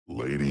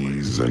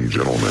Ladies and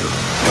gentlemen.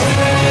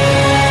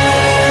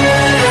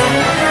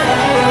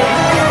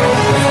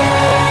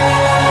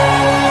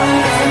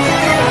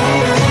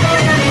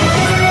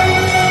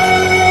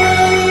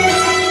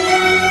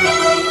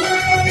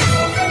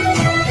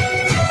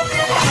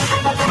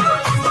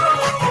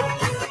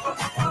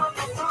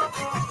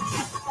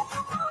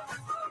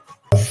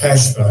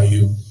 Hash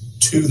value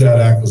to that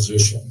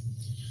acquisition.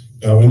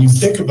 Now, when you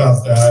think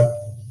about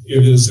that,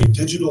 it is a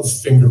digital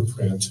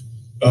fingerprint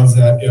of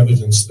that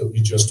evidence that we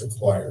just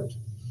acquired.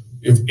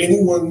 If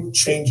anyone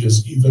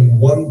changes even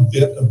one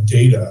bit of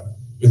data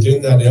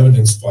within that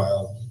evidence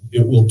file,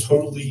 it will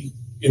totally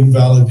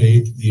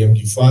invalidate the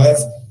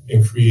MD5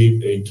 and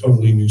create a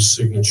totally new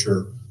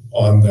signature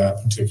on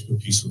that particular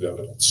piece of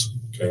evidence.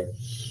 Okay,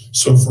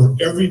 so for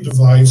every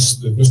device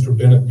that Mr.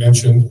 Bennett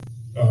mentioned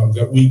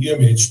that we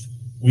imaged,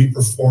 we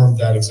performed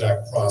that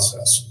exact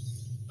process.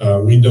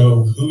 We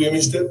know who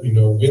imaged it, we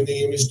know when they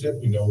imaged it,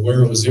 we know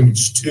where it was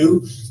imaged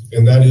to,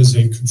 and that is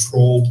a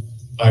controlled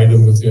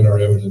item within our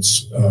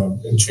evidence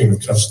and chain of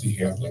custody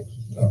handling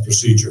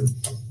procedure.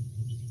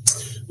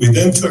 We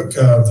then took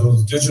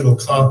those digital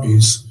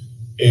copies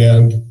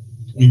and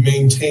we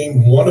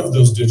maintained one of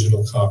those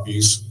digital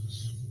copies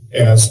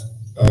as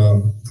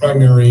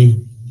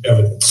primary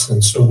evidence.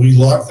 And so we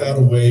locked that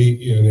away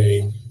in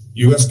a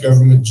U.S.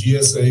 government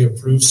GSA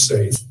approved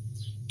safe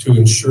to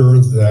ensure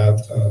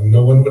that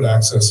no one would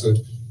access it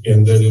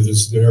and that it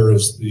is there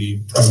as the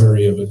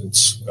primary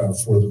evidence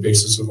for the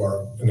basis of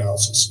our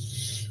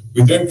analysis.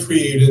 We then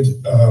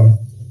created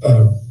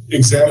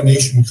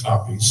examination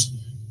copies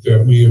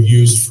that we have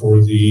used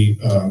for the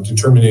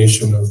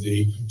determination of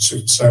the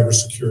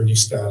cybersecurity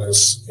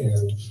status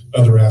and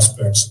other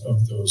aspects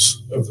of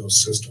those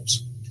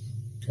systems.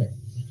 Okay,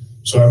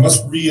 so I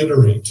must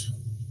reiterate,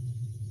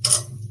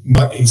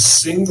 not a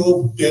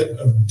single bit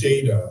of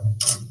data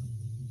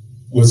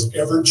was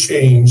ever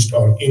changed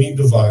on any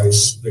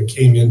device that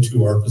came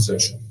into our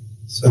possession.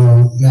 So,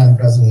 Madam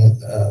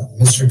President,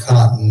 Mr.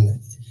 Cotton,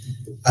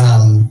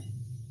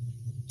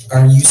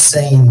 are you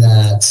saying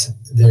that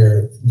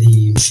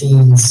the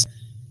machines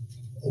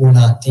were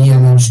not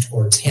damaged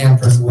or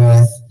tampered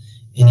with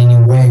in any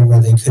way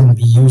where they couldn't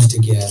be used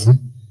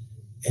again?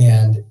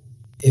 And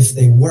if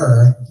they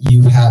were,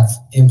 you have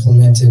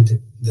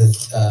implemented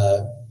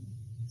the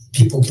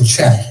people can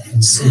check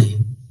and see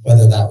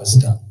whether that was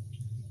done?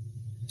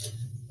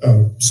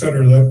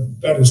 Senator,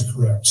 that is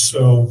correct.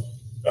 So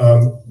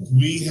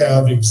we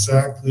have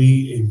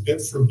exactly a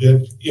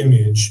bit-for-bit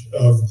image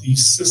of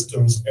these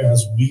systems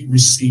as we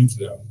received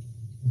them.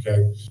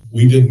 Okay,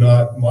 we did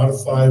not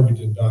modify, we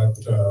did not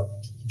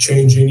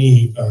change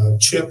any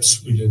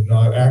chips, we did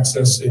not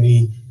access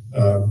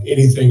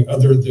anything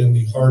other than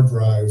the hard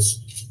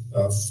drives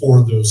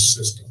for those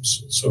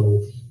systems.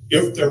 So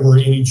if there were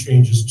any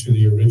changes to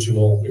the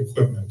original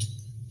equipment,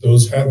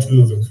 those had to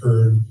have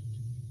occurred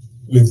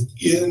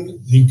within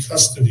the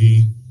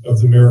custody of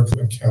the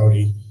Maricopa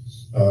County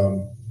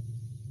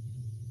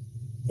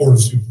Board of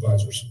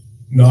Supervisors,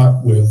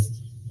 not with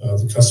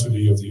the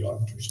custody of the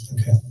auditors.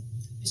 Okay.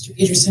 Mr.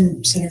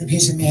 Peterson, Senator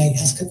Peterson, may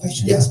I ask a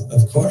question? Yes,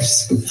 of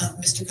course.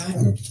 Mr.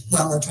 Cotton,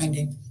 while we're trying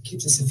to keep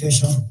this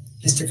official,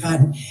 Mr.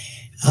 Cotton,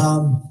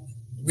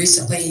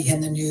 recently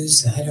in the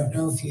news, I don't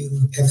know if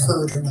you have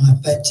heard or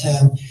not, but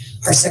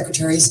our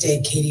Secretary of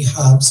State, Katie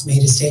Hobbs,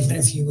 made a statement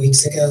a few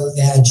weeks ago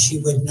that she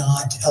would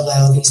not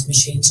allow these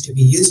machines to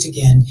be used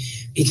again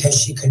because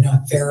she could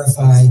not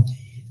verify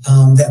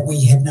that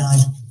we had not,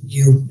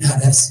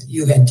 not us,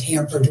 you had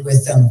tampered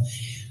with them.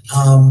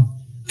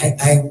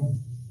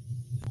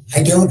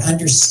 I don't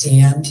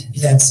understand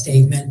that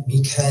statement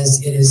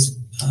because it is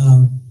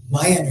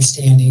my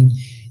understanding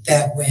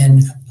that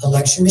when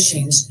election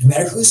machines, no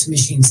matter whose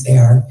machines they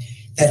are,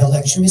 that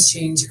election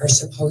machines are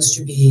supposed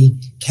to be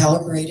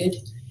calibrated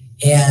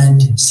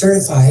and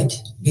certified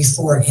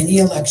before any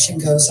election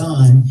goes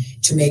on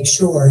to make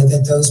sure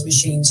that those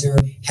machines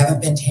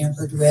haven't been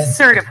tampered with,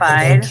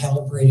 certified,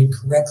 calibrated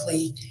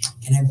correctly,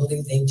 and I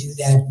believe they do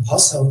that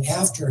also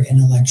after an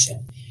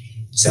election.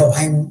 So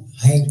I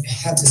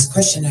have this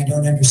question I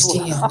don't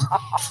understand.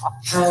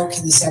 How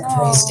can the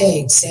Secretary of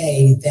State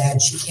say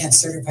that she can't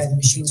certify the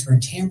machines were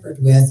tampered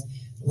with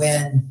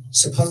when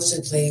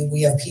supposedly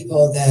we have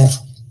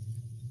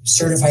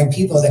certified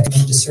people that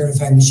come in to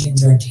certify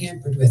machines are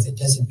tampered with? It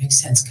doesn't make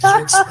sense. Could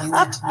you explain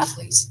that to me,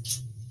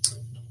 please?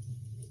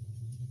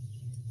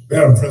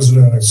 Madam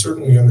President, I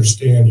certainly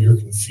understand your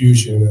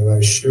confusion and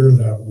I share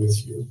that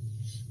with you.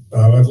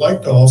 I'd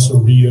like to also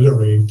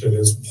reiterate that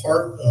as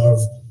part of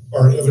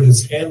our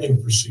evidence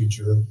handling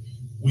procedure,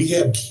 we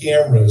had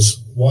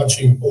cameras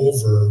watching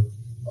over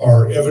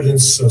our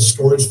evidence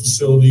storage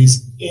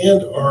facilities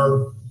and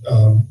our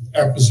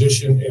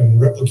acquisition and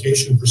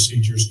replication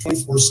procedures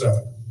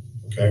 24/7.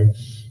 Okay,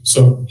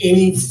 so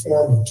any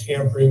form of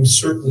tampering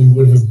certainly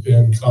would have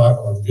been caught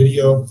on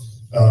video.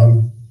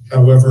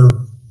 However,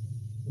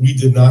 we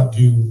did not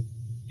do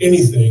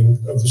anything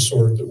of the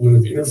sort that would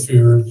have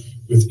interfered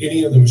with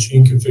any of the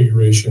machine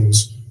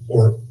configurations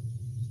or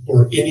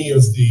any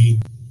of the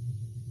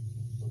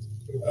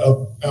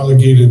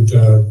alleged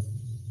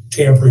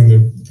tampering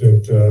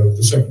that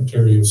the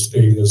Secretary of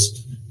State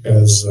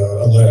has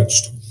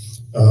alleged.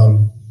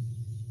 Well,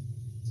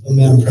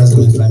 Madam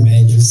President, if I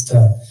may, just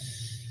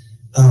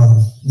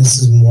this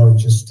is more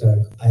just,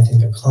 I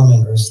think, a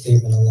comment or a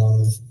statement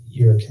along with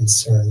your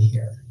concern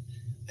here.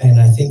 And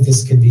I think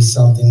this could be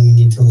something we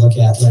need to look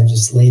at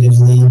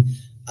legislatively.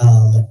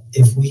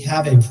 If we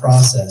have a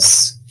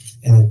process,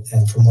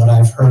 and from what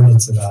I've heard,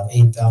 it's about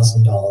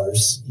 $8,000.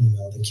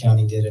 The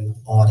county did an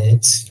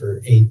audit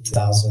for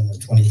 $8,000 or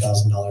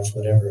 $20,000,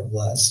 whatever it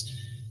was,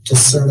 to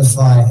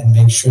certify and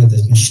make sure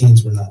that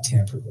machines were not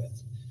tampered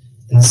with.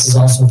 And this is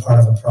also part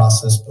of a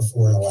process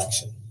before an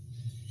election.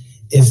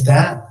 If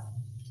that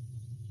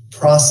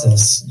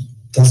process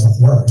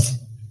doesn't work,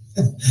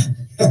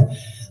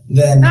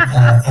 then,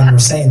 and we're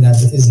saying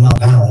that is not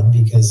valid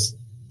because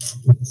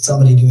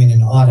somebody doing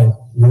an audit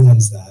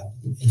ruins that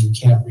and you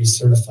can't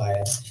recertify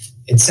it.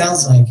 It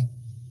sounds like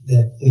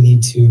that we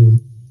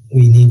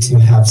need to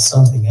have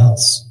something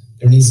else.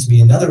 There needs to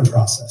be another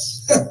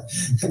process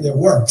that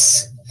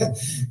works,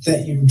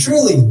 that you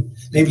truly,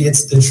 maybe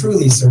it's the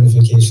truly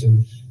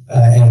certification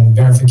and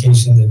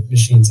verification that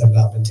machines have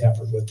not been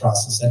tampered with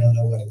process. I don't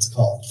know what it's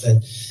called,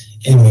 but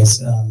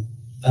anyways,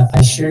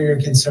 I share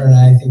your concern.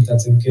 I think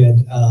that's a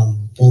good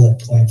bullet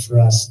point for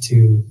us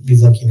to be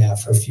looking at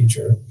for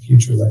future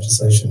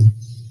legislation.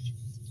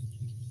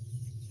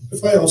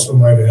 If I also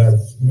might add,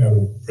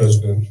 Madam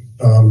President,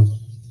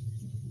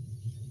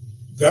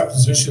 that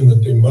position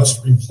that they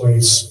must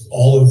replace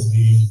all of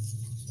the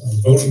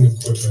voting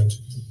equipment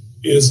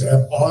is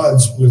at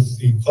odds with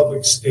the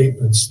public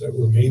statements that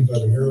were made by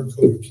the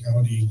Maricopa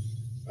County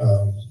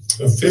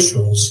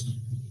officials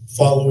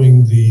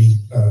following the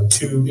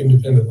two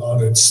independent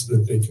audits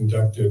that they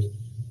conducted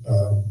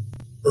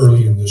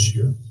early in this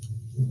year.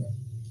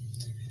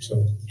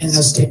 And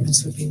those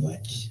statements would be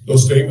what?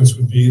 Those statements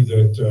would be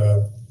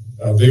that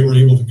they were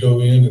able to go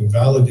in and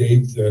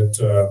validate that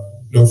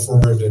no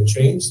firmware had been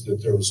changed,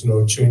 that there was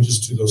no changes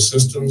to those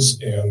systems,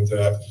 and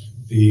that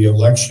the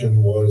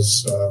election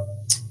was,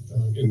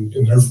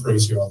 in their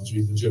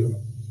phraseology,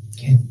 legitimate.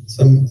 Okay.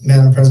 So,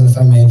 Madam President, if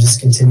I may just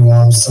continue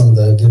on with some of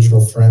the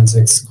digital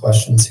forensics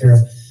questions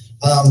here.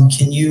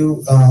 Can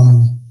you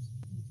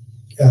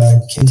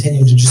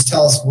continue to just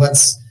tell us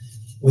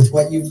with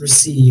what you've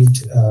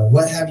received,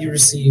 what have you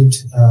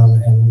received,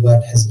 and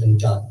what has been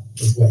done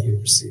with what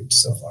you've received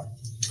so far?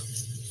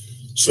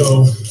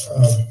 So,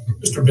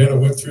 Mr. Bennett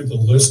went through the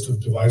list of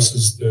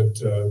devices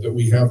that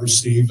we have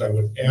received. I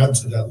would add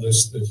to that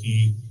list that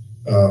he...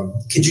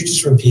 Could you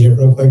just repeat it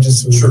real quick,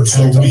 just so we sure.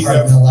 can kind of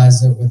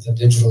compartmentalize it with the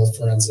digital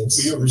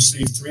forensics? We have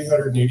received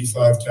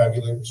 385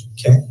 tabulators.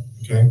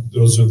 Okay.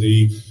 Those are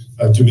the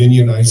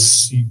Dominion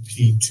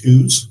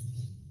ICP2s.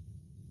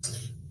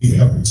 We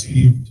have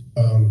received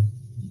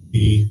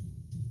the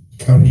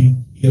county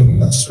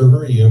EMS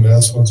server.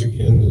 EMS, once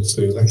again, is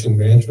the election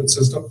management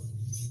system.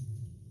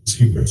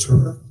 Secret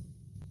server.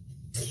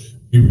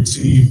 We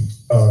received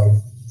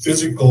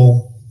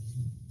physical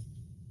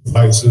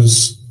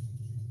devices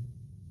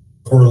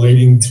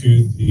correlating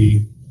to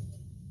the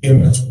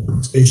EMS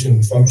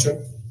workstation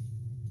function,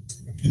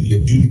 to the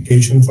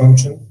adjudication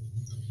function.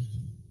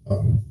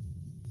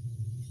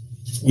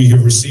 We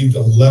have received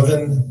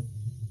 11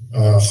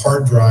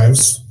 hard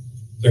drives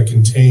that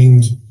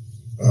contained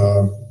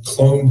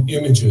cloned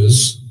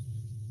images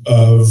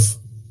of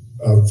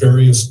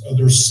various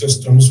other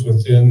systems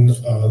within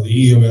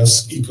the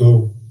EMS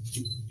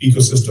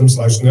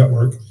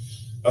ecosystem/network.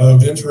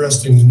 Of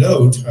interesting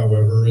note,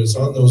 however, is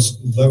on those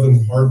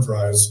 11 hard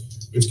drives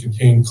which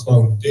contain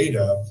cloned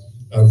data,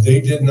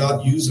 they did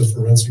not use a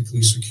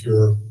forensically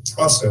secure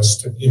process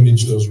to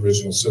image those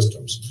original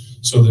systems.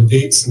 So the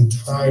dates and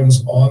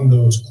times on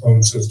those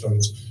cloned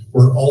systems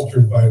were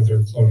altered by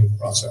their cloning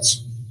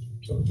process.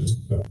 So just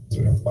as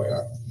an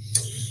FYI.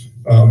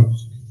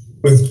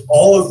 With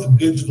all of the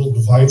digital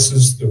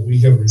devices that we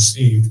have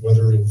received,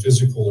 whether in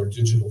physical or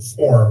digital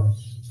form,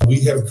 we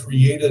have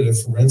created a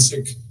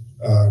forensic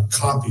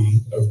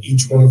copy of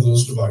each one of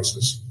those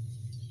devices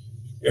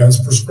as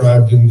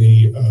prescribed in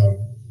the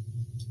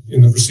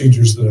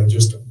procedures that I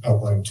just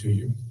outlined to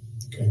you.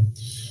 Okay.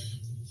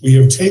 We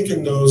have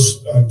taken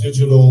those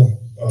digital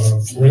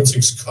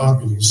forensics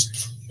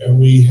copies and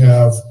we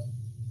have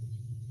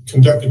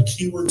conducted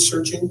keyword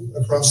searching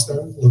across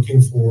them,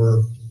 looking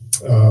for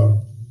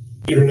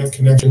internet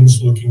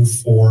connections, looking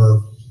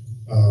for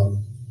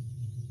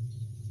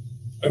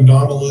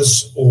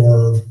anomalous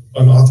or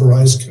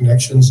unauthorized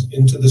connections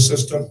into the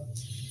system.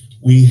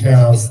 We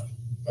have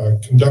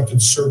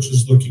conducted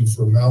searches looking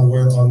for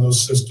malware on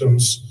those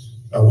systems.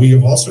 We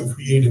have also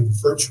created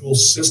virtual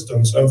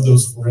systems of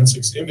those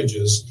forensics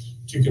images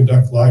to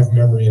conduct live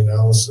memory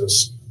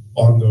analysis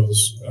on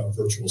those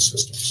virtual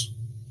systems.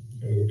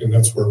 And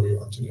that's where we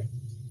are today.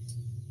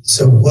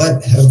 So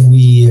what have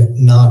we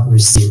not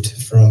received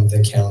from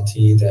the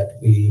county that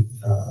we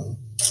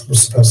were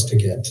supposed to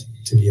get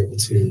to be able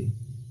to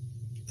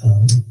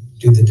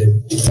do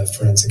the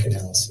forensic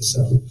analysis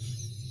of?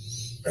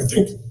 I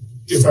think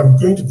if I'm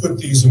going to put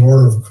these in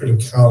order of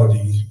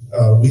criticality,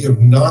 we have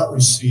not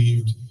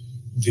received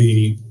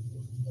the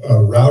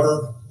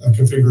router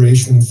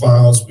configuration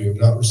files. We have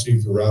not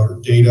received the router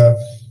data.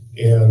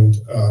 And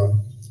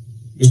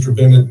Mr.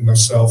 Bennett and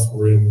myself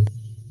were in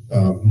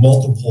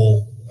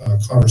multiple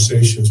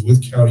conversations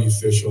with county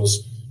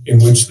officials in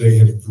which they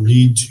had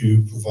agreed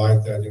to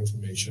provide that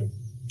information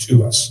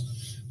to us.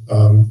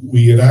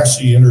 We had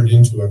actually entered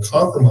into a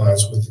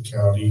compromise with the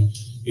county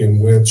in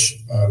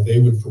which they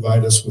would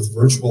provide us with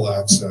virtual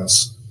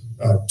access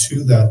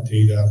to that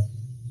data,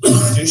 in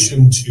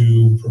addition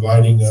to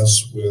providing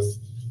us with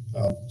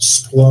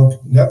Splunk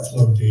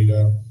NetFlow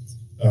data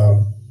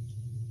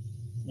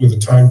with a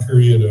time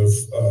period of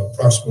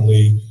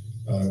approximately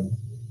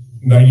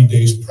 90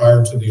 days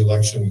prior to the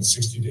election and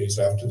 60 days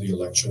after the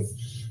election.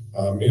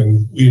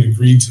 And we had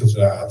agreed to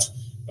that.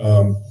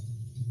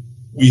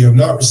 We have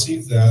not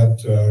received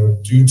that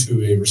due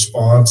to a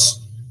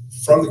response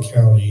from the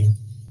county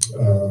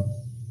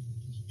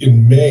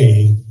in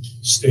May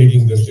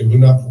stating that they would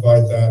not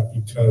provide that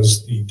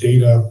because the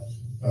data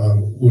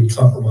would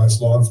compromise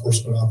law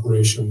enforcement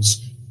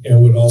operations and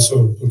would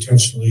also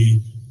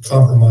potentially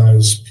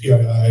compromise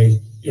PII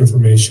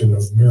information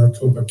of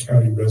Maricopa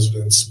County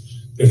residents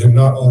that had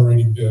not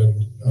already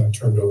been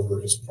turned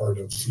over as part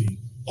of the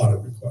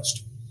audit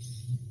request.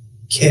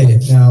 Okay,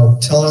 now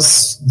tell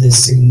us the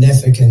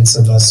significance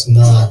of us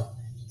not,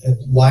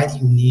 why do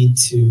you need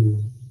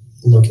to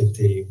look at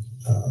the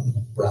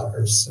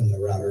routers and the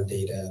router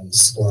data and the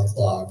Splunk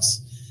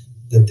logs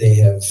that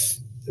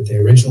they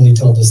originally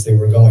told us they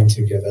were going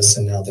to give us,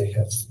 and now they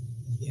have,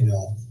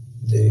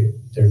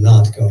 they're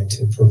not going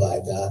to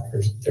provide that,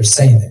 or they're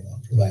saying they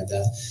won't provide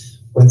that.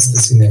 What's the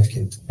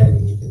significance? Why do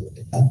we need to look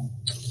at that?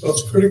 Well,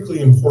 it's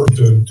critically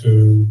important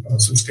to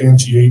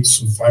substantiate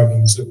some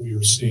findings that we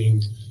are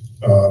seeing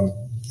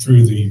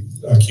through the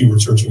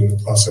keyword searching and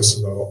the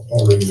processes I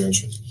already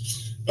mentioned.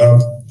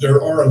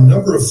 There are a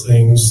number of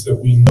things that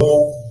we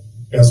know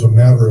as a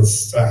matter of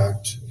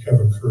fact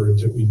have occurred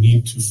that we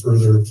need to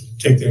further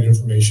take that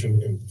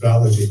information and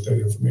validate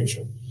that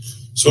information.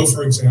 So,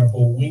 for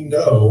example, we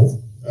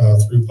know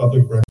through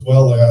public record as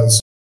well as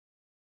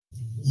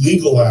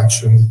legal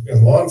action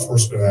and law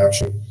enforcement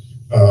action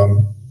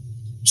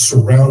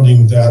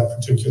surrounding that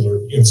particular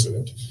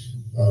incident.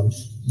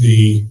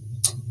 The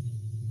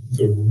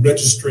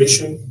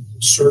registration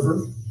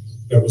server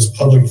that was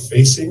public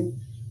facing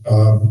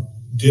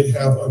did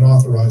have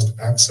unauthorized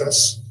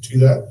access to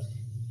that.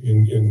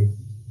 In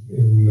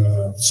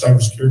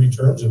cybersecurity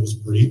terms, it was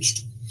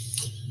breached.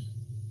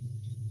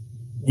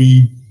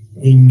 We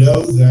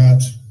know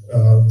that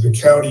the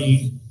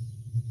county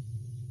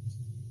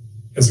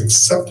has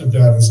accepted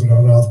that as an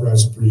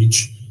unauthorized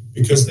breach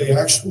because they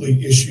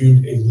actually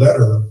issued a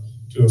letter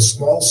to a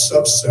small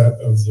subset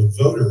of the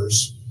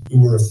voters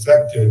who were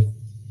affected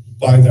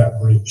by that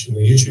breach, and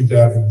they issued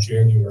that in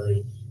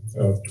January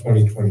of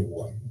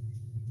 2021.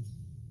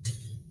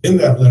 In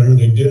that letter,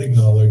 they did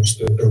acknowledge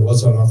that there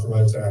was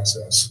unauthorized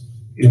access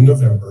in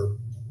November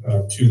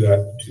to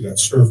that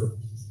server.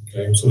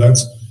 Okay, so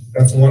that's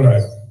one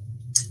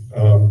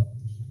item.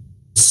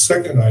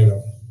 Second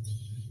item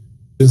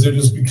is it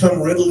has become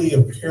readily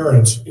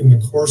apparent in the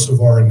course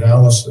of our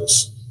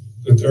analysis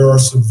that there are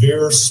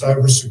severe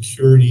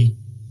cybersecurity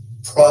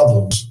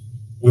problems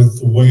with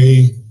the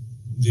way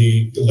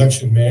the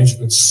election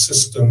management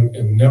system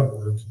and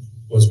network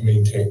was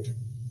maintained.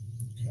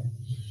 Okay.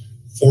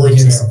 For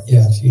example,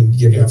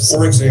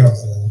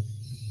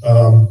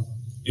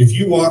 if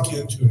you walk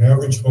into an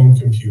average home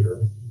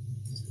computer,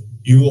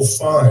 you will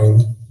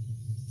find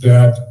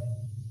that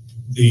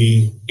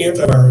the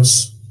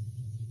antivirus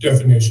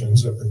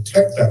definitions that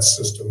protect that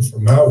system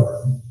from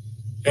malware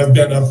have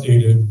been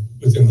updated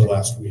within the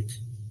last week.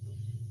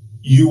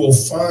 You will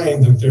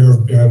find that there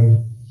have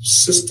been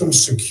system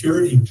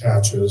security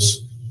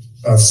patches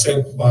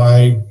sent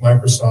by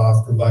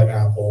Microsoft or by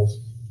Apple,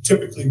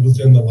 typically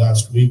within the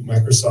last week.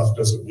 Microsoft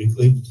does it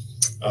weekly.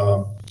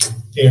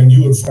 And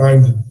you would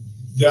find that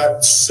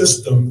that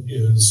system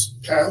is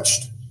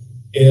patched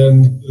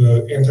and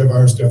the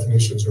antivirus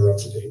definitions are up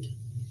to date.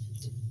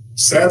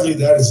 Sadly,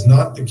 that is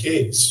not the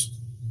case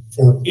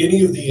for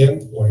any of the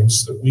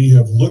endpoints that we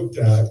have looked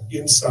at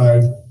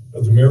inside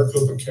of the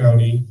Maricopa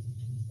County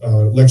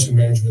election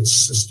management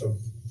system.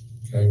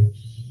 Okay,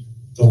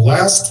 the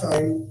last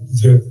time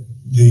that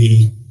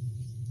the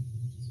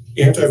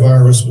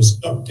antivirus was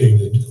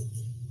updated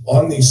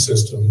on these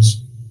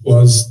systems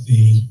was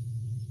the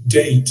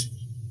date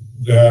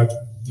that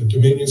the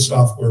Dominion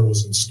software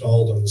was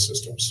installed on the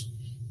systems.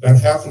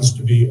 That happens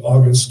to be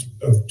August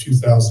of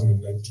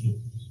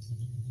 2019.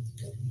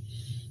 Okay.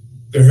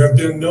 There have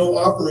been no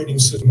operating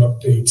system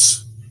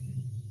updates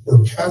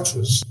or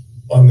patches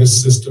on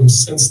this system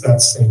since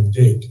that same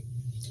date.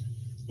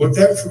 What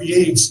that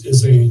creates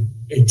is a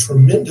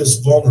tremendous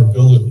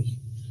vulnerability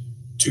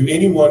to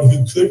anyone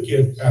who could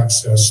get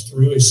access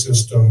through a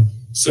system,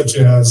 such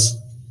as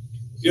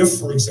if,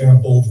 for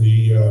example,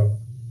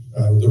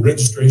 the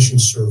registration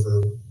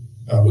server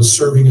was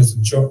serving as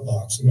a jump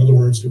box. In other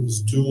words, it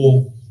was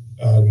dual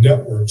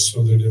networks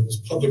so that it was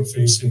public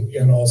facing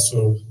and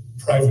also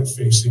private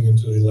facing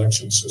into the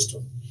election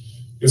system.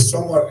 if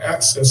someone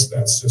accessed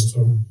that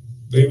system,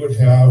 they would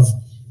have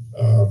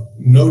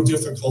no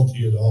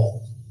difficulty at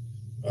all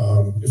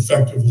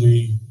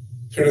effectively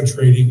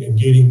penetrating and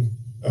gaining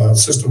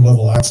system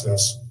level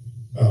access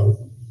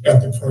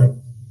at the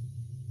current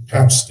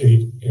patch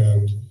state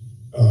and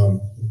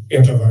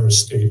antivirus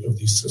state of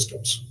these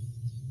systems.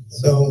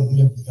 So,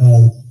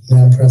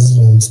 Madam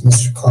President,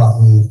 Mr.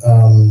 Cotton,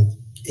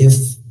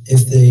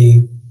 if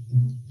they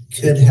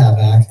could have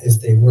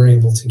if they were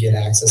able to get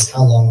access,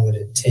 how long would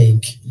it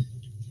take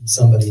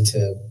somebody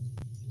to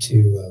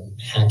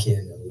hack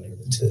in or whatever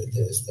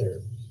if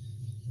they're...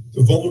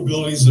 The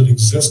vulnerabilities that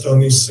exist on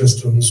these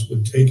systems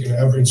would take an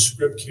average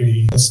script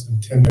kiddie less than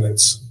 10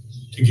 minutes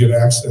to get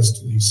access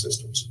to these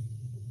systems.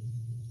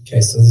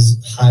 Okay, so this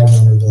is high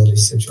vulnerability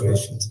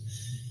situations.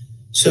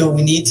 So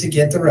we need to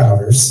get the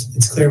routers.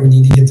 It's clear we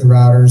need to get the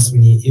routers. We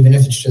need, even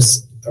if it's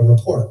just a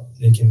report,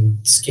 they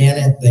can scan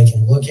it, they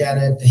can look at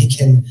it, they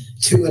can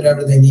do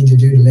whatever they need to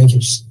do to make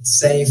it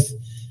safe.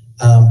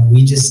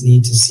 We just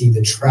need to see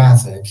the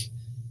traffic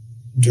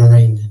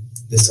during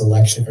this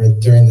election or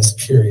during this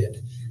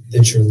period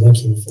that you're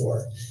looking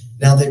for.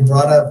 Now, they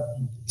brought up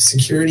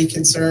security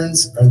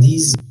concerns. Are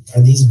these,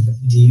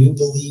 do you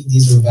believe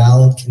these are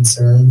valid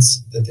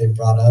concerns that they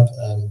brought up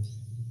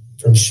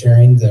from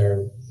sharing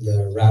the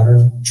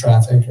router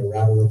traffic or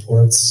router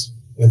reports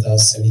with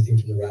us, anything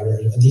from the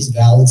router? Are these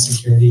valid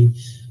security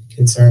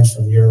concerns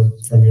from your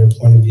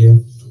point of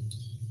view?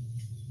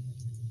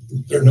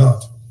 They're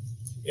not.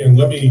 And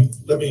let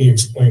me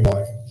explain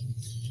why.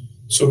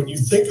 So when you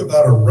think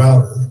about a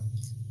router,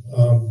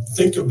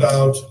 think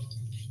about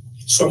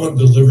someone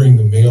delivering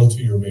the mail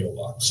to your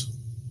mailbox,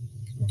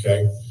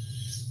 okay?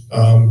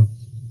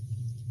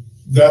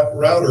 That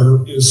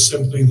router is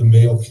simply the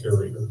mail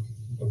carrier,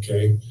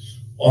 okay?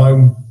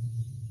 On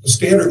a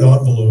standard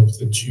envelope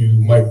that you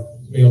might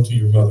mail to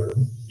your mother,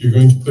 you're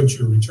going to put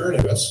your return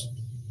address,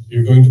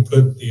 you're going to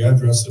put the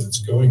address that it's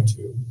going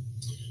to,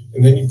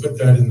 and then you put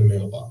that in the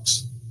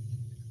mailbox.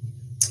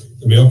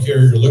 The mail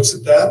carrier looks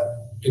at that,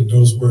 they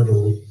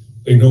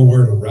know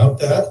where to route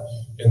that,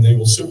 and they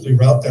will simply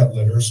route that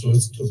letter so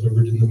it's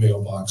delivered in the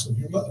mailbox of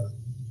your mother.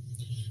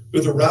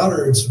 With a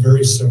router, it's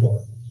very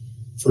similar.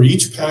 For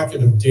each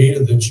packet of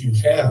data that you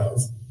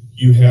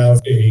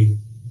have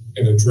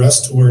an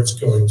address to where it's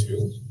going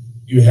to,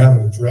 you have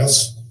an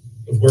address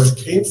of where it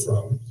came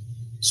from,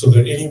 so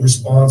that any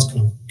response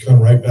can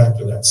come right back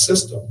to that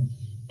system.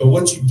 But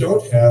what you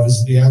don't have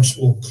is the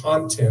actual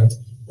content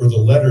or the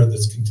letter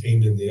that's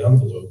contained in the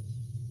envelope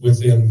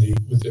within the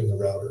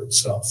router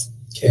itself.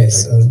 Okay,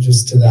 so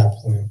just to that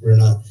point,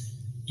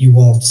 you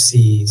won't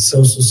see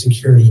social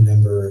security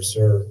numbers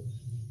or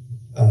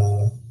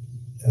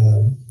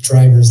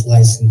driver's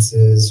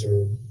licenses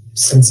or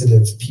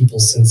sensitive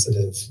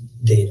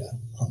data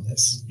on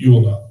this. You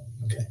will not.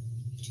 Okay.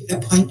 To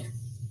that point,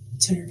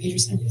 Senator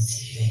Peterson.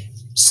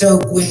 So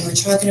when we're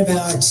talking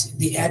about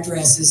the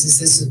addresses, is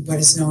this what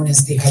is known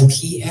as the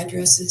IP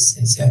addresses?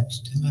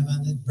 Am I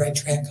on the right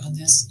track on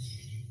this?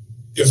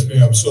 Yes,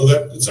 ma'am. So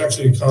it's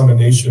actually a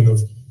combination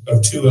of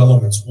two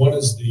elements. One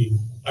is the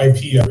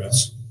IP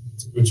address,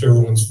 which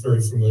everyone's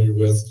very familiar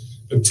with.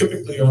 But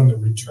typically on the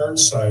return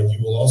side, you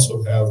will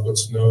also have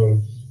what's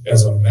known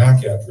as a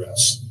MAC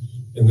address.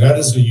 And that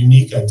is a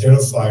unique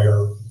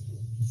identifier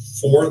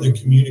for the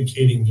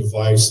communicating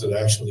device that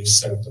actually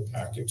sent the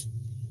packet.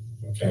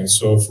 Okay,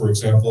 so for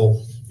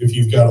example, if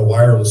you've got a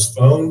wireless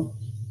phone,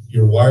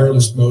 your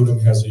wireless modem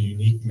has a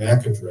unique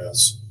MAC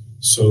address,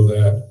 so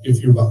that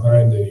if you're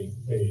behind a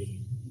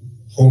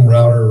home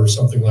router or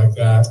something like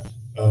that,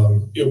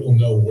 it will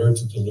know where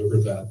to deliver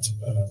that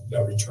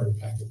return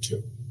packet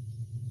to.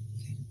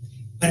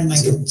 One of my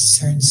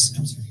concerns,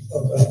 I'm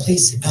sorry,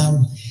 please,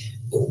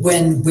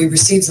 when we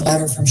received the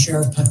letter from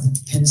Sheriff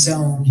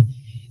Pinzone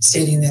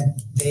stating that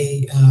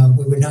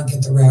we would not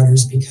get the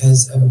routers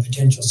because of a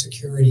potential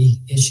security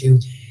issue,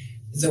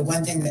 the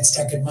one thing that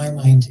stuck in my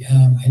mind,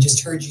 I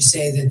just heard you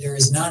say that there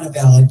is not a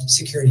valid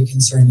security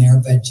concern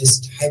there, but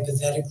just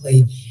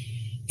hypothetically,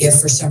 if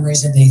for some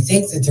reason they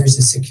think that there's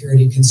a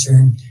security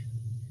concern,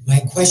 my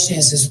question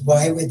is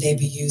why would they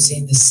be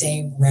using the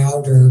same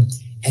router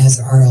as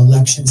our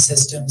election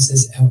systems,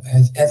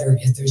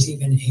 if there's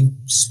even a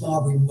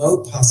small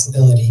remote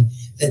possibility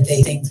that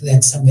they think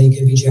that somebody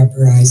could be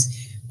jeopardized?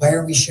 Why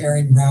are we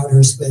sharing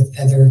routers with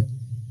other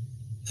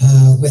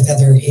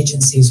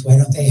agencies? Why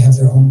don't they have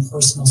their own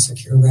personal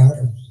secure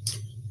router?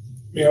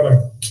 Ma'am,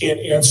 I can't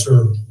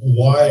answer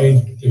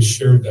why they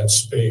shared that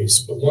space,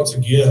 but once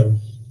again,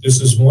 this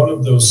is one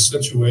of those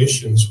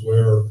situations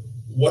where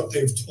what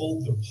they've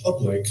told the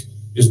public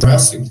is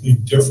drastically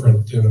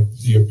different than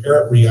the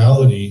apparent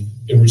reality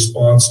in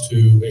response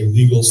to a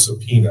legal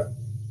subpoena.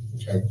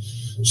 Okay,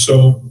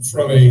 so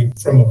from a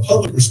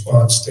public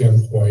response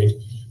standpoint,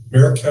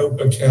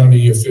 Maricopa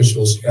County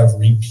officials have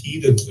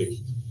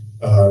repeatedly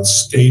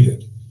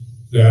stated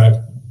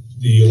that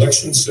the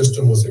election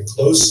system was a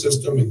closed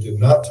system. It did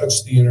not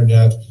touch the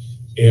internet,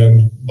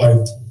 and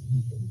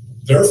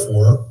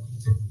therefore,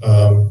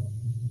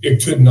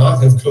 it could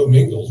not have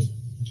commingled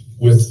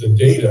with the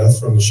data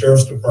from the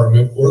Sheriff's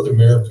Department or the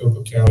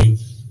Maricopa County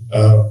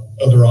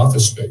other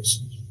office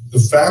space. The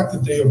fact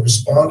that they have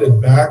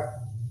responded back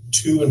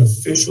to an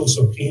official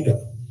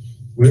subpoena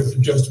with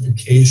the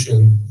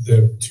justification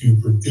that to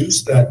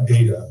produce that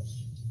data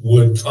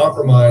would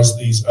compromise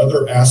these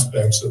other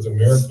aspects of the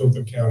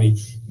Maricopa County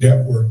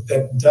network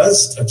that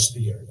does touch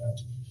the internet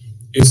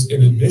is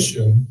an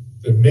admission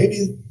that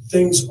maybe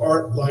things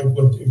aren't like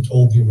what they've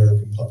told the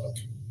American public.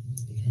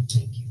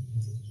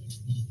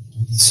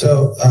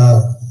 So,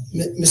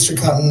 Mr.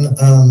 Cotton,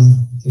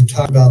 we've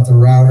talked about the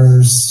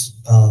routers,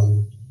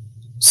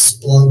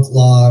 Splunk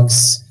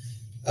logs.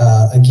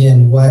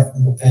 Again, why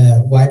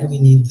do we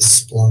need the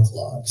Splunk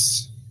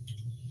logs?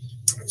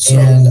 So,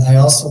 And I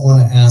also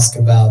want to ask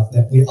about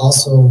that. We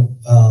also,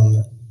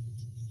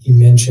 you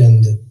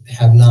mentioned,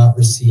 have not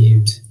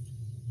received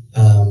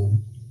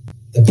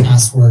the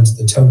passwords,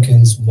 the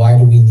tokens. Why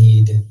do we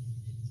need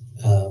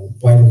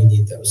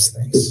those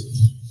things?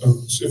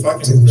 so if I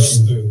can address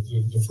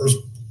the first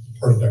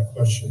part of that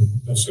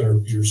question, Senator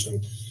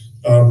Peterson.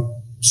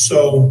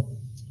 So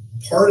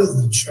part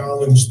of the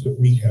challenge that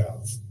we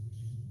have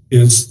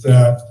is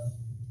that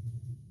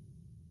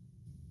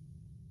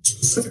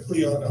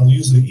specifically I'll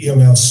use the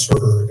EMS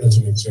server as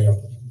an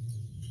example.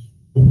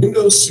 The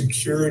Windows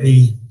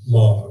security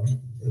log,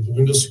 or the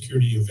Windows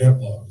security event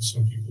log,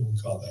 some people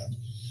would call that,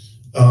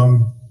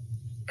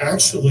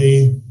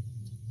 actually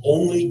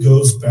only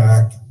goes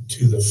back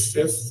to the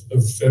 5th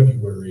of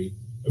February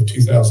of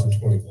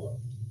 2021.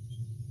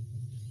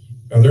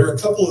 Now, there are a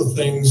couple of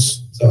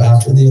things. So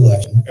after the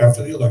election.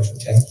 After the election.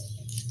 Okay.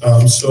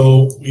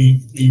 So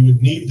we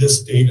would need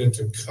this data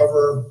to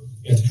cover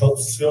and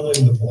help fill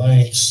in the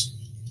blanks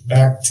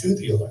back to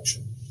the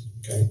election.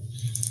 Okay.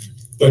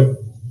 But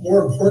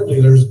more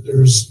importantly,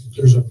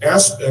 there's an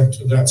aspect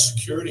to that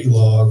security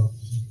log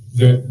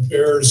that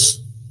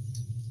bears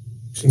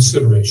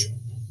consideration.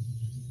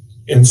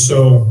 And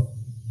so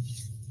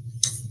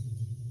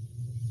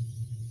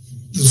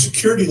the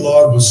security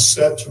log was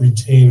set to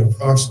retain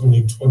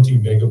approximately 20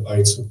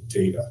 megabytes of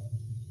data.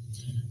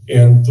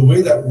 And the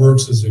way that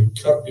works is it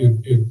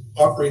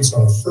operates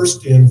on a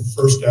first in,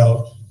 first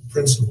out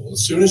principle.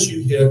 As soon as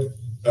you hit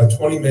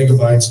 20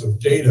 megabytes of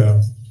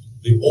data,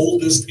 the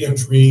oldest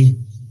entry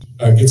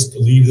gets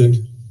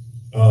deleted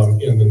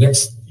in the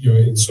next,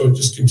 and so it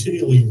just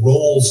continually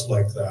rolls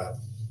like that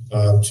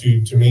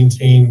to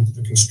maintain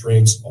the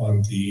constraints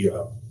on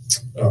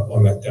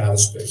that data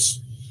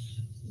space.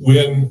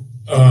 When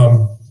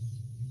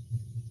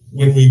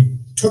we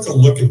took a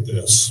look at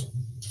this,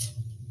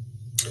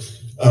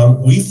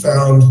 we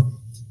found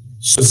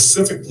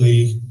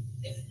specifically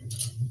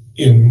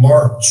in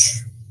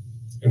March,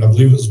 and I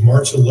believe it was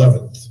March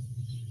 11th,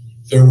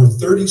 there were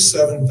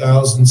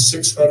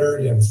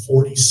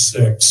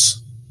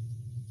 37,646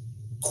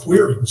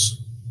 queries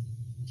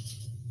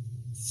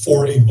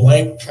for a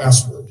blank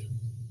password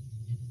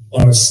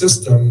on a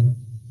system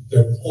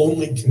that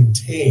only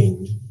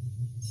contained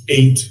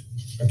 8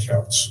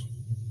 accounts.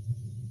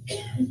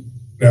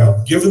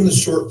 Now, given the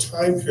short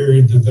time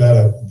period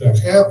that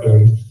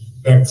happened,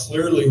 that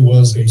clearly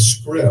was a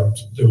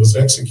script that was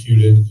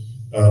executed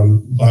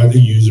by the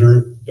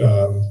user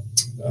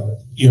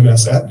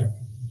EMS admin.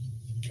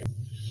 Okay.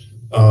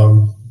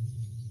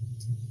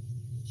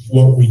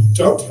 What we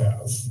don't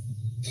have,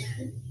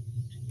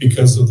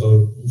 because of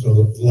the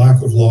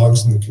lack of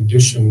logs and the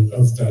condition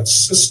of that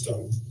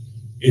system,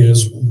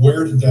 is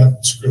where did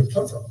that script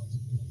come from?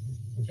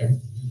 Okay,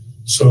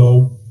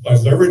 so by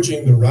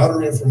leveraging the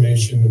router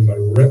information and by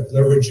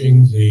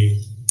leveraging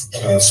the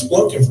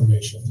Splunk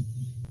information,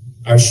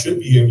 I should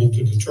be able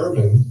to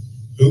determine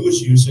who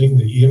was using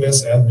the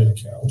EMS admin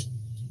account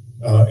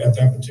at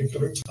that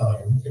particular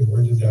time and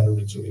where did that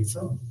originate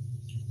from.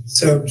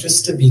 So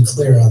just to be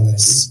clear on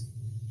this,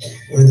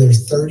 were there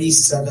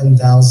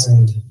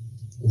 37,000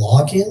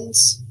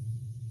 logins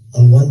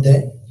on one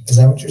day? Is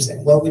that what you're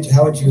saying? How would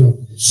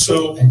you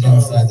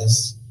identify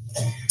this?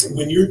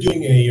 When you're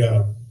doing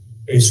a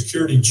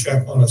security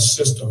check on a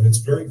system, it's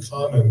very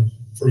common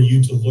for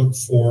you to look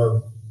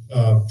for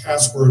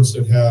passwords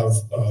that have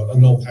a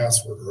null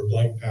password or a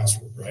blank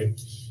password, right?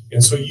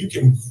 And so you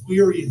can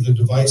query the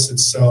device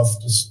itself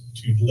to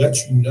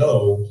let you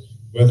know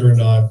whether or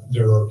not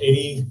there are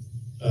any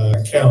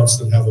accounts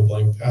that have a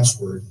blank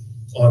password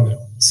on them.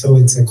 So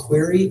it's a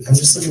query? I'm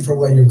just looking for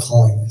what you're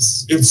calling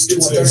this. It's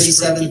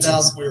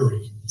 37,000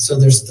 query. So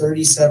there's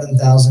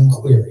 37,000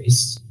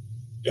 queries.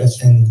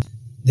 Yes. And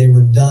they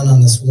were done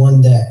on this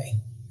one day.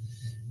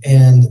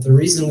 And the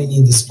reason we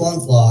need the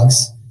Splunk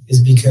logs is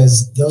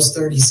because those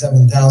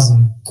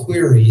 37,000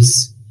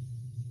 queries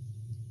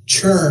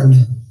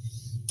churned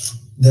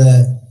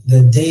the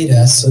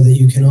data so that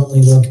you can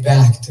only look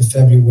back to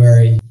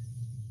February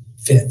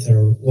 5th,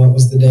 or what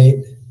was the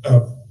date?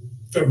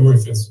 February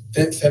 5th.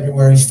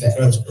 February 5th.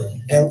 That's correct.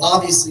 And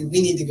obviously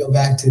we need to go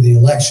back to the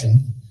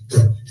election.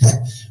 Right.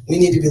 We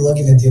need to be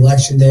looking at the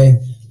election day,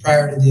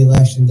 prior to the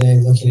election day,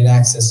 looking at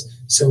access.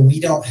 So we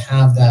don't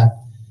have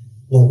that,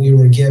 what we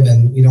were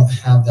given, we don't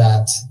have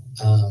that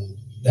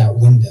that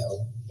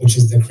window. which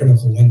is the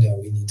critical window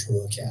we need to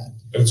look at.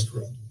 That's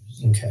correct.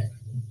 Okay.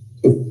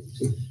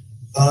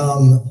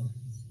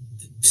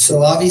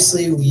 So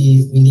obviously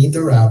we need the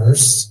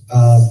routers,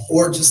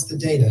 or just the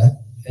data,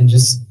 and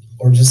just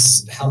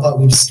how about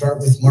we just start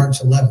with March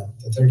 11th,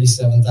 the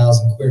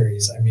 37,000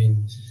 queries? I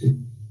mean,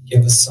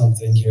 give us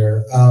something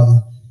here.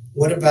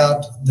 What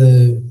about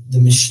the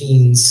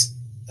machines,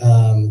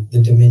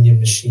 the Dominion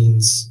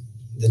machines,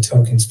 the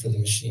tokens for the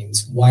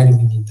machines? Why do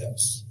we need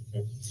those?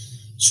 Okay.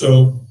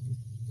 So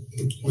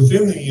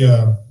within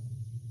the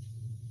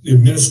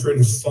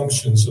administrative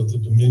functions of the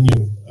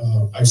Dominion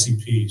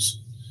ICPs,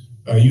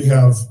 you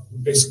have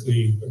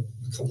basically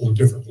a couple of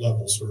different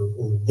levels or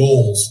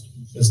roles,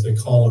 as they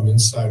call them,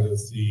 inside of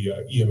the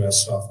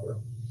EMS software.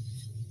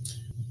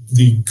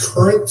 The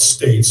current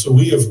state, so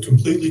we have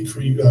completely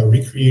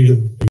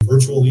recreated a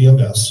virtual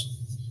EMS.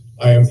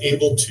 I am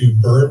able to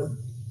burn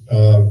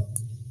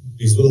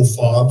these little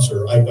fobs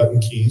or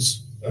iButton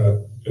keys,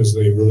 as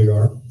they really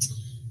are,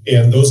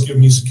 and those give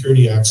me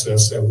security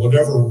access at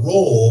whatever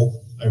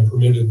role I'm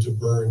permitted to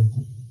burn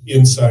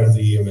inside of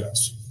the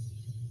EMS.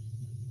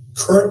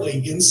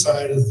 Currently,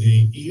 inside of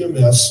the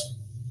EMS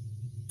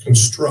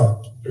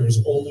construct, there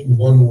is only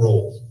one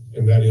role,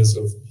 and that is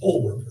of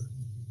poll worker.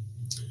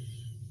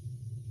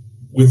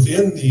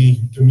 Within the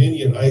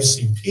Dominion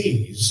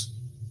ICPs,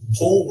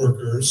 poll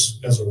workers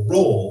as a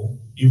role,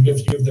 even if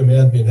you give them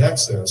admin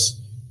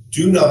access,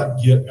 do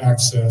not get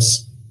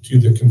access to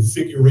the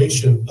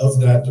configuration of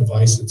that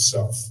device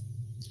itself.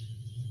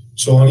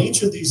 So on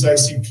each of these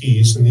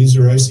ICPs, and these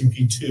are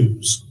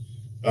ICP2s,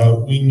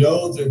 we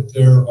know that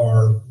there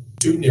are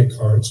 2 NIC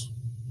cards.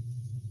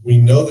 We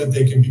know that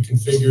they can be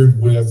configured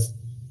with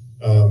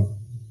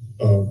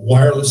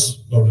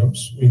wireless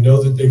modems. We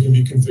know that they can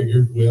be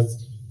configured with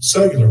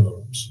cellular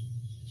modems.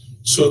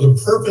 So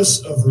the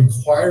purpose of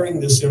requiring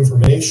this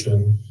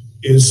information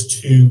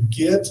is to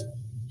get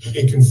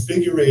a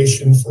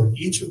configuration for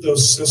each of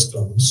those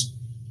systems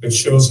that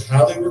shows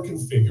how they were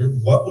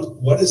configured,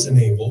 what is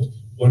enabled,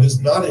 what is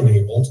not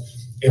enabled,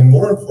 and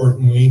more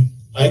importantly,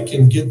 I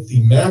can get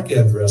the MAC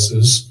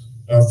addresses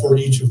for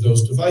each of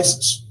those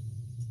devices.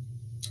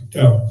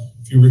 Now,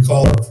 if you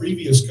recall our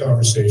previous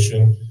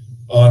conversation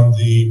on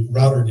the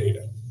router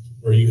data,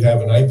 where you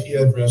have an IP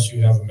address,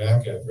 you have a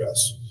MAC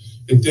address,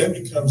 it then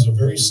becomes a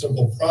very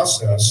simple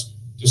process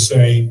to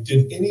say,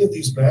 did any of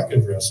these MAC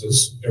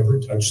addresses ever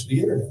touch the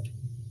internet?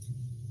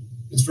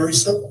 It's very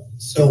simple.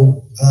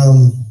 So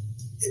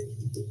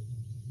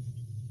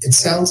it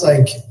sounds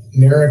like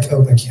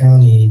Maricopa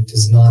County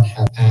does not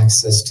have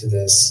access to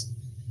this.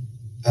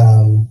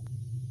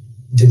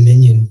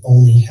 Dominion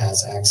only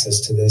has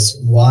access to this.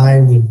 Why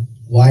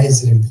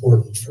is it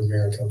important for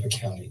Maricopa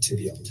County to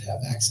be able to have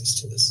access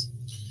to this?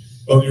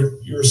 Well,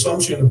 your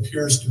assumption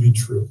appears to be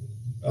true.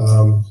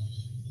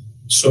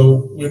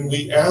 So when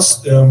we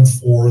asked them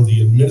for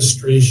the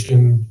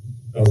administration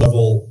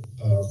level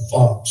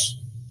FOBs,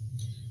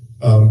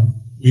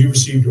 we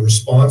received a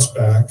response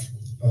back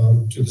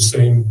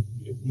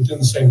within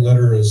the same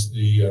letter as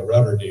the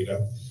router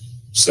data,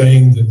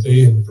 saying that they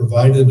had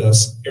provided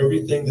us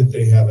everything that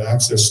they have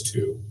access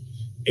to.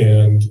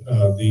 And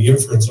the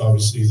inference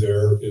obviously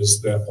there is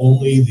that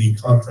only the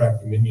contract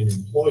Dominion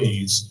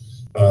employees,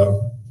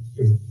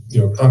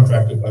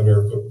 contracted by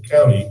Maricopa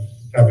County,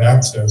 have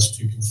access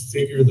to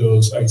configure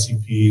those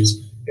ICPs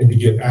and to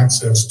get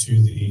access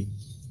to the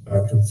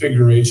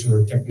configuration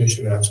or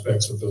technician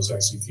aspects of those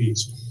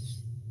ICPs.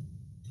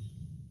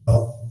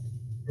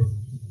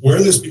 Where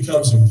this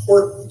becomes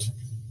important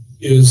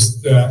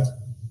is that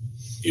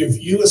if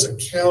you as a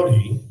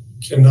county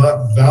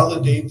cannot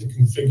validate the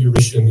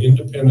configuration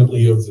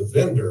independently of the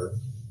vendor,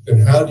 then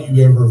how do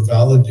you ever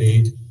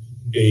validate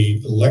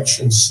an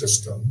election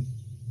system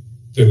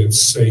that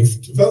it's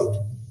safe to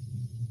vote?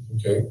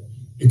 Okay,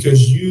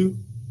 because you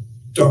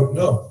don't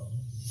know.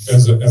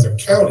 As a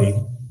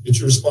county,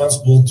 it's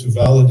responsible to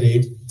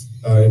validate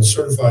and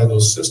certify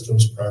those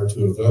systems prior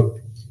to a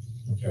vote.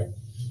 Okay,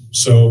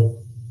 so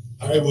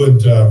I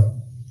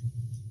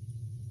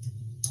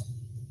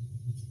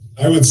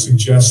would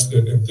suggest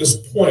that at this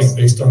point,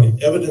 based on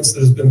the evidence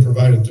that has been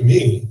provided to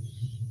me,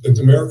 that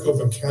the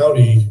Maricopa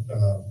County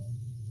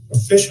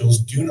officials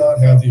do not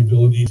have the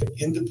ability to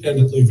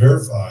independently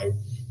verify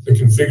the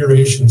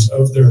configurations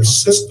of their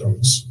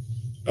systems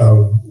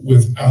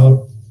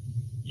without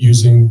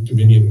using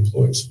Dominion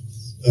employees.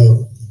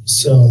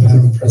 So,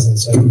 Madam President,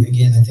 so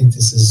again, I think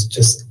this is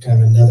just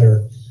kind of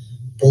another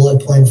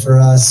bullet point for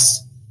us,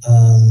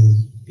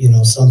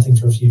 something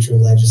for future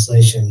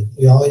legislation.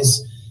 We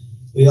always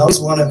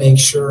want to make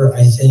sure,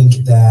 I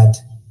think, that,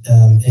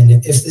 and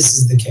if this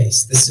is the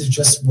case, this is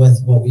just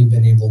with what we've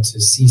been able to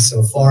see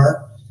so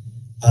far,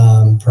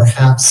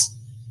 perhaps,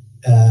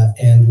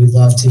 and we'd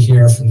love to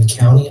hear from the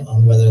county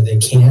on whether they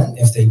can.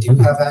 If they do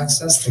have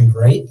access, then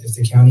great. If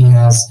the county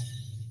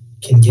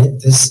can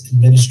get this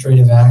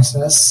administrative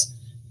access,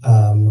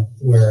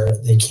 where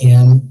they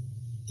can,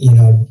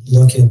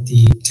 look at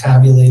the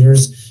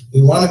tabulators,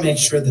 we want to make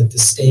sure that the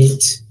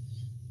state,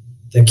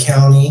 the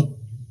county,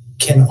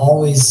 can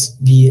always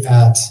be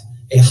at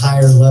a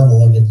higher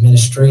level of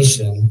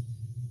administration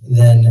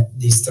than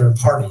these third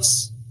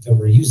parties that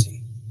we're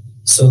using,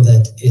 so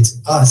that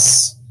it's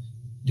us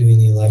doing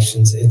the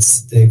elections,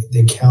 it's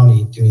the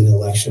county doing the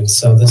elections.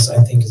 So this,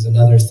 I think, is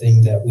another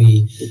thing that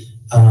we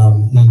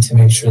need to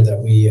make sure that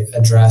we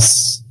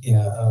address.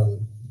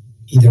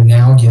 Either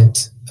now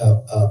get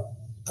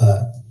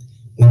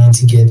we need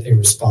to get a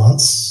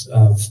response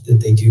that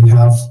they do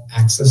have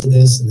access to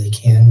this and they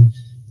can,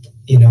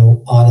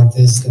 audit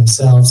this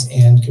themselves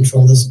and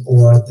control this,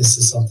 or this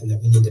is something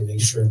that we need to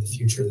make sure in the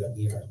future that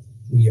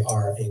we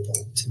are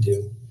able to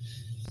do.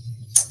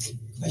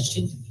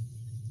 Question?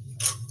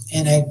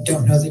 And I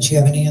don't know that you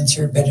have an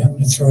answer, but I'm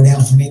going to throw it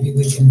out and maybe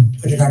we can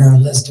put it on our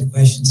list of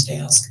questions to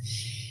ask.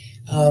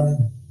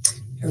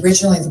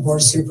 Originally, the Board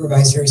of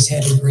Supervisors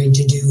had agreed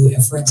to do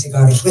a forensic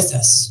audit with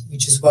us,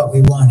 which is what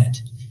we wanted.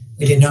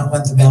 We did not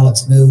want the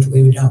ballots moved.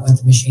 We would not want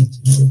the machines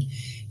moved.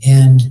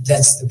 And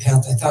that's the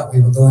path I thought we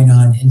were going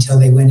on until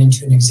they went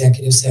into an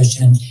executive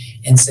session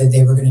and said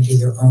they were going to do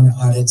their own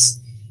audits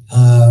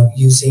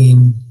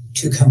using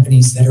 2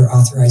 companies that are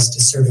authorized to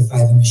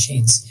certify the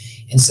machines.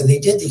 And so they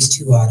did these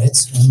 2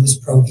 audits. One was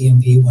Pro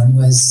BNB, one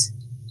was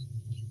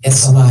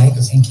SLI,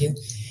 thank you.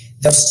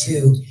 Those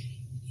 2.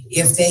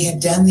 If they had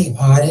done the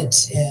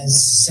audit,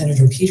 as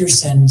Senator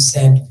Peterson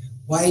said,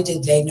 why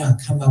did they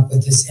not come up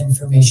with this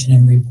information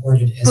and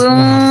report it as well?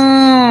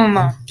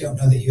 I don't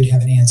know that you'd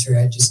have an answer.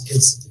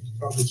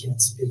 Probably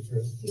can't speak for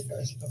you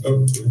guys.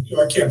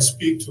 I can't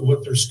speak to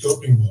what their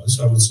scoping was.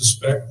 I would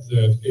suspect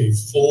that a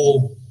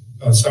full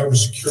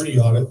cybersecurity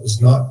audit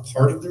was not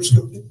part of their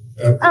scoping.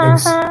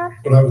 That's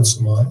what I would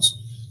surmise.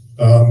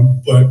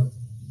 But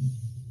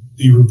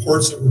the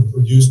reports that were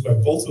produced by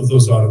both of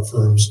those audit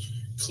firms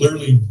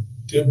clearly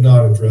did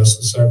not address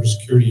the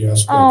cybersecurity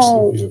aspects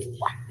that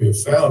we have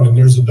found. And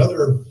there's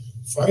another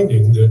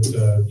finding that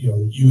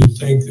you would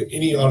think that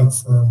any audit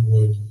firm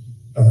would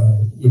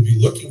be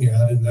looking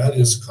at, and that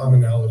is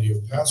commonality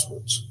of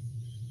passwords.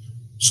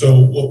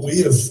 So what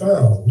we have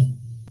found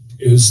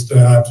is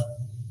that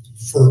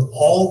for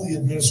all the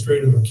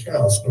administrative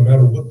accounts, no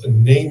matter what the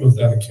name of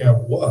that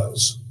account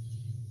was,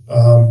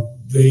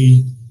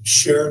 they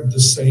shared the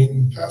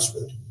same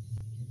password.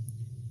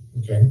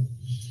 Okay.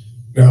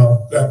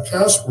 Now, that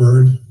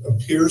password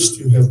appears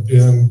to have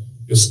been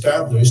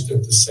established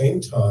at the same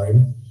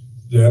time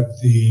that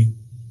the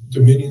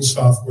Dominion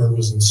software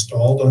was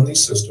installed on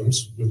these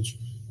systems, which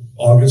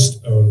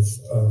August of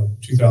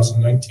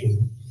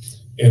 2019,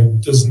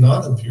 and does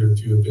not appear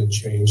to have been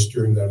changed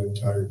during that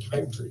entire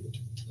time period.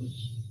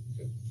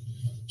 Okay.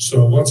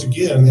 So once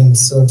again, and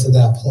so to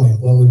that point,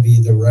 what would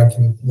be the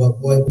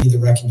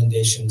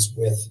recommendations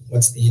with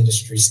what's the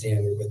industry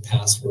standard with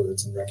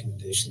passwords and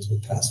recommendations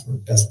with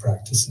password best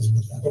practices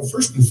with that? Well,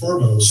 first and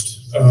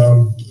foremost,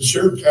 the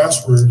shared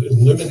password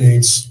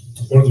eliminates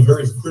one of the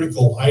very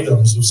critical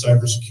items of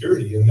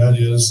cybersecurity, and that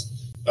is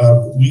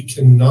we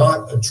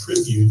cannot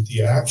attribute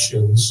the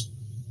actions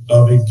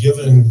of a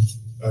given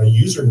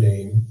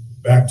username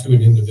back to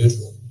an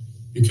individual.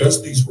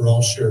 Because these were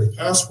all shared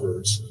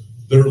passwords,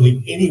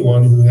 literally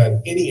anyone who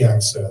had any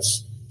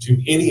access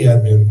to any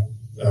admin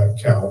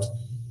account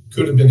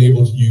could have been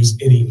able to use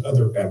any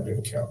other admin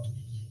account.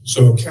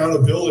 So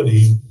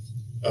accountability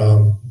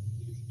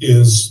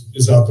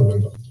is out the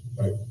window,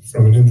 right,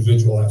 from an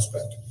individual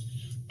aspect.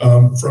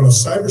 From a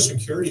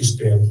cybersecurity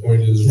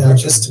standpoint, is now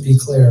just to be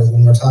clear,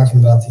 when we're talking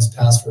about these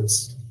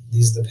passwords,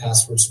 these are the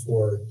passwords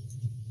for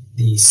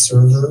the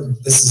server.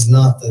 This is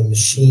not the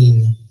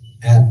machine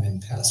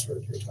admin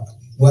password you're talking.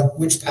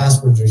 Which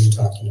passwords are you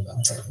talking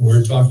about?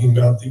 We're talking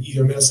about the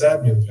EMS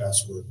admin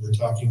password. We're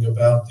talking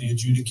about the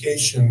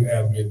adjudication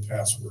admin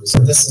password. So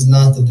this is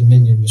not the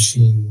Dominion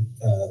machine,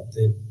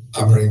 the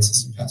operating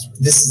system password.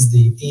 This is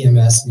the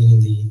EMS, meaning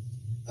the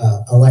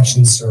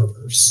election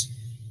servers,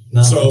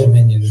 not the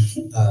Dominion.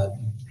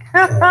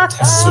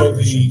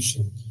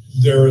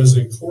 There is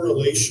a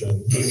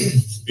correlation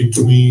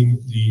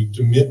between the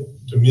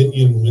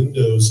Dominion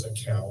Windows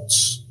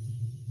accounts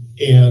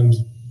and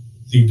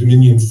the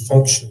Dominion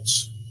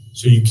functions.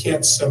 So you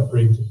can't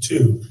separate the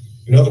two.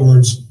 In other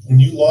words, when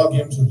you log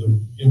into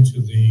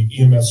the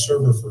EMS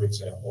server, for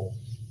example,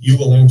 you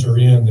will enter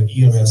in the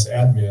EMS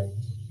admin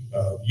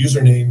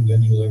username,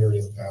 then you'll enter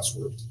in the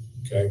password.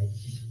 Okay,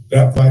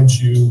 that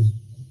provides you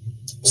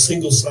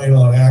single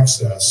sign-on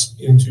access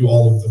into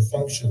all of the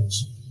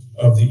functions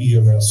of the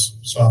EMS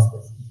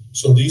software.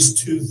 So these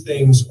two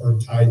things are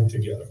tied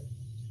together.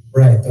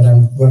 Right, but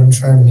what I'm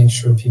trying to make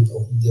sure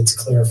that's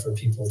clear for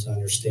people to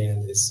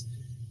understand is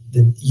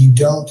that you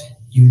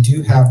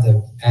do have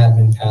the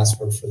admin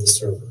password for the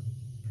server,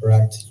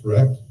 correct?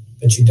 Correct.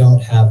 But you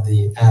don't have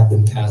the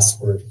admin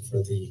password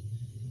for the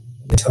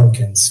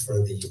tokens for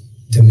the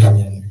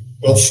Dominion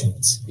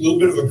machines. A little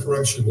bit of a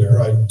correction there.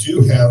 I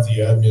do have the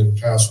admin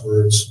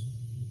passwords.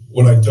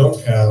 What I don't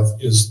have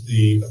is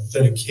the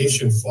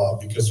authentication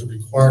fob because it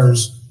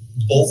requires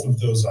both of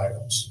those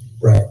items.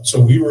 Right. So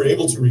we were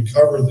able to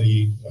recover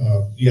the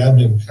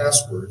admin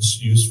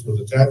passwords used for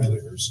the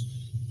tabulators,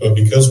 but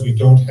because we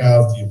don't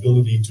have the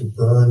ability to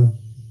burn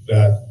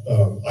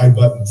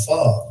iButton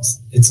fob.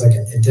 It's like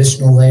an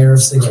additional layer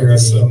of security.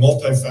 It's a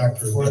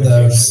multi-factor for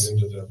authentication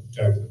into the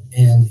tag.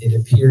 And it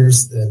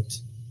appears that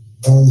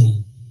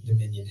only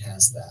Dominion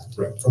has that,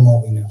 Correct. From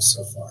what we know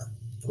so far.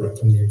 Correct.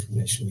 From the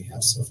information we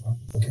have so far.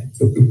 Okay.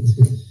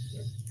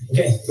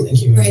 Okay,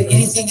 thank you. Right,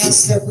 anything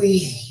else that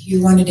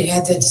you wanted to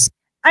add that?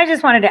 I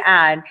just wanted to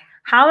add,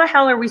 how the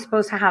hell are we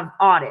supposed to have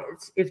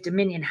audits if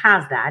Dominion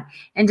has that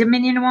and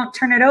Dominion won't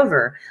turn it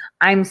over?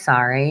 I'm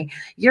sorry.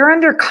 You're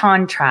under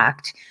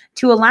contract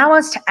to allow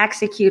us to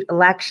execute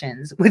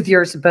elections with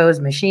your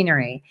supposed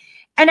machinery.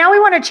 And now we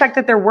want to check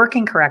that they're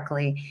working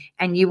correctly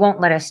and you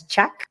won't let us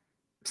check?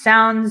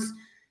 Sounds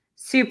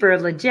super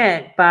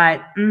legit,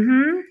 but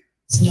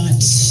It's not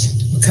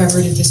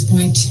recovered at this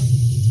point.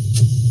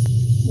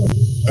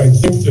 I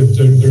think that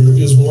there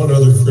is one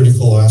other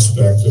critical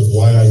aspect of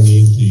why I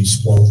need the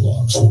Splunk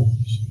logs.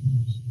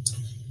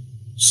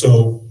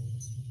 So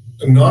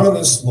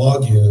anonymous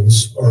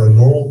logins are a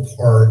normal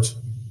part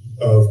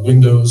of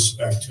Windows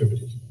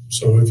activity.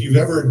 So if you've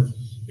ever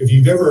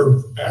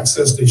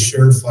accessed a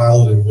shared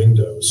file in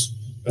Windows,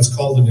 that's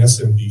called an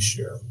SMB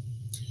share.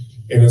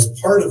 And as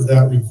part of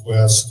that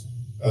request,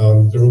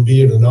 there will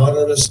be an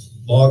anonymous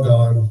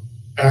logon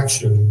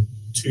action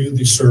to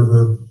the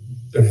server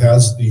that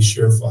has the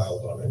share file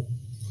on it.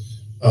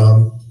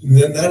 And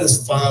then that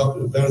is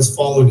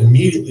followed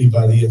immediately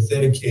by the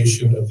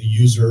authentication of the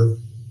user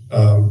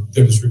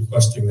that is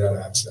requesting that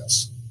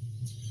access.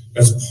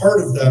 As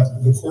part of that,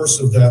 in the course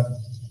of that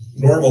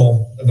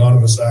normal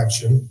anonymous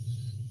action,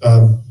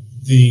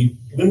 the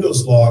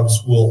Windows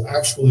logs will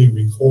actually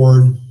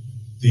record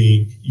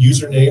the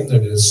username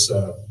that is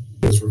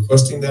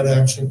requesting that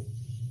action.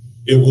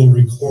 It will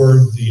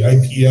record the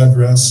IP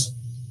address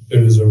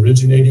that is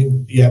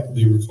originating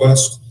the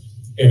request,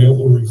 and it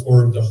will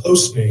record the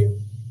host name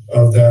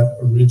of that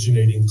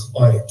originating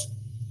client.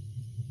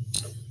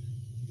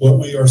 What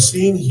we are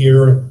seeing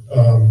here,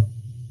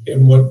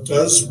 and what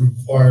does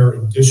require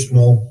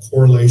additional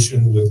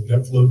correlation with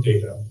NetFlow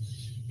data,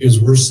 is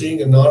we're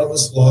seeing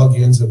anonymous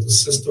logins at the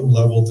system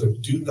level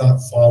that do not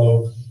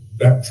follow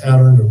that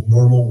pattern of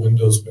normal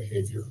Windows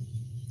behavior,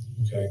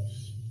 okay?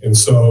 And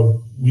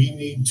so we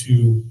need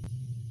to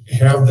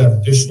have that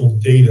additional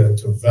data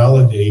to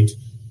validate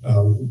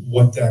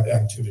what that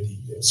activity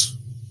is.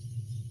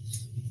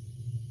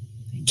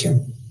 Thank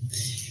you.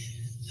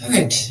 All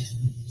right,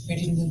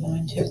 ready to move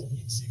on to the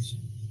next section?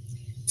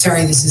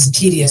 Sorry, this is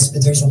tedious,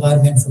 but there's a lot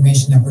of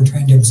information that we're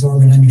trying to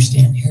absorb and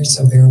understand here,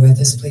 so bear with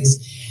us, please.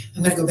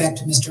 I'm going to go back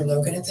to Mr.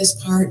 Logan at this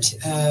part.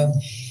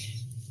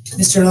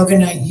 Mr.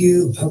 Logan,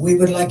 we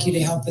would like you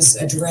to help us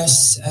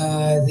address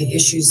the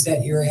issues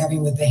that you're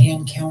having with the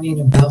hand counting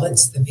of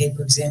ballots, the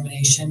paper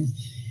examination,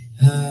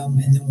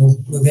 and then we'll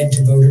move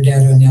into voter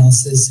data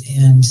analysis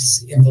and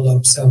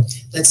envelopes. So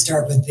let's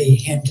start with the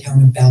hand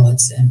count of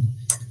ballots and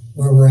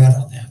where we're at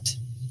on that.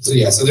 So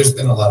there's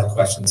been a lot of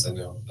questions, I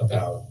know,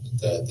 about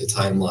the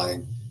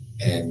timeline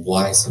and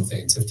why some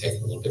things have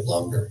taken a little bit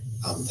longer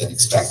than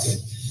expected.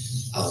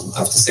 I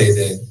have to say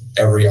that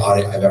every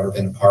audit I've ever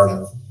been a part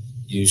of,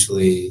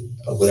 usually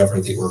whatever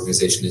the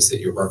organization is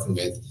that you're working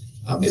with,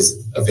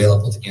 is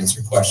available to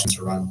answer questions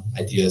or run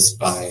ideas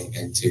by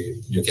and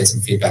to get some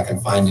feedback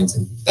on findings.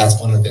 And that's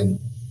one of the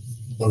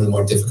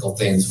more difficult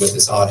things with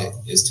this audit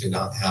is to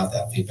not have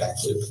that feedback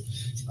loop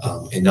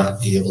and not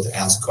be able to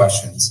ask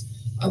questions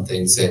on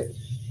things that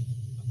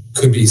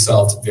could be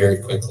solved very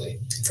quickly.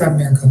 From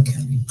Maricopa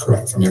County.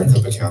 Correct, from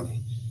Maricopa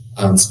County.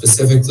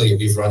 Specifically,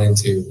 we've run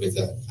into with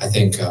I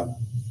think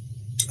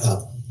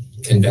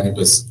Ken Bennett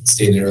was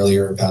stating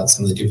earlier about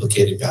some of the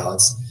duplicated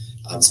ballots.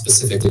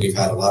 Specifically, we've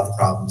had a lot of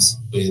problems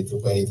with the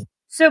way.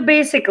 So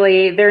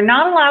basically, they're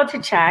not allowed to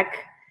check.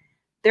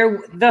 The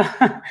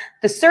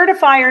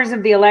certifiers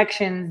of the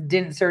elections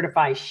didn't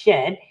certify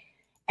shit.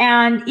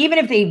 And even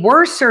if they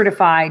were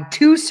certified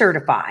to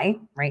certify,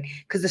 right?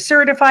 Because the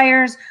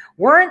certifiers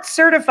weren't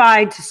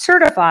certified to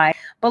certify,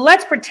 but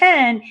let's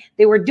pretend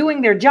they were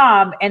doing their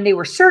job and they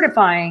were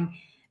certifying.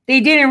 They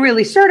didn't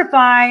really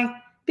certify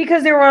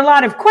because there were a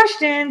lot of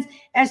questions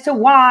as to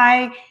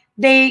why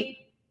they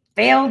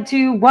failed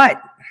to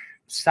what?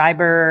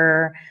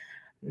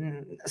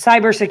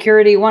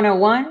 Cybersecurity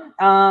 101,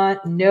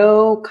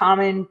 no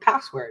common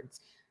passwords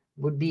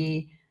would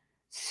be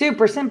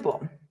super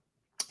simple.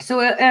 So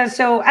as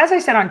I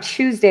said on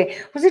Tuesday,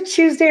 was it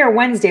Tuesday or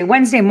Wednesday?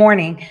 Wednesday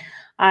morning,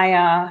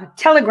 I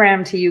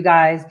telegrammed to you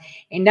guys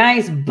a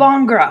nice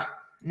Bhangra.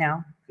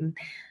 Now,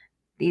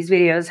 these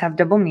videos have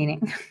double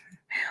meaning.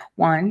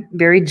 One,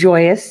 very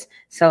joyous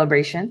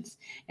celebrations.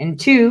 And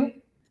two,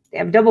 they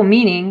have double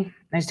meaning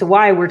as to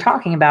why we're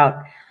talking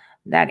about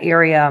that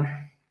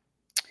area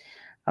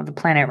of the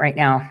planet right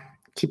now,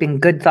 keeping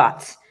good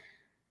thoughts.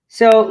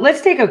 So let's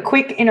take a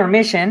quick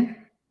intermission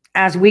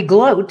as we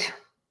gloat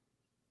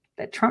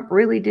that Trump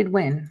really did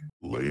win.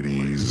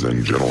 Ladies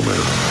and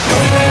gentlemen.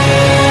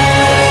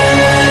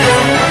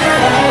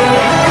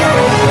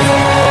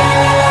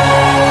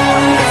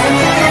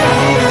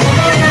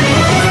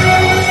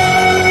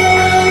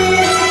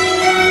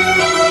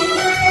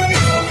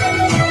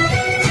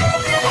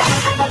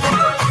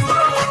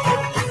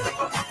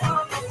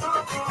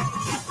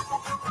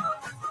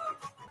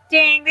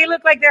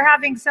 like they're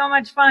having so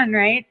much fun,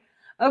 right?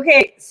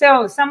 Okay,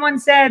 so someone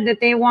said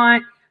that they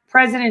want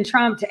President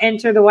Trump to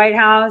enter the White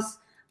House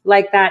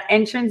like that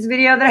entrance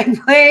video that I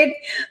played.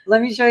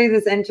 Let me show you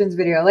this entrance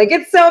video. Like,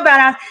 it's so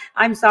badass.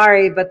 I'm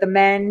sorry, but the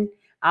men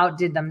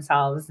outdid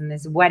themselves in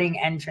this wedding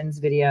entrance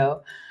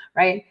video,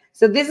 right?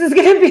 So this is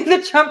going to be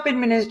the Trump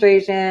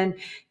administration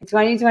in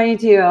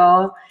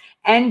 2022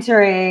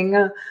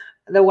 entering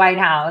the White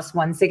House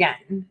once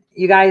again.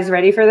 You guys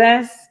ready for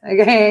this?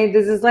 Okay,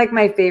 this is like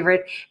my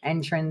favorite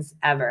entrance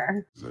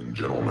ever. Ladies and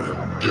gentlemen.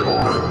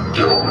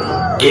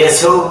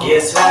 Guess who?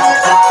 Guess who?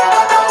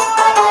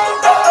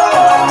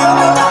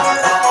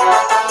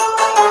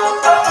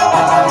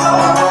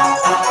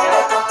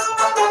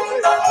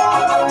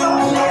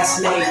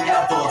 Last name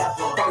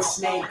ever,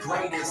 first name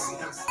greatest.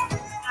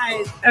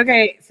 Guys,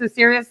 okay, so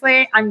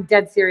seriously, I'm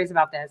dead serious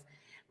about this.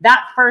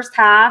 That first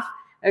half,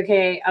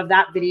 okay, of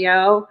that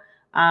video,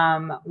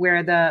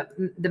 where the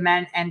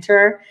men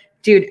enter,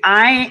 dude,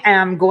 I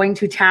am going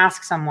to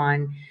task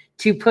someone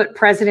to put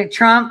President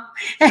Trump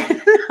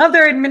and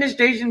other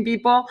administration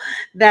people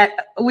that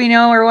we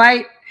know are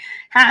white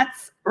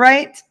hats,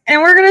 right?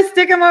 And we're gonna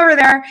stick them over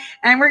there,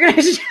 and we're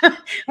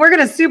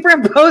gonna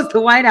superimpose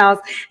the White House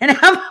and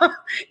have them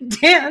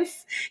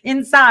dance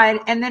inside,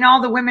 and then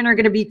all the women are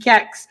gonna be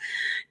keks.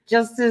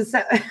 Just as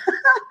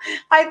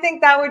I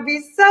think that would be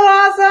so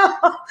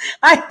awesome.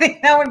 I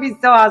think that would be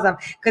so awesome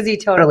because he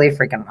totally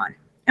freaking won,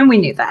 and we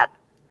knew that.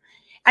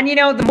 And you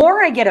know, the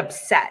more I get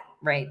upset,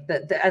 right?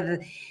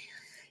 The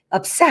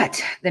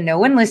upset that no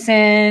one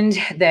listened.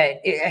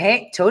 That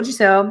hey, told you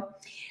so,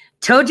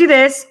 told you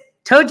this,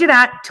 told you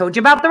that, told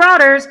you about the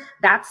routers.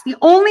 That's the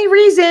only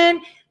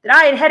reason that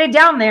I had headed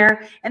down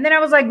there. And then I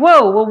was like,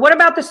 whoa, well, what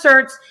about the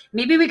certs?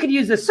 Maybe we could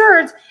use the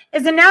certs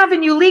as an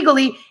avenue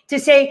legally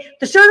to say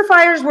the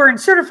certifiers weren't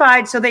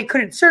certified, so they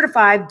couldn't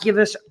certify, give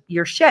us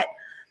your shit.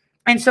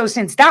 And so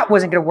since that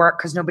wasn't going to work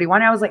because nobody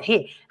wanted, I was like,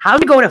 hey, how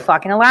do we go to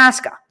fucking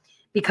Alaska?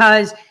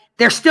 Because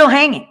they're still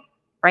hanging,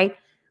 right?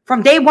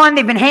 From day one,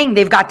 they've been hanging.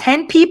 They've got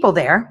 10 people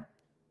there,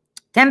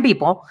 10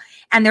 people,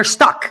 and they're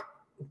stuck.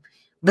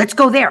 Let's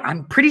go there.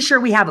 I'm pretty sure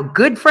we have a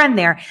good friend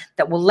there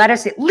that will let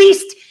us at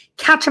least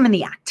catch them in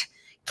the act.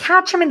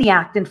 Catch them in the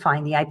act and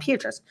find the IP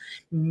address.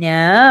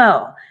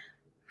 No.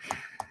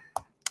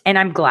 And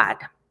I'm glad.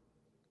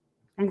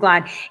 I'm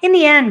glad. In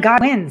the end,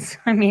 God wins.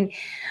 I mean,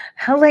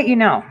 He'll let you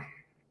know.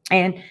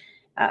 And,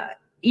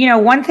 you know,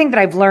 one thing that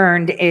I've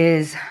learned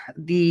is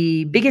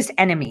the biggest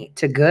enemy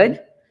to good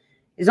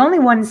is only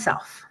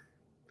oneself.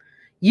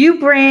 You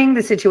bring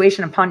the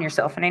situation upon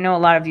yourself. And I know a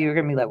lot of you are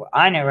going to be like, well,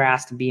 I never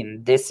asked to be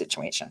in this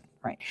situation,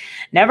 right?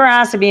 Never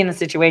asked to be in a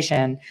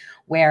situation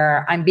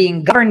where I'm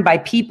being governed by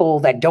people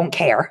that don't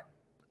care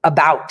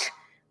about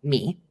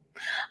me.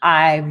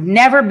 I've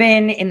never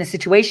been in the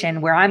situation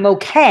where I'm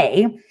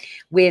okay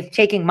with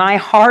taking my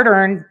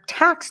hard-earned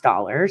tax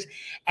dollars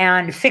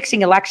and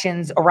fixing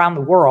elections around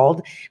the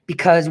world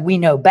because we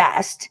know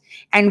best.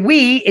 And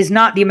we is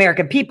not the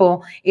American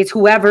people. It's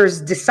whoever's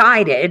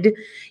decided,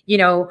 you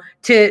know,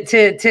 to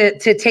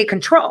take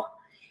control.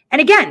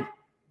 And again,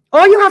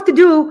 all you have to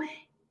do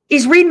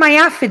is read my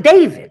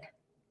affidavit.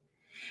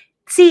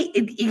 See,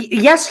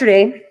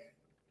 yesterday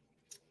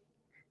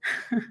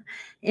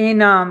in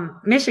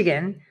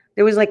Michigan,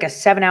 there was like a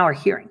 7-hour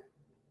hearing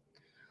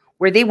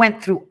where they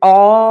went through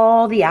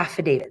all the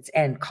affidavits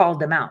and called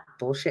them out.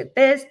 Bullshit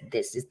this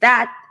is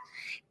that.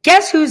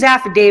 Guess whose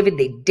affidavit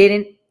they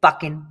didn't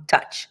fucking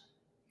touch?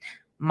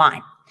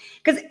 Mine.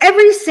 Because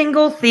every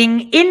single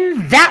thing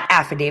in that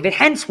affidavit,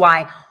 hence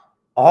why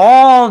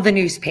all the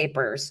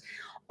newspapers,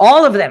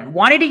 all of them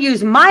wanted to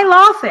use my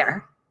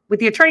lawfare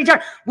with the attorney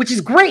general, which is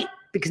great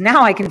because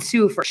now I can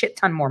sue for a shit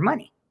ton more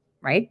money,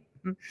 right?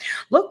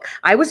 Look,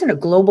 I was in a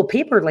global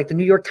paper like the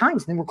New York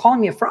Times, and they were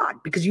calling me a fraud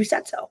because you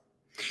said so.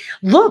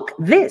 Look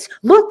this,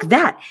 look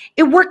that.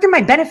 It worked in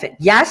my benefit.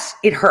 Yes,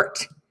 it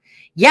hurt.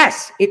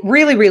 Yes, it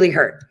really, really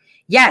hurt.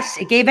 Yes,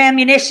 it gave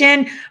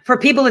ammunition for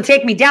people to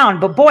take me down.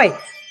 But boy,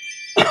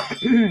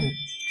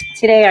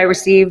 today I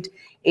received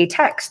a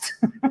text.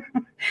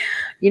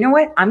 You know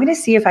what? I'm going to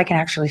see if I can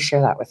actually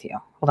share that with you.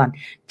 Hold on.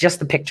 Just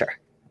the picture.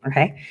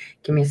 Okay.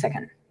 Give me a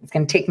second. It's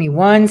going to take me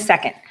 1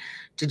 second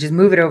to just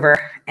move it over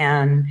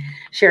and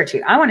share it to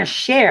you. I want to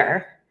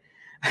share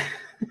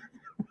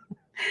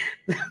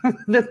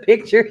the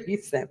picture he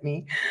sent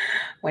me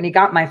when he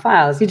got my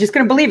files. You're just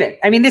going to believe it.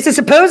 I mean, this is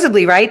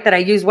supposedly, right, that I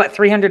used, what,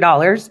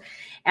 $300,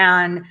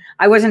 and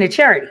I wasn't a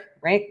charity,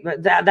 right?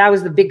 But that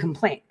was the big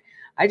complaint.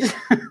 This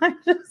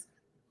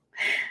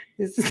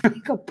is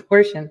like a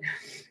portion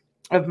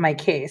of my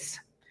case.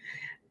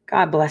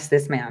 God bless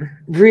this man.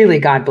 Really,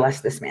 God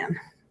bless this man.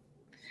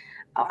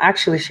 I'll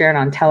actually share it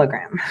on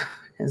Telegram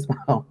as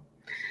well,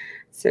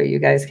 so you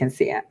guys can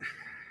see it.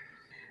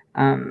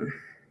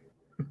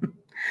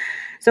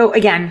 So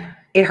again,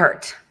 it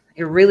hurt.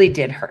 It really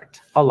did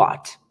hurt a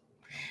lot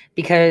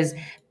because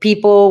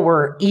people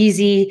were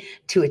easy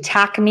to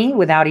attack me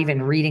without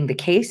even reading the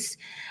case.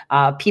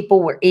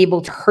 People were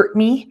able to hurt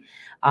me,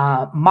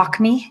 mock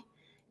me,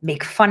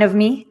 make fun of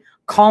me,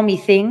 call me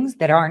things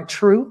that aren't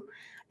true.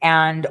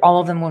 And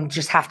all of them will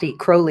just have to eat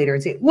crow later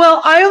and say,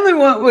 well, I only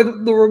went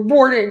with the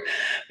reporting.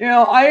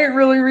 I didn't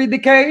really read the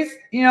case.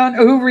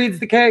 Who reads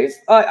the case?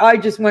 I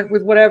just went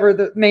with whatever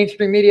the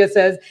mainstream media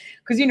says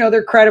because,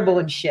 they're credible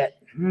and shit.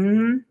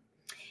 Mm-hmm.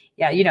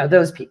 Yeah,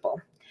 those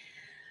people.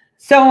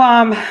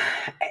 So,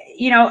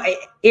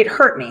 it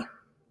hurt me.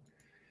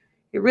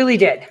 It really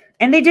did.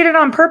 And they did it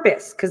on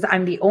purpose because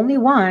I'm the only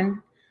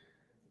one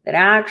that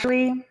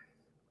actually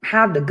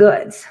had the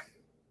goods.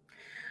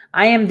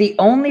 I am the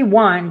only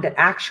one that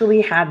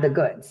actually had the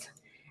goods.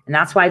 And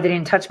that's why they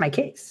didn't touch my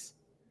case.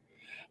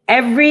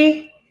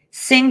 Every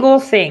single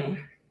thing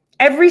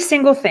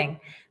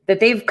that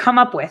they've come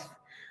up with,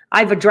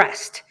 I've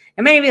addressed.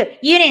 And many of you,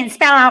 you didn't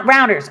spell out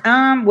routers.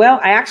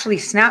 Well, I actually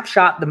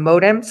snapshot the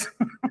modems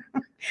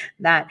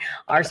that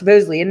are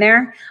supposedly in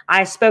there.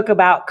 I spoke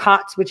about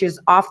COTS, which is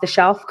off the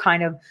shelf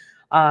kind of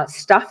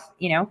stuff.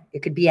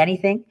 It could be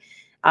anything.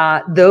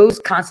 Those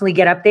constantly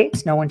get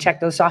updates. No one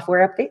checked those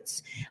software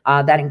updates.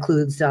 That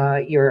includes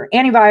your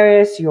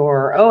antivirus,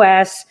 your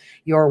OS,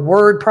 your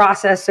word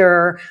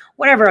processor,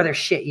 whatever other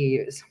shit you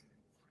use.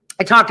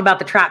 I talked about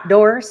the trap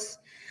doors,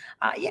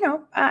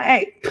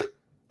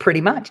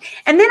 pretty much.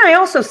 And then I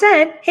also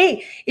said,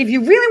 hey, if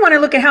you really want to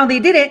look at how they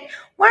did it,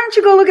 why don't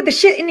you go look at the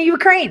shit in the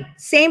Ukraine?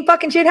 Same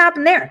fucking shit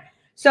happened there.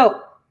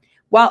 So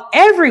while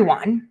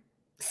everyone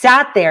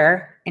sat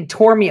there and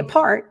tore me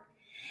apart,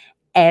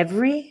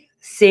 every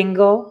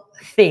single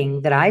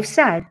thing that I've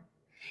said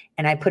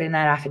and I put in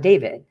that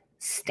affidavit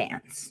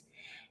stands.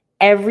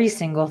 Every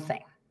single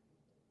thing.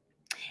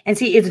 And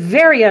see, it's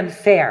very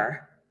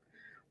unfair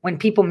when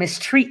people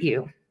mistreat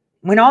you,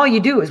 when all you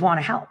do is want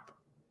to help.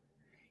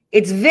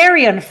 It's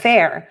very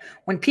unfair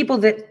when people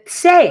that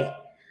say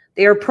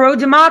they are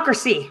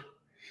pro-democracy,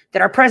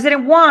 that our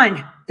president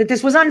won, that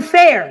this was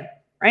unfair,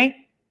 right?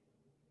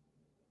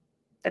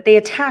 That they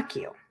attack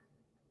you.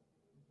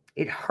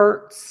 It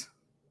hurts.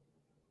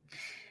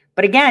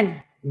 But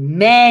again,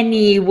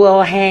 many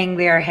will hang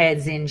their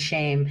heads in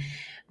shame.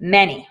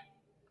 Many.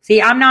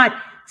 See, I'm not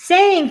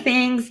saying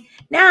things.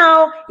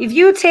 Now, if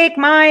you take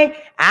my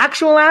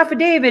actual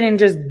affidavit and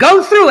just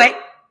go through it,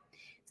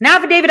 it's an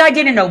affidavit I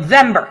did in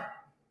November.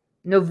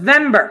 You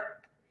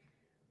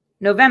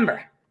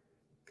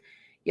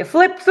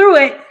flip through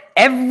it,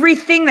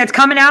 everything that's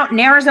coming out in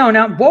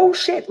Arizona. Whoa,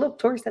 shit. Look,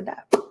 Tori said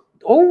that.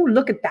 Oh,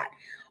 look at that.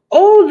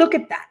 Oh, look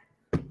at that.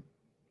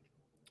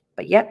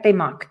 But yet they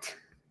mocked.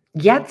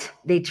 Yet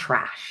they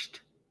trashed.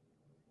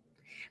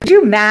 Could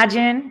you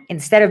imagine,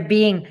 instead of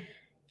being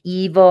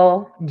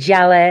evil,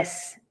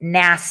 jealous,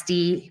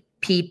 nasty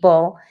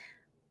people,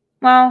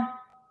 well,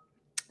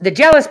 the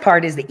jealous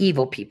part is the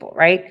evil people,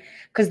 right?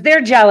 Because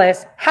they're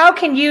jealous. How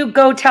can you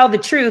go tell the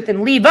truth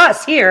and leave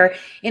us here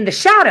in the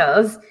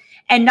shadows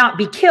and not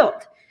be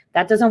killed?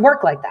 That doesn't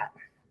work like that,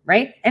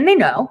 right? And they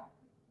know.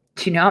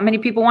 Do you know how many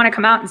people want to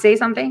come out and say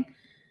something?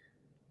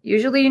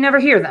 Usually you never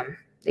hear them.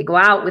 They go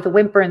out with a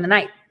whimper in the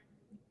night.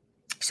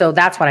 So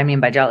that's what I mean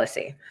by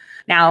jealousy.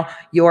 Now,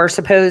 your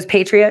supposed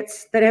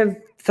patriots that have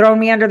thrown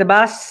me under the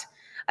bus,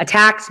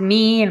 attacked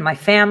me and my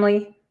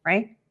family,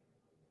 right?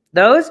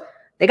 Those,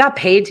 they got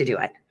paid to do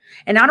it.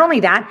 And not only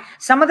that,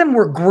 some of them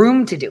were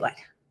groomed to do it.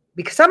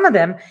 Because some of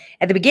them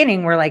at the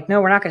beginning were like,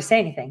 no, we're not going to say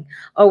anything.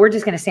 Oh, we're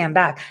just going to stand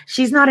back.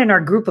 She's not in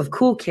our group of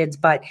cool kids,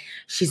 but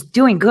she's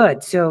doing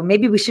good. So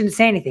maybe we shouldn't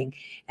say anything.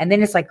 And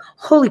then it's like,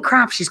 holy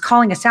crap, she's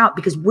calling us out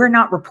because we're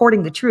not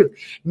reporting the truth.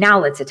 Now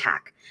let's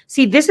attack.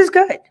 See, this is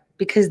good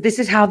because this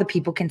is how the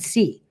people can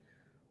see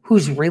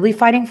who's really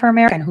fighting for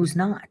America and who's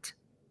not.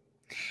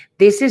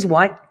 This is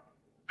what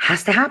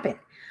has to happen.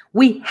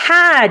 We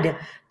had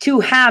to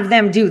have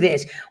them do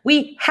this.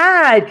 We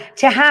had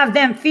to have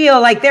them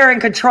feel like they're in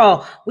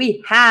control.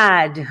 We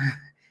had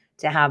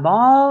to have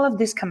all of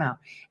this come out.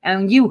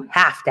 And you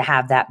have to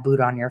have that boot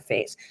on your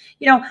face.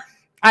 You know,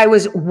 I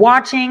was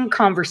watching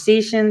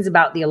conversations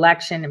about the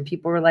election and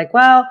people were like,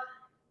 well,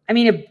 I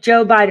mean, if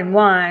Joe Biden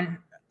won,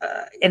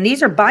 and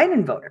these are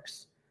Biden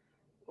voters,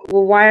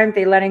 well, why aren't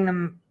they letting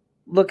them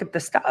look at the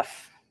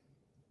stuff?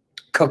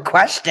 Good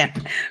question.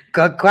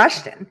 Good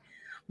question.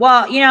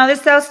 Well, you know, this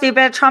is so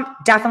stupid. Trump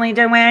definitely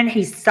didn't win.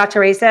 He's such a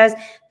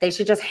racist. They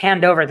should just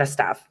hand over the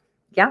stuff.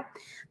 Yeah.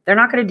 They're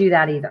not going to do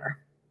that either.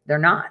 They're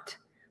not.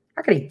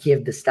 They're not going to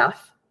give the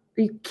stuff.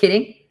 Are you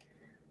kidding?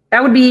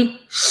 That would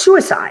be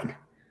suicide.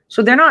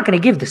 So they're not going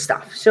to give the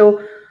stuff.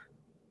 So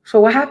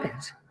what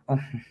happens? Oh.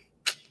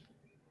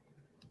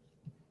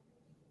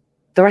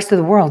 The rest of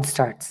the world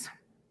starts.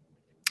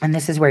 And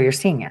this is where you're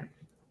seeing it.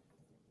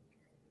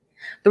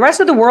 The rest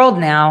of the world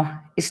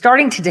now is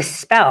starting to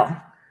dispel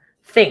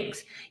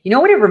things. You know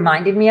what it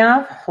reminded me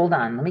of? Hold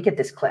on, let me get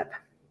this clip.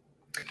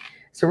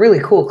 It's a really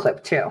cool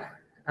clip too.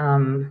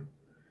 I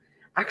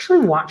actually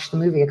watched the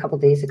movie a couple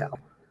days ago.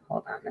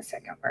 Hold on a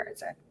second, where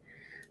is it?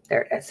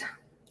 There it is.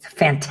 It's a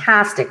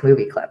fantastic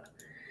movie clip.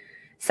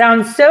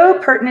 Sounds so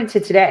pertinent to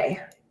today.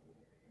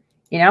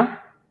 You know,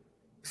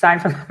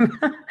 aside from,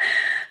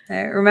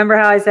 remember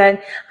how I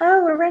said,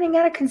 oh, we're running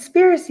out of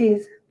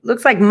conspiracies.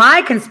 Looks like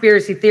my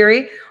conspiracy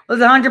theory was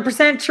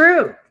 100%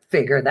 true.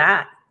 Figure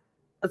that.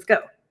 Let's go.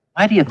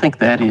 Why do you think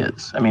that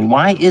is? I mean,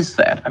 why is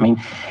that? I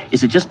mean,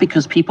 is it just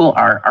because people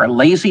are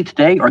lazy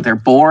today or they're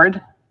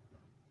bored?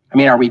 I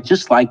mean, are we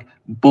just like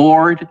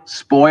bored,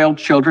 spoiled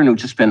children who've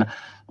just been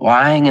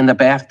lying in the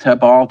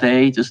bathtub all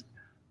day, just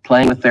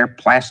playing with their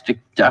plastic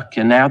duck,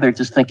 and now they're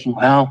just thinking,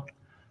 well,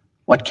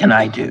 what can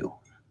I do?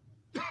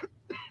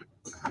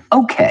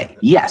 Okay,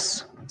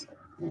 yes,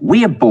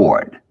 we are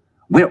bored.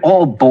 We're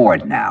all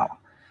bored now.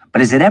 But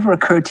has it ever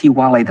occurred to you,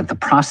 Wally, that the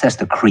process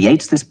that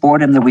creates this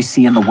boredom that we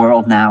see in the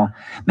world now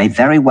may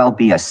very well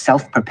be a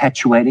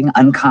self-perpetuating,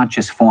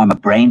 unconscious form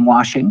of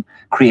brainwashing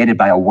created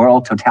by a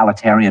world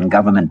totalitarian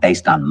government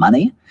based on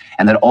money,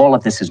 and that all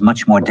of this is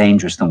much more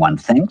dangerous than one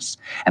thinks?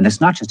 And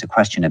it's not just a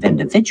question of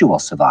individual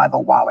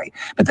survival, Wally,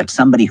 but that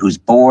somebody who's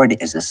bored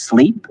is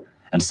asleep,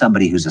 and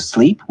somebody who's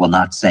asleep will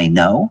not say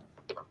no.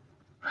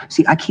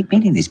 See, I keep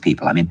meeting these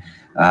people. I mean,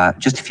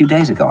 just a few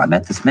days ago, I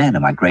met this man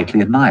whom I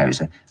greatly admire.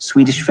 He's a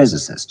Swedish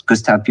physicist,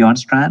 Gustav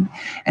Bjornstrand,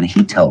 and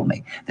he told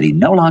me that he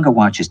no longer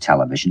watches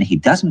television, he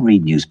doesn't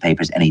read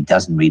newspapers, and he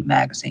doesn't read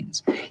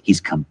magazines. He's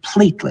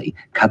completely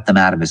cut them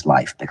out of his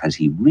life because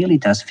he really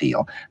does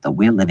feel that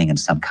we're living in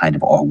some kind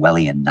of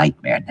Orwellian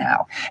nightmare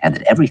now, and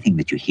that everything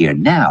that you hear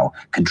now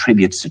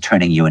contributes to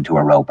turning you into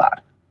a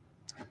robot.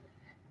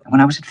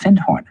 When I was at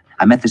Findhorn,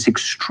 I met this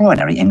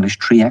extraordinary English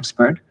tree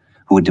expert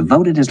who had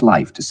devoted his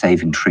life to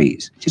saving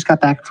trees. He just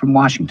got back from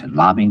Washington,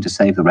 lobbying to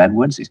save the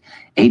redwoods. He's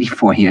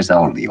 84 years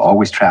old. He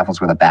always travels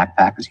with a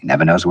backpack because he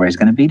never knows where he's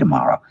going to be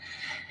tomorrow.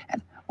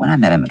 And when I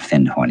met him at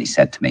Findhorn, he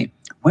said to me,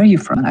 "Where are you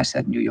from?" And I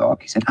said, "New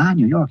York." He said,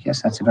 "New York.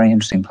 Yes, that's a very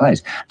interesting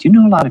place. Do you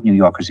know a lot of New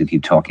Yorkers who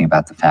keep talking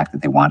about the fact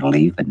that they want to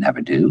leave but never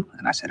do?"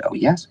 And I said, "Oh,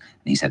 yes."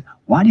 And he said,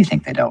 "Why do you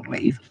think they don't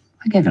leave?"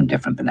 I gave him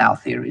different banal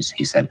theories.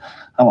 He said,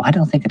 "Oh, I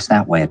don't think it's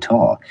that way at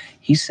all."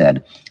 He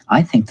said,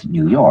 "I think that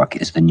New York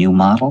is the new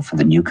model for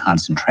the new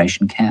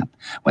concentration camp,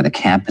 where the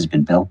camp has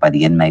been built by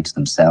the inmates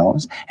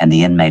themselves, and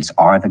the inmates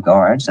are the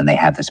guards, and they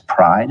have this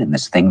pride in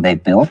this thing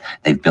they've built.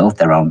 They've built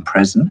their own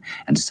prison,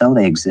 and so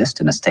they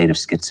exist in a state of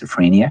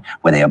schizophrenia,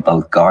 where they are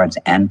both guards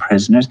and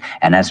prisoners,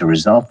 and as a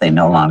result, they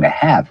no longer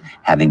have,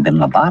 having been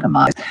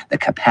lobotomized, the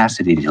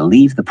capacity to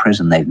leave the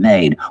prison they've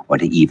made, or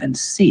to even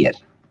see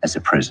it as a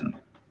prison."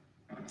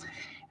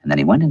 And then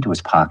he went into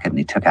his pocket and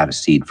he took out a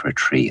seed for a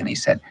tree and he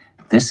said,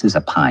 "This is a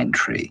pine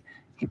tree."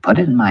 He put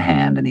it in my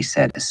hand and he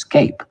said,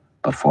 "Escape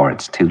before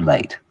it's too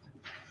late."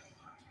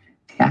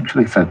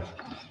 Actually, for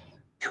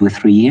 2 or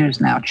 3 years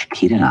now,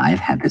 Chiquita and I have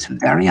had this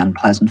very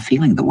unpleasant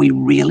feeling that we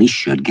really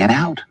should get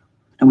out.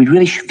 And we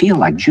really should feel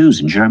like Jews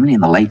in Germany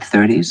in the late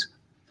 30s.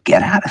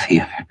 Get out of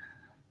here.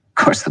 Of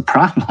course, the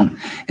problem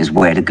is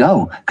where to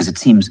go, because it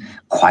seems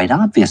quite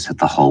obvious that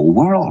the whole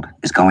world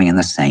is going in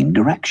the same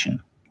direction.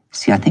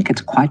 See, I think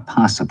it's quite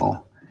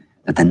possible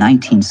that the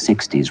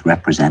 1960s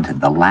represented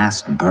the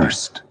last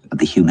burst of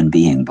the human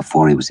being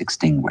before he was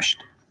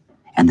extinguished,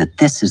 and that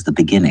this is the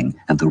beginning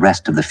of the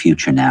rest of the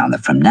future now, and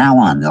that from now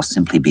on there'll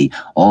simply be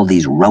all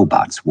these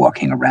robots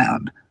walking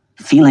around,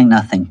 feeling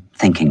nothing,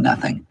 thinking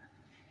nothing,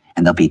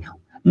 and there'll be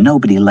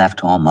nobody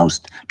left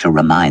almost to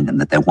remind them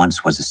that there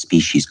once was a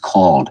species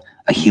called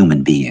a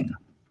human being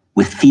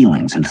with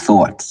feelings and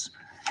thoughts,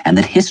 and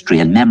that history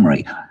and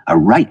memory are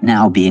right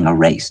now being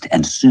erased,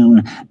 and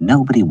soon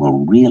nobody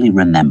will really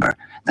remember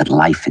that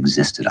life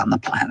existed on the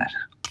planet.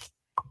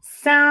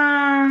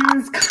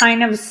 Sounds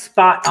kind of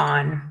spot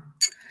on.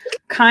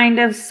 Kind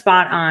of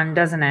spot on,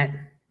 doesn't it?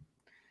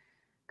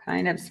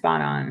 Kind of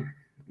spot on.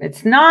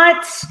 It's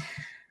not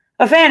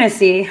a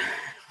fantasy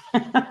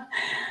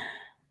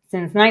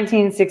since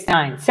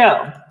 1969.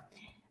 So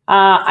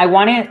I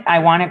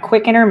want a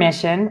quick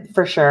intermission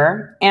for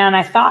sure. And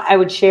I thought I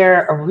would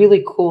share a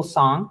really cool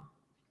song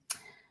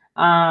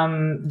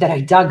that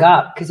I dug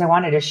up because I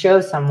wanted to show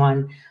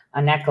someone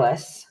a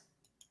necklace.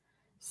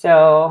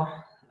 So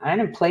I'm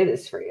gonna play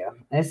this for you.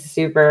 It's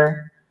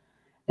super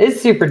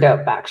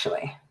dope,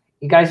 actually.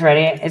 You guys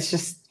ready? It's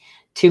just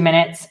 2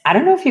 minutes. I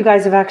don't know if you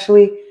guys have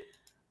actually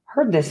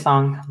heard this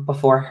song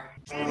before.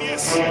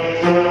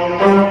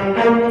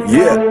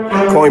 Yeah,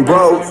 Coin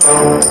Bros,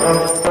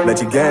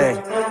 Magic Gang.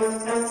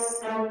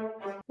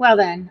 Well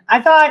then, I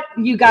thought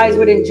you guys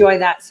would enjoy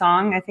that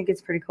song. I think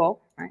it's pretty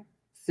cool, right?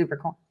 Super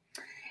cool.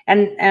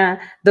 And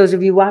those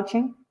of you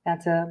watching,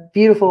 that's a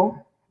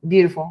beautiful,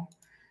 beautiful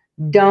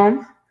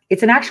dome.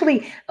 It's an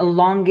actually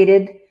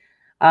elongated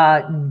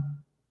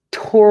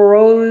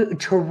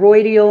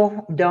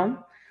toroidal dome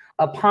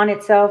upon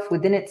itself,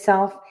 within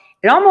itself.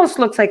 It almost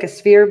looks like a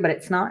sphere, but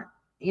it's not,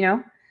 you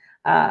know.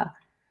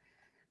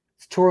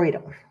 It's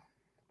toroidal.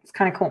 It's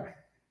kind of cool.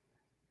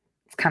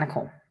 It's kind of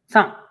cool.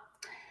 So,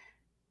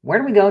 where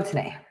do we go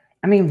today?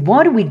 I mean,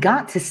 what do we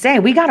got to say?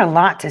 We got a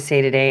lot to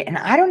say today, and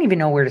I don't even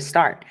know where to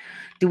start.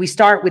 Do we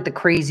start with the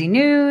crazy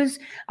news?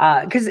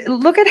 Because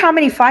look at how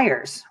many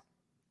fires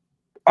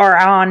are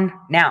on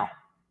now.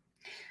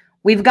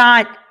 We've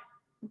got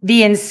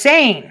the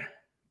insane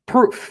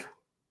proof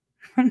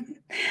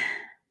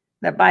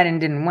that Biden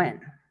didn't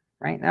win,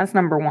 right? That's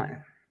number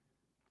one.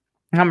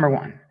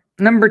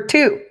 Number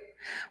two,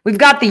 we've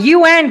got the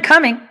UN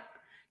coming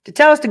to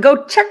tell us to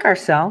go check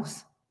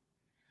ourselves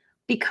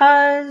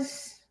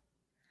because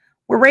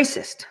we're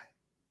racist.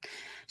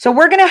 So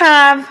we're going to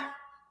have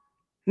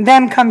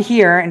them come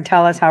here and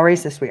tell us how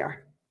racist we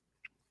are.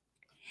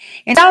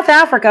 In South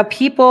Africa,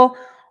 people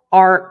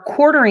are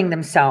quartering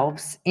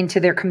themselves into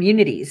their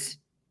communities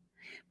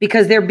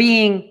because they're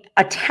being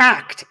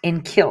attacked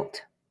and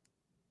killed.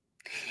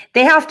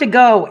 They have to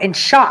go and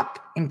shop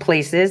in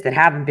places that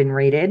haven't been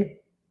raided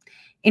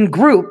in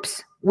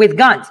groups with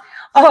guns.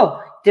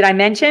 Oh, did I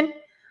mention?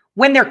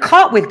 When they're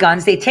caught with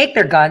guns, they take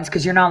their guns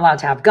because you're not allowed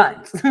to have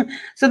guns.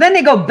 So then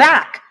they go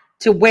back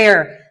to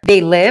where they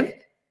live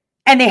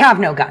and they have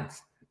no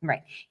guns,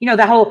 right? You know,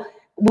 the whole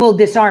we'll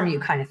disarm you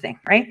kind of thing,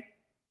 right?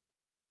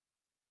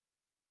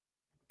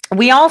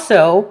 We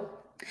also,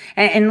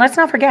 and let's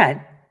not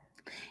forget,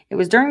 it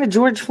was during the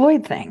George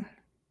Floyd thing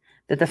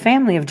that the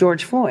family of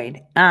George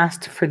Floyd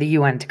asked for the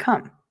UN to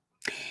come.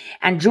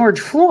 And George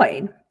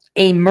Floyd,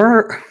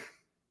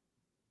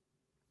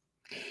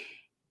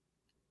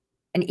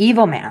 an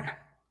evil man,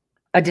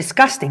 a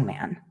disgusting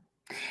man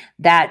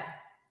that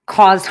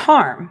caused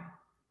harm,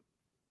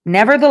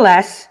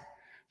 nevertheless,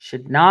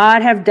 should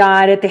not have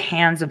died at the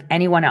hands of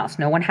anyone else.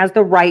 No one has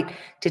the right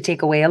to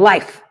take away a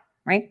life,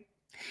 right?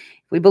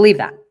 We believe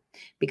that.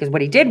 Because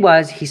what he did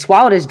was he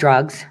swallowed his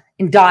drugs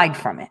and died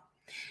from it.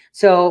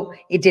 So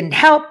it didn't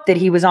help that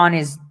he was on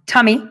his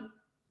tummy,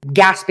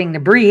 gasping to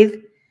breathe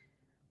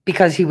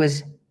because he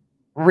was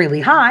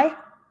really high,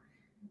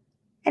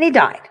 and he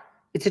died.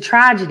 It's a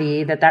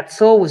tragedy that that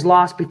soul was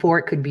lost before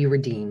it could be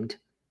redeemed.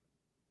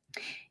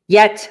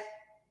 Yet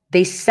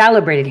they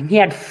celebrated him. He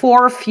had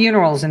 4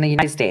 funerals in the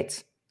United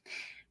States.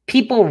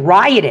 People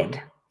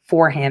rioted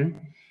for him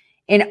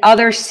in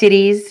other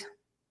cities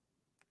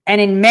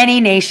and in many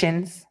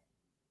nations,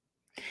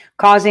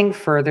 causing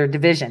further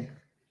division.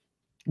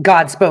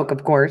 God spoke,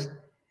 of course.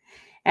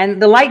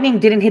 And the lightning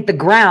didn't hit the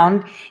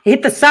ground. It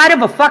hit the side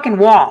of a fucking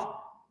wall.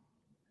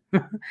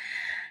 Have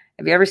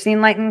you ever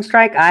seen lightning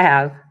strike? I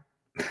have.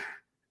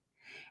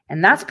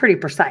 And that's pretty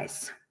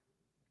precise.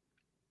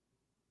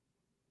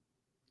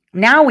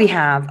 Now we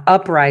have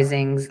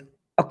uprisings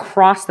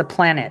across the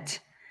planet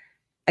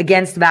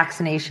against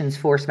vaccinations,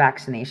 forced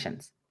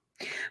vaccinations,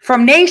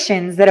 from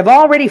nations that have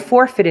already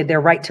forfeited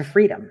their right to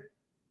freedom,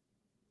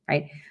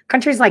 right?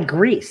 Countries like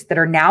Greece that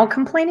are now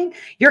complaining.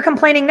 You're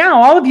complaining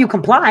now. All of you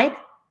complied.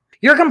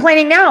 You're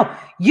complaining now.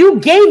 You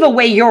gave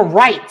away your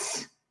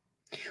rights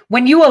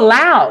when you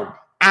allowed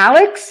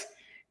Alex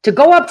to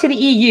go up to the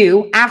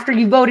EU after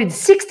you voted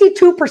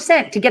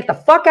 62% to get the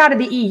fuck out of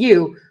the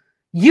EU.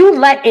 You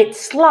let it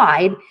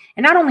slide.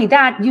 And not only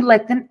that, you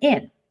let them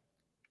in.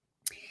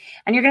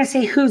 And you're going to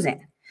say, who's in?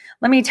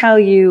 Let me tell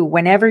you,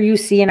 whenever you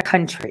see in a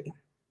country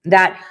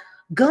that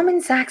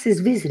Goldman Sachs is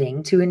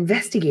visiting to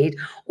investigate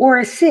or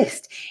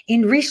assist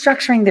in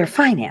restructuring their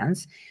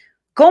finance,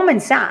 Goldman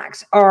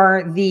Sachs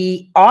are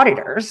the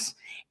auditors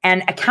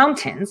and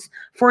accountants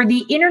for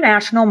the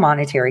International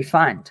Monetary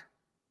Fund.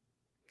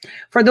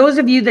 For those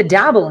of you that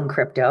dabble in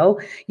crypto,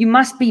 you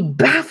must be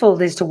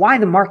baffled as to why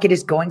the market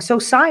is going so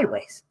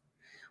sideways.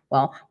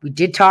 Well, we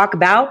did talk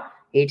about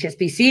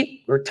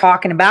HSBC. We're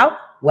talking about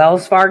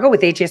Wells Fargo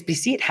with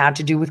HSBC. It had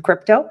to do with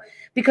crypto.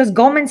 Because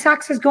Goldman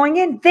Sachs is going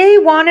in. They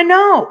want to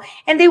know,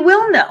 and they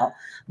will know.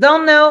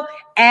 They'll know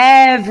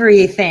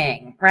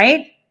everything,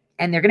 right?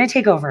 And they're going to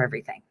take over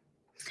everything.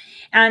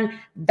 And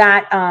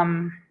that,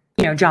 John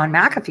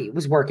McAfee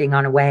was working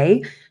on a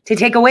way to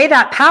take away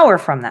that power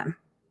from them.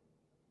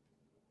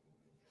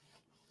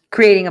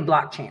 Creating a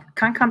blockchain.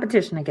 Kind of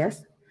competition, I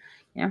guess.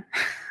 Yeah.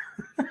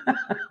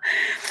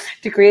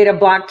 To create a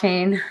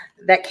blockchain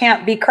that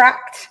can't be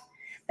cracked,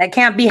 that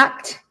can't be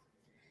hacked,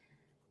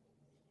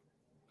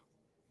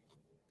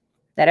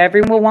 that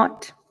everyone will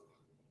want.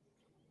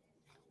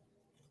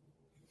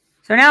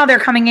 So now they're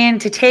coming in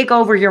to take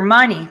over your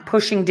money,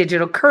 pushing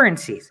digital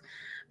currencies.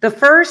 The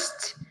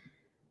first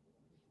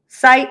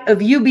site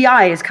of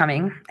UBI is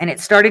coming, and it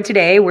started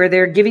today, where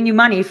they're giving you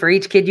money for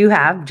each kid you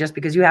have, just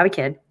because you have a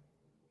kid.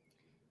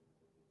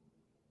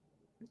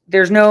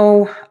 There's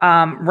no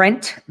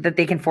rent that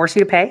they can force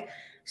you to pay,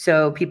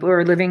 so people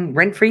are living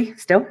rent-free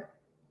still.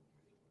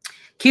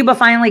 Cuba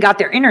finally got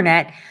their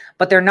internet,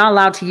 but they're not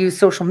allowed to use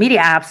social media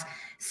apps.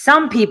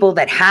 Some people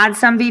that had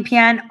some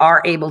VPN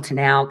are able to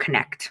now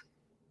connect.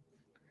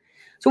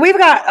 So we've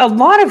got a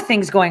lot of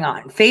things going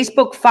on.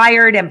 Facebook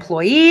fired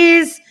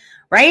employees,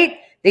 right?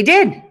 They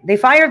did. They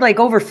fired like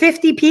over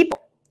 50 people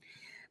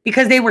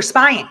because they were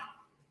spying,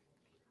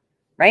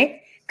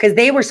 right? Because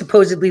they were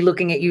supposedly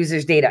looking at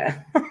users'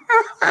 data.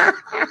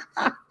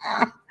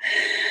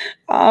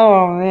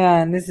 Oh,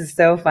 man, this is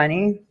so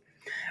funny,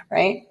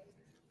 right?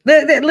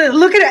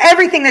 Look at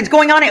everything that's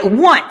going on at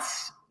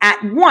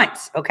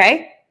once,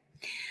 okay?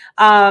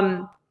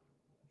 The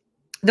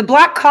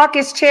Black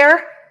Caucus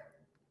chair,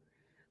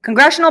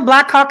 Congressional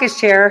Black Caucus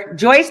chair,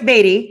 Joyce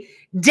Beatty,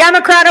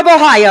 Democrat of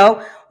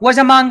Ohio, was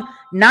among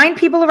 9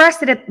 people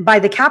arrested by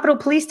the Capitol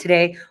Police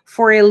today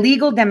for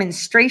illegal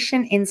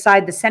demonstration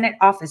inside the Senate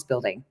office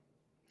building,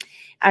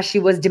 as she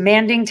was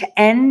demanding to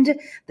end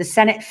the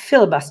Senate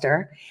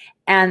filibuster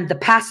and the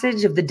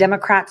passage of the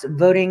Democrats'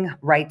 voting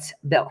rights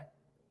bill.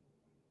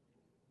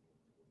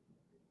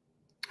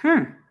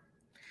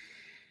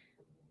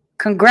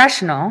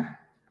 Congressional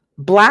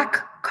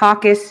Black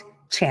Caucus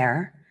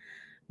Chair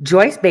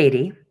Joyce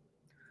Beatty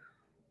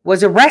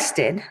was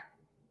arrested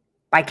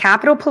by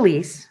Capitol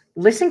Police.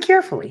 Listen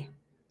carefully.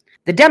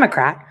 The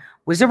Democrat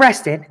was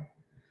arrested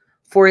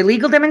for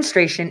illegal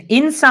demonstration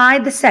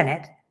inside the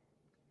Senate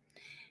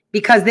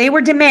because they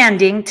were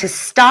demanding to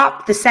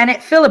stop the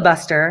Senate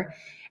filibuster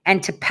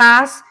and to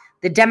pass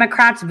the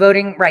Democrats'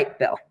 voting right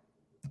bill.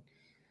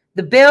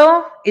 The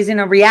bill is in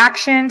a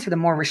reaction to the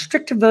more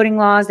restrictive voting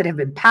laws that have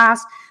been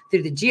passed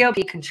through the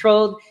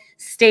GOP-controlled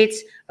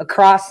states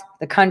across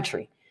the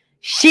country.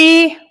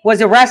 She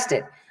was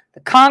arrested.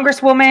 The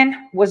Congresswoman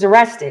was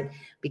arrested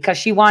because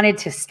she wanted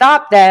to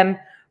stop them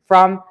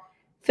from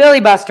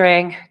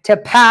filibustering to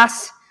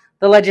pass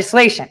the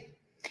legislation.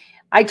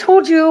 I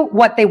told you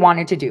what they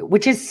wanted to do,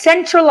 which is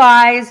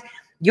centralize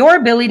your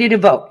ability to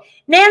vote.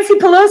 Nancy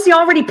Pelosi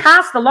already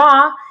passed the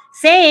law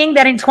saying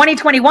that in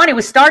 2021, it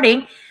was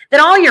starting, that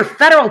all your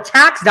federal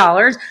tax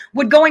dollars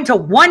would go into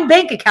one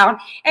bank account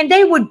and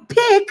they would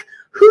pick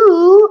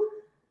who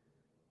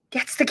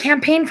gets the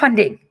campaign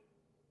funding.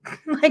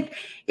 Like,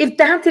 if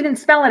that didn't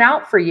spell it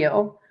out for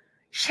you,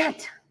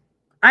 shit,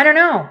 I don't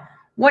know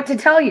what to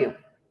tell you.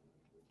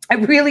 I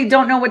really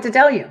don't know what to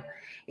tell you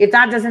if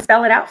that doesn't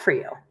spell it out for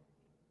you.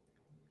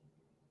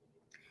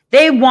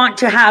 They want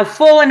to have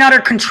full and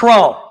utter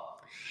control.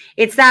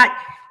 It's that,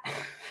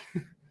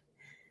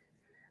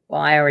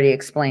 well, I already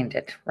explained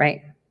it,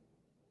 right?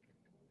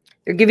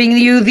 They're giving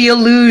you the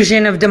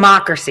illusion of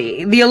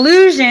democracy, the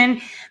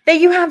illusion that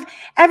you have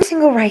every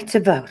single right to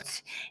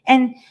vote,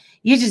 and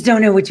you just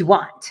don't know what you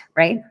want,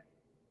 right?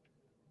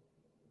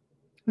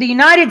 The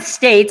United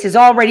States is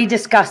already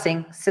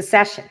discussing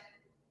secession,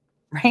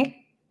 right?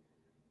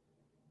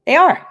 They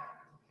are.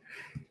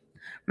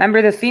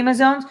 Remember the FEMA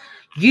zones?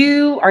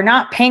 You are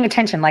not paying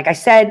attention. Like I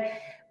said,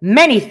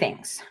 many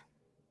things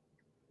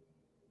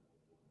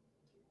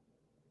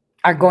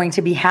are going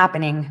to be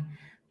happening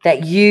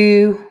that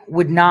you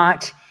would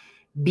not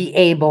be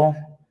able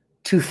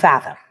to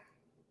fathom.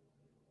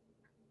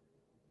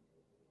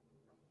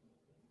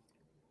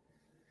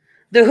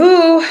 The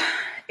WHO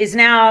is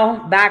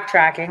now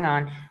backtracking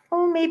on,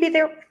 oh, maybe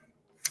there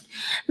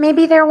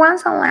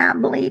was a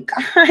lab leak.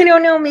 I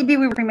don't know. Maybe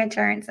we were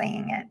premature in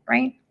saying it,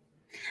 right?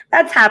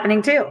 That's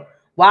happening too.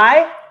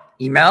 Why?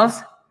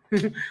 Emails.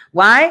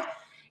 Why?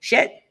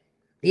 Shit.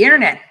 The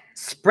internet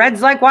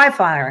spreads like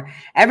wildfire.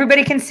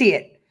 Everybody can see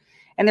it.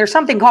 And there's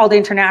something called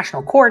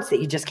international courts that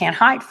you just can't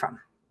hide from.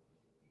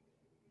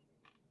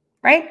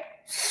 Right?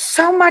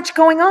 So much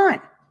going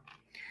on.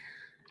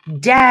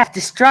 Death,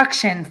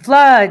 destruction,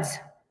 floods.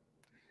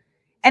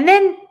 And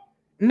then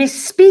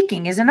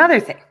misspeaking is another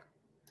thing.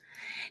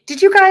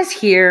 Did you guys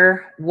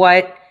hear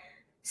what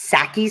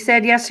Psaki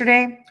said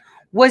yesterday?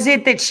 Was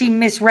it that she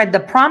misread the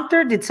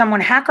prompter? Did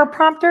someone hack her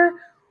prompter?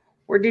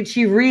 Or did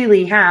she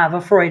really have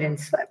a Freudian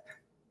slip?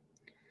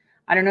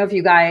 I don't know if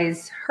you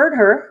guys heard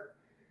her,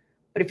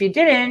 but if you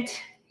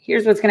didn't,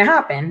 here's what's going to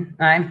happen.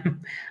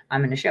 I'm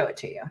going to show it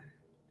to you.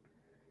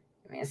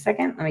 Give me a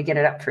second. Let me get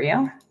it up for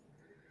you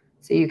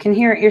so you can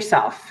hear it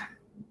yourself,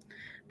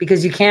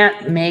 because you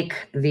can't make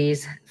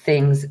these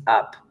things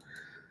up.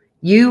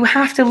 You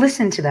have to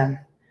listen to them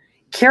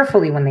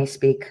carefully when they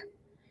speak,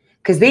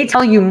 because they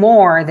tell you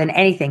more than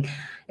anything.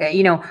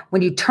 You know,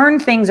 when you turn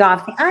things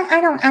off, I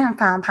don't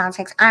follow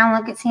politics. I don't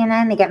look at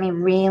CNN. They get me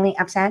really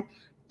upset.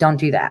 Don't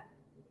do that.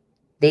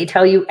 They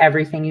tell you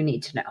everything you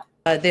need to know.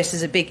 This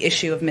is a big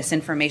issue of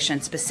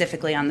misinformation,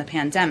 specifically on the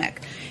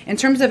pandemic. In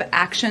terms of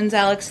actions,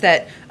 Alex,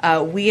 that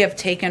we have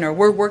taken, or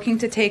we're working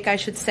to take, I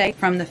should say,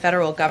 from the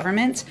federal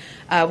government,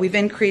 we've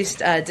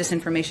increased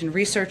disinformation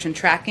research and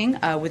tracking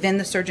within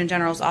the Surgeon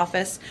General's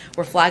office.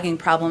 We're flagging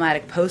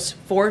problematic posts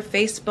for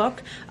Facebook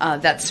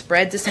that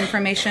spread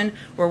disinformation.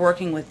 We're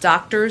working with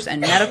doctors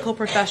and medical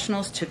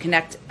professionals to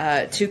connect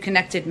to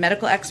connected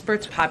medical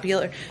experts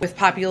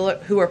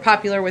who are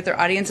popular with their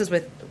audiences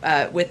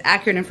with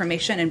accurate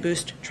information and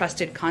boost trusted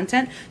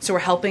content. So we're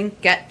helping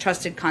get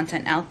trusted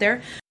content out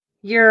there.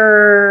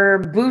 You're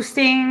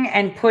boosting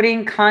and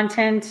putting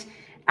content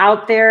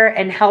out there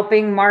and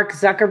helping Mark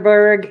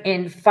Zuckerberg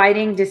in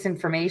fighting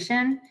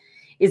disinformation.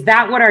 Is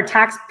that what our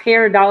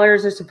taxpayer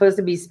dollars are supposed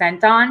to be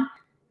spent on?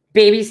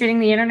 Babysitting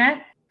the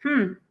internet?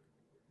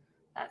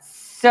 That's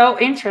so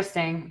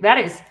interesting. That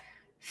is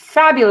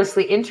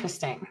fabulously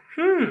interesting.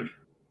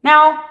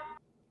 Now,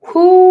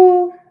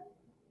 who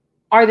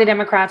are the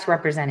Democrats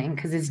representing?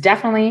 Because it's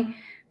definitely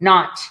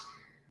not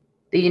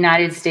the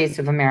United States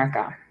of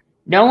America.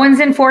 No one's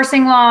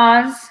enforcing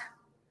laws.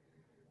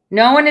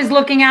 No one is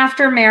looking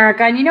after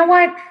America. And you know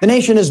what? The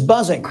nation is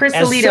buzzing Chris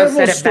as Alito several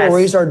said it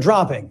stories are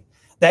dropping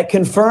that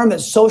confirm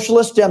that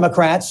socialist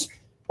Democrats,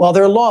 while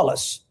they're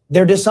lawless,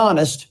 they're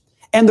dishonest,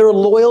 and they're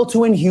loyal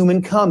to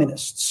inhuman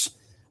communists.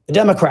 The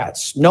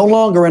Democrats, no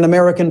longer an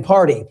American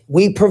party.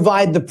 We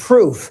provide the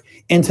proof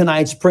in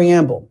tonight's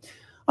preamble.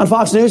 On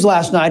Fox News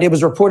last night, it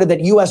was reported that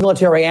U.S.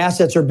 military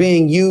assets are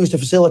being used to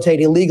facilitate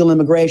illegal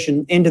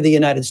immigration into the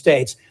United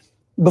States.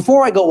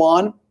 Before I go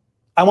on,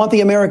 I want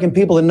the American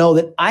people to know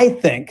that I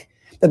think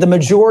that the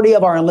majority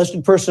of our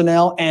enlisted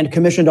personnel and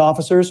commissioned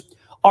officers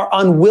are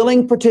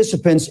unwilling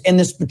participants in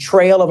this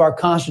betrayal of our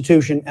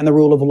Constitution and the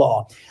rule of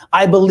law.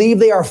 I believe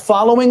they are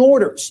following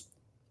orders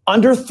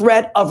under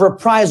threat of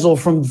reprisal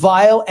from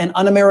vile and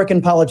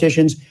un-American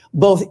politicians,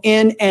 both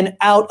in and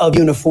out of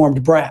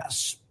uniformed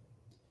brass.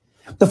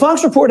 The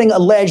Fox reporting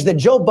alleged that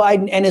Joe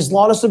Biden and his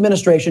lawless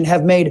administration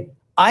have made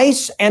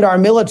ICE and our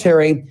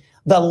military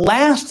the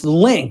last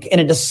link in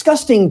a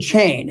disgusting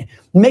chain,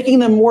 making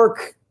them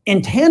work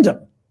in tandem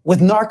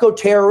with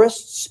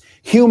narco-terrorists,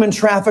 human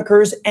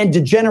traffickers, and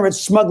degenerate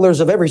smugglers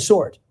of every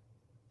sort.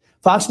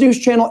 Fox News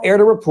Channel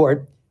aired a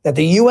report that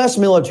the U.S.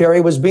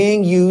 military was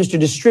being used to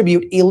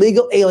distribute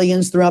illegal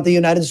aliens throughout the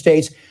United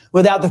States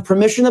without the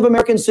permission of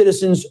American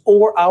citizens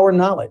or our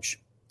knowledge.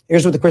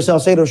 Here's what the Chris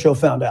Salcedo Show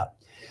found out.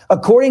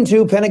 According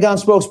to Pentagon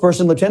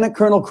spokesperson Lieutenant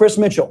Colonel Chris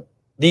Mitchell,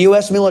 the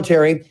U.S.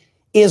 military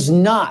is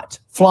not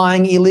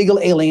flying illegal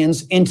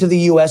aliens into the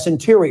U.S.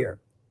 interior.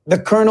 The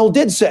colonel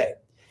did say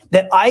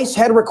that ICE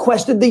had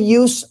requested the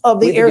use of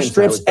the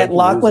airstrips at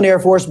Laughlin Air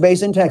Force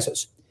Base in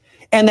Texas,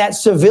 and that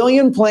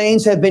civilian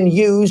planes have been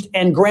used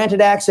and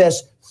granted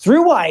access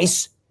through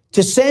ICE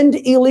to send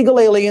illegal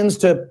aliens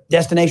to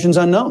destinations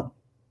unknown.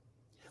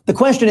 The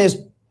question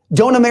is,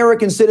 don't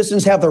American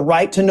citizens have the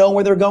right to know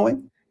where they're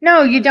going?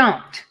 No, you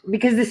don't,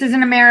 because this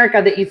isn't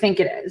America that you think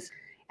it is.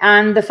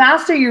 And the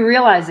faster you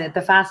realize it,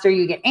 the faster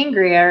you get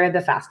angrier,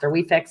 the faster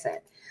we fix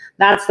it.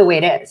 That's the way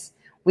it is.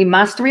 We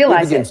must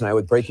realize it. Tonight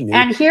with breaking news.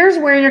 And here's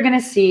where you're going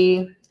to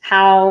see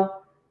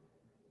how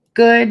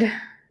good,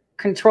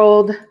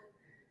 controlled,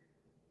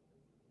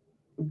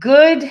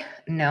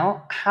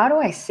 how do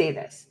I say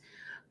this?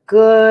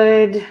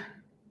 Good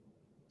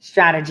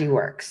strategy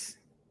works.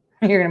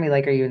 You're going to be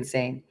like, are you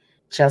insane?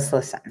 Just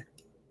listen.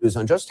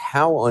 On just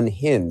how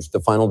unhinged the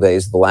final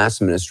days of the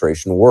last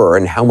administration were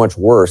and how much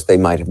worse they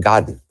might have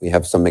gotten. We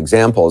have some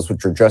examples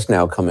which are just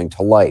now coming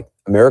to light.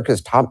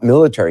 America's top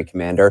military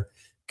commander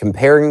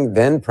comparing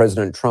then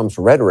President Trump's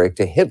rhetoric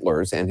to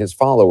Hitler's and his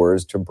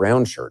followers to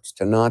brown shirts,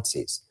 to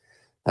Nazis.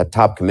 That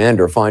top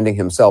commander finding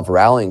himself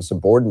rallying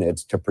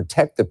subordinates to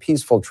protect the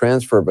peaceful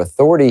transfer of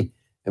authority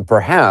and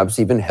perhaps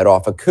even head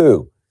off a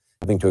coup.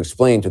 Having to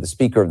explain to the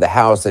Speaker of the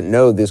House that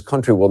no, this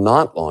country will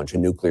not launch a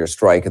nuclear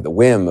strike at the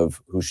whim of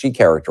who she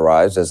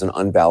characterized as an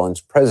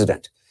unbalanced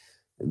president.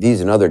 These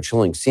and other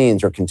chilling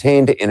scenes are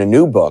contained in a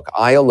new book,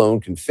 I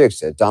Alone Can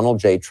Fix It, Donald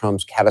J.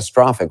 Trump's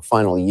catastrophic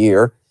final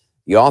year.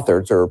 The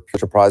authors are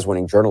Pulitzer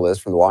Prize-winning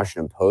journalists from the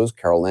Washington Post,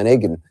 Carol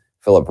Leonnig and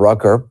Philip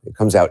Rucker. It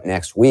comes out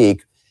next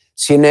week.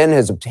 CNN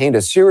has obtained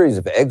a series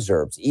of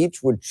excerpts,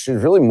 each which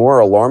is really more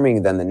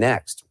alarming than the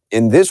next.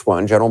 In this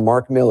one, General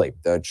Mark Milley,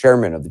 the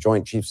chairman of the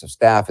Joint Chiefs of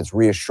Staff, is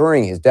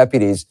reassuring his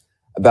deputies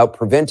about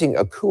preventing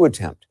a coup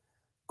attempt.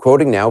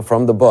 Quoting now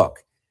from the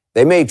book,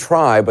 "They may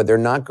try, but they're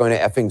not going to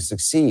effing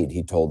succeed,"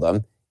 he told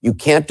them. "You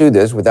can't do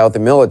this without the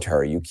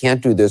military. You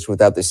can't do this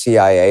without the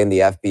CIA and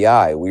the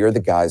FBI. We are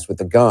the guys with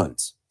the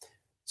guns."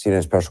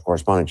 CNN special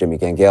correspondent Jimmy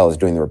Gangale is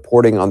doing the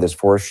reporting on this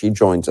for us. She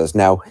joins us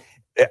now.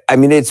 I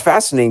mean, it's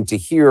fascinating to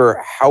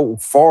hear how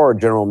far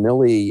General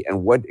Milley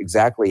and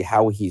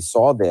how he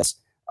saw this.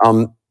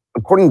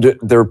 According to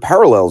there are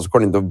parallels,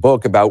 according to the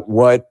book, about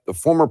what the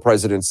former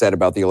president said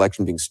about the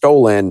election being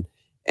stolen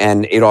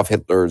and Adolf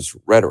Hitler's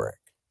rhetoric.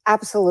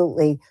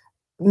 Absolutely.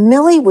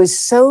 Milley was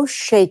so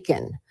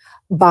shaken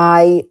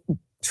by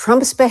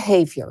Trump's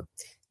behavior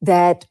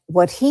that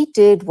what he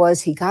did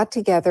was he got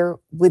together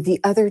with the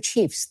other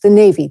chiefs, the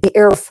Navy, the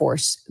Air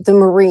Force, the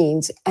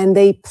Marines, and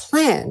they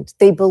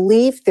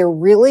believed there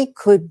really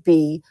could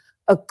be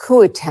a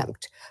coup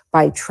attempt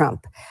by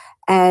Trump.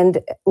 And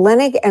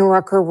Leonnig and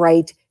Rucker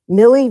write,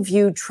 Milley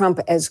viewed Trump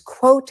as,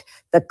 quote,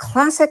 the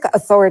classic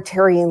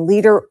authoritarian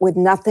leader with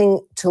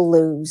nothing to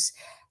lose.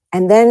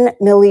 And then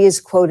Milley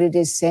is quoted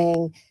as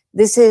saying,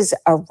 this is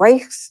a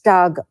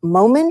Reichstag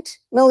moment,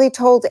 Milley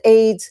told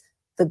aides,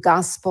 the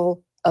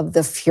gospel of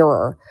the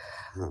Fuhrer.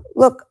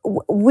 Look,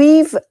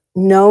 we've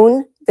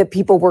known that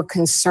people were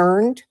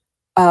concerned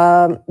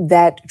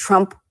that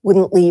Trump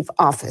wouldn't leave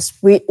office.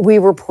 We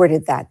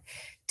reported that.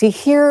 To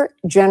hear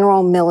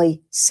General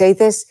Milley say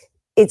this,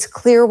 it's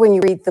clear when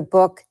you read the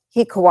book,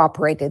 he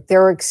cooperated.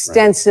 There are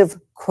extensive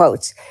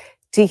quotes.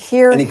 To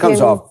hear and he comes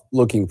him, off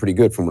looking pretty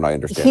good from what I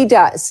understand. He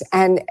does.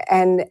 And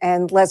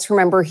let's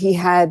remember he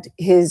had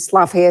his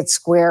Lafayette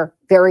Square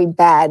very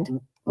bad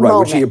right,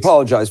 moment. Which he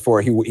apologized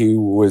for. He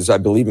was, I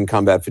believe, in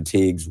combat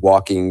fatigues,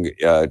 walking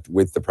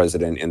with the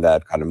president in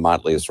that kind of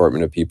motley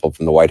assortment of people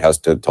from the White House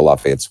to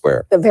Lafayette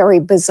Square. A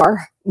very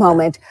bizarre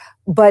moment.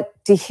 But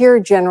to hear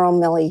General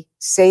Milley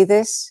say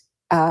this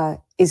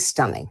is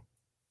stunning.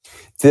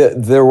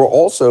 There were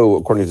also,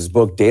 according to his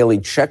book, daily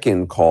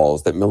check-in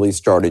calls that Milley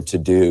started to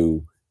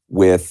do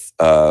with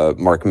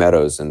Mark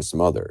Meadows and some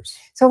others.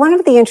 So one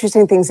of the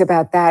interesting things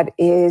about that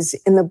is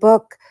in the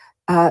book,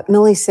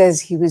 Milley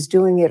says he was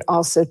doing it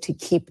also to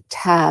keep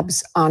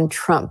tabs on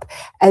Trump,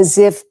 as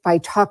if by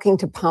talking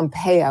to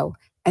Pompeo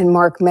and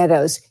Mark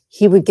Meadows,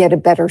 he would get a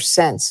better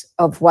sense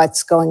of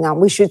what's going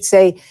on. We should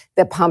say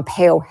that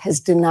Pompeo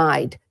has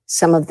denied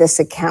some of this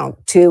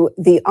account to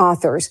the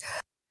authors.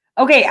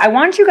 Okay, I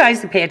want you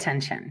guys to pay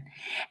attention.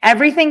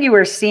 Everything you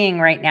are seeing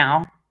right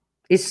now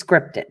is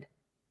scripted.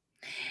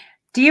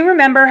 Do you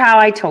remember how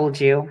I told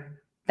you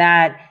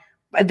that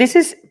this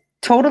is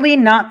totally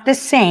not the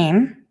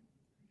same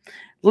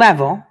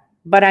level,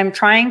 but I'm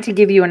trying to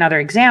give you another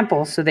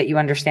example so that you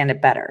understand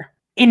it better?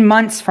 In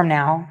months from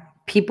now,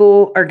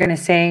 people are going to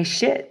say,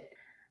 shit,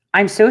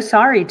 I'm so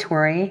sorry,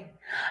 Tori.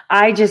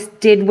 I just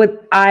did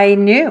what I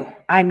knew.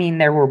 I mean,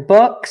 there were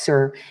books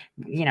or,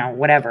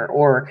 whatever,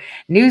 or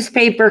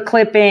newspaper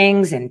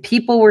clippings, and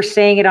people were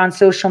saying it on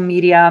social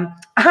media.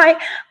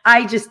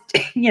 I just,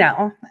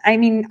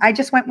 I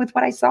just went with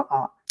what I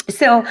saw.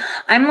 So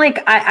I'm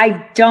like,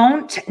 I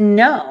don't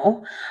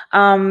know,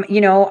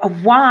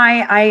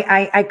 why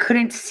I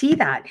couldn't see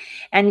that.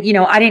 And,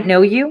 I didn't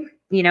know you,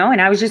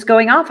 and I was just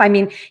going off. I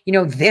mean,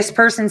 this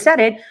person said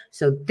it.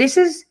 So this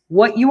is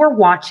what you are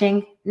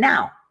watching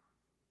now.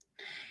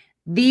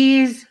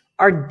 These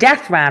are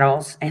death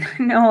rattles, and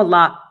I know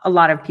a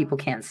lot of people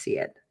can't see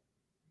it.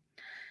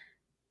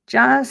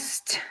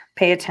 Just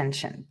pay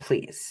attention,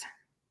 please.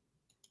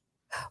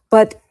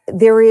 But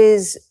there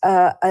is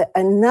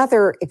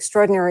another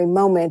extraordinary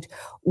moment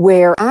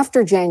where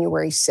after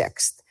January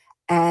 6th,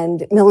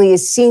 and Milley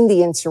has seen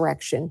the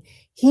insurrection,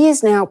 he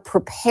is now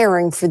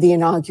preparing for the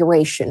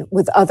inauguration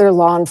with other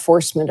law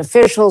enforcement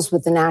officials,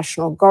 with the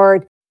National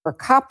Guard. You're a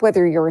cop,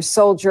 whether you're a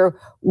soldier,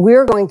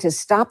 we're going to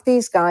stop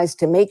these guys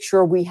to make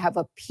sure we have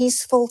a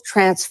peaceful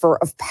transfer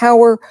of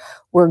power.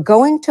 We're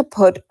going to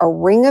put a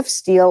ring of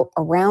steel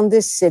around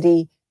this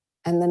city,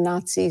 and the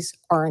Nazis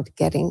aren't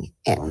getting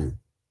in.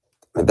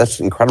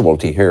 That's incredible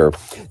to hear.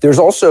 There's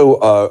also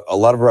a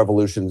lot of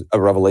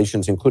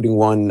revelations, including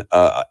one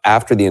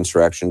after the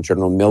insurrection,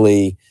 General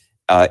Milley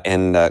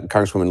and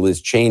Congresswoman Liz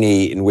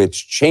Cheney, in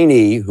which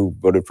Cheney, who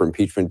voted for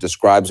impeachment,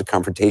 describes a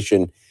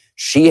confrontation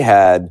she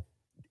had.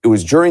 It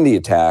was during the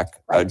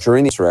attack,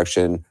 during the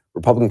insurrection.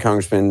 Republican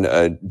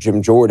Congressman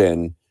Jim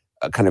Jordan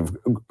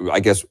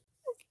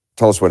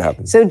tell us what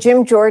happened. So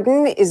Jim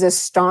Jordan is a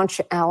staunch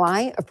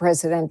ally of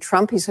President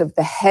Trump. He's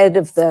the head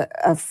of the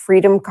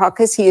Freedom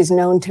Caucus. He is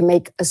known to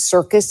make a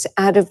circus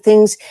out of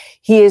things.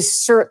 He is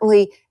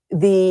certainly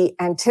the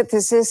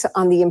antithesis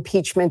on the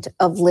impeachment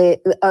of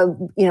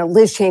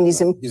Liz Cheney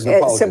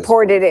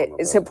supported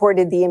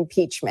the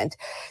impeachment.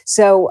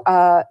 So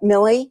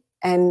Milley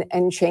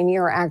and Cheney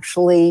are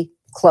actually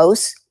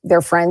close.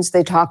 They're friends.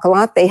 They talk a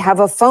lot. They have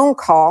a phone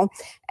call.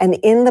 And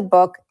in the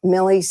book,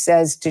 Milley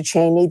says to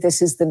Cheney,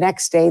 this is the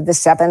next day, the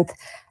 7th,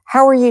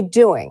 how are you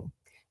doing?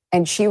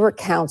 And she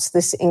recounts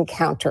this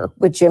encounter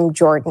with Jim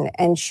Jordan.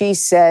 And she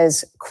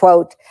says,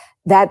 quote,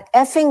 that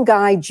effing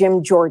guy,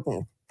 Jim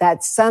Jordan,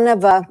 that son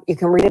of a, you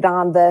can read it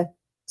on the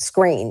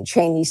screen,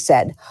 Cheney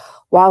said,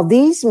 while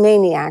these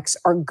maniacs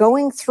are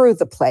going through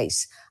the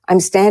place, I'm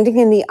standing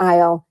in the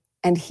aisle,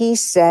 and he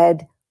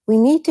said, we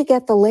need to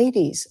get the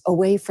ladies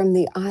away from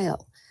the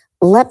aisle.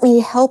 Let me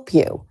help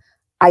you.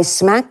 I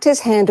smacked his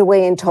hand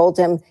away and told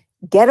him,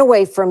 get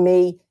away from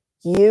me.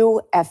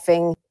 You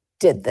effing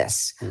did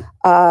this.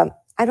 I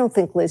don't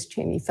think Liz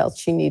Cheney felt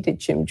she needed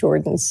Jim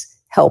Jordan's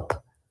help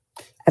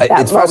at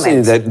that It's moment.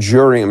 fascinating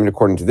that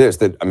according to this,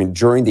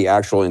 during the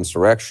actual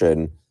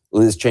insurrection,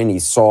 Liz Cheney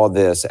saw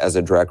this as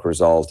a direct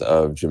result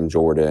of Jim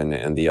Jordan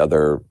and the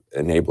other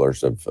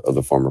enablers of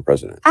the former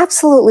president.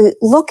 Absolutely.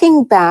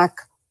 Looking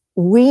back,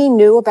 we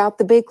knew about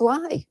the big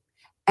lie.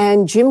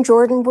 And Jim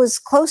Jordan was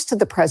close to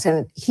the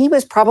president. He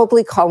was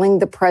probably calling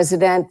the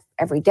president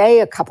every day,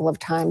 a couple of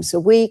times a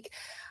week.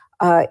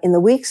 In the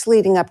weeks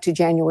leading up to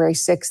January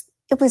 6th,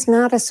 it was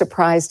not a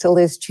surprise to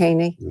Liz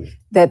Cheney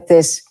that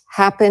this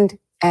happened.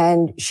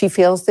 And she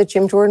feels that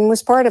Jim Jordan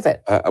was part of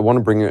it. I want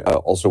to bring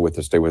also with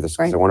us, stay with us,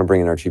 because Right. I want to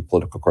bring in our chief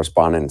political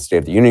correspondent and State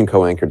of the Union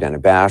co-anchor, Dana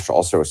Bash,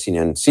 also a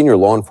senior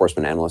law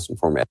enforcement analyst and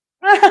former.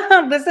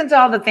 Listen to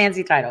all the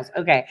fancy titles.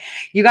 Okay.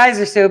 You guys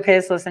are so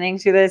pissed listening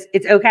to this.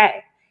 It's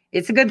okay.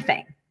 It's a good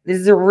thing. This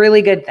is a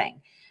really good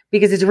thing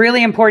because it's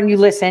really important you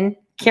listen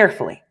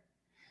carefully.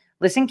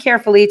 Listen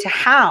carefully to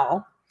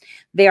how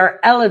they are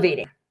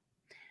elevating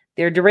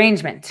their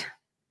derangement,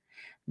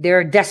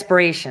 their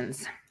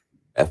desperations.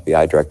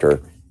 FBI Director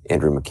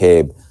Andrew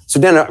McCabe. So,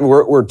 Dana,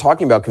 we're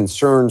talking about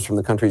concerns from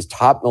the country's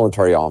top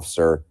military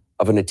officer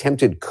of an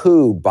attempted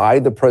coup by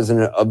the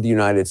President of the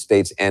United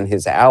States and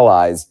his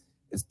allies.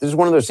 This is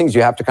one of those things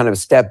you have to kind of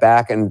step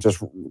back and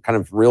just kind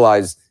of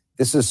realize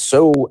this is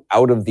so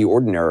out of the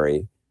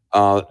ordinary.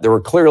 There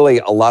were clearly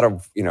a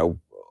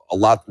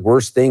lot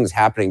worse things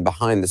happening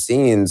behind the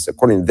scenes,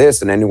 according to this,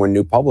 than anyone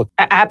knew publicly.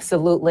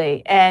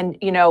 Absolutely. And,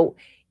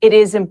 it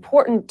is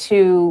important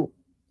to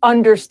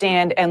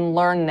understand and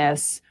learn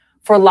this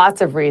for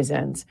lots of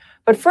reasons.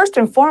 But first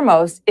and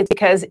foremost, it's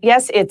because,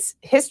 yes, it's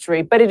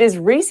history, but it is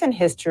recent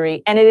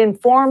history, and it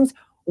informs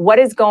what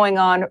is going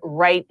on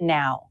right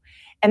now.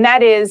 And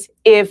that is,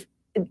 if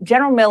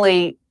General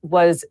Milley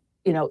was,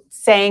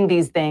 saying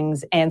these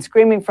things and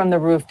screaming from the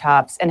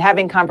rooftops and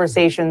having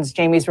conversations,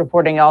 Jamie's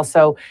reporting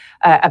also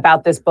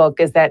about this book,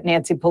 is that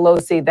Nancy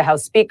Pelosi, the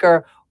House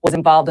Speaker, was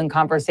involved in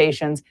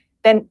conversations,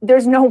 then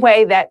there's no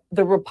way that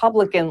the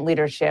Republican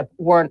leadership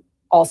weren't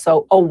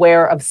also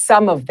aware of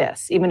some of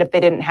this, even if they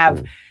didn't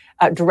have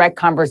direct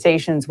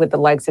conversations with the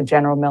likes of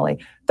General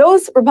Milley.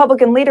 Those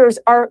Republican leaders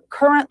are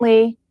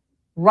currently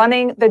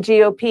running the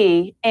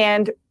GOP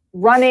and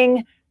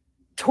running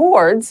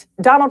towards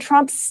Donald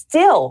Trump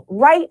still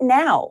right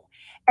now.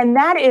 And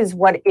that is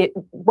one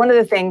of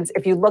the things,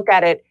 if you look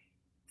at it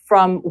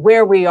from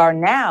where we are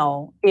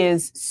now,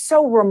 is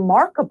so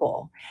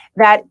remarkable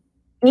that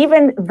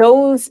even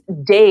those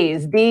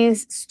days,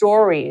 these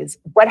stories,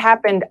 what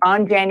happened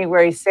on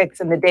January 6th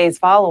and the days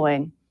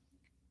following,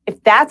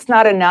 if that's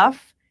not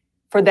enough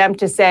for them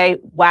to say,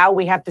 wow,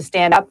 we have to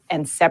stand up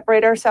and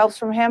separate ourselves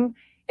from him,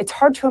 it's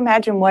hard to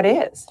imagine what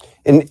is.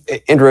 And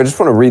Andrew, I just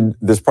want to read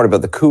this part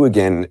about the coup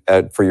again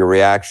for your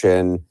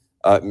reaction.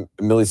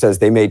 Milley says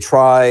they may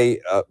try,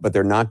 but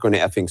they're not going to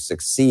effing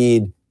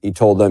succeed. He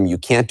told them, you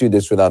can't do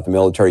this without the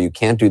military. You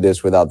can't do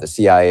this without the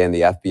CIA and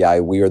the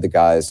FBI. We are the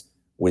guys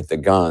with the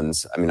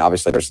guns. I mean,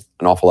 obviously, there's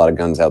an awful lot of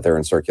guns out there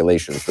in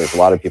circulation. So there's a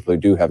lot of people who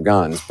do have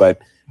guns. But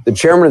the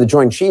chairman of the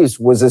Joint Chiefs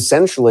was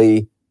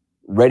essentially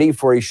ready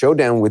for a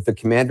showdown with the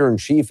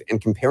commander-in-chief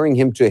and comparing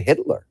him to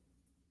Hitler.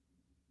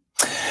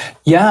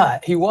 Yeah,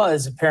 he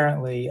was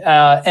apparently,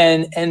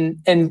 and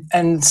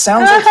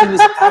sounds like he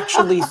was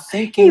actually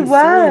thinking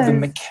through the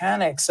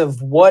mechanics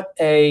of what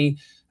a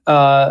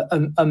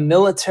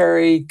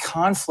military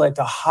conflict,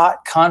 a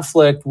hot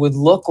conflict, would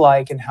look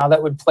like, and how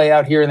that would play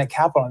out here in the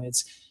Capitol. And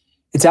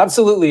it's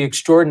absolutely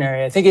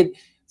extraordinary. I think it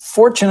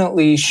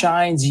fortunately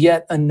shines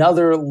yet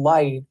another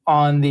light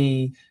on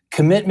the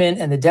commitment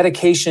and the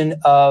dedication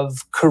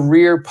of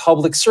career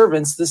public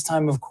servants, this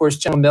time, of course,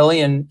 General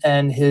Milley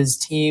and his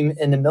team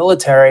in the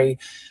military,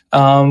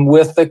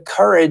 with the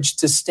courage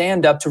to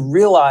stand up, to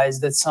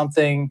realize that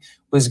something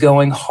was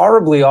going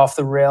horribly off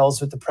the rails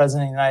with the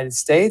President of the United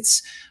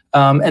States,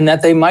 and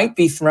that they might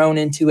be thrown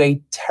into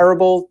a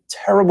terrible,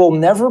 terrible,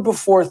 never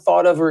before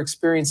thought of or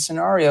experienced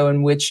scenario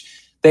in which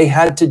they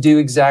had to do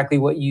exactly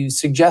what you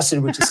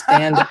suggested, which is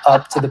stand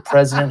up to the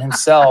president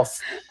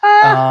himself.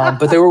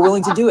 But they were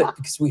willing to do it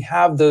because we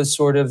have those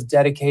sort of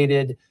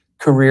dedicated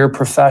career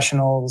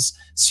professionals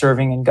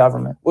serving in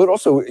government. Well, it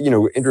also,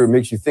 Andrew, it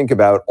makes you think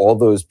about all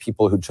those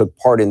people who took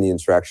part in the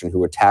insurrection,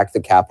 who attacked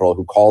the Capitol,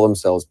 who call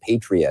themselves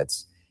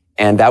patriots.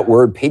 And that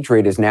word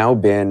patriot has now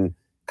been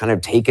kind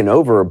of taken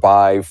over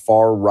by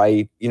far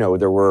right.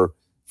 There were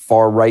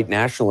far-right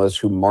nationalists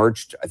who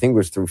marched, I think it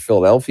was through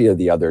Philadelphia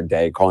the other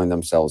day, calling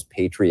themselves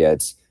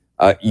patriots.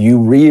 You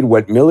read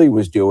what Milley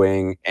was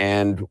doing,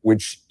 and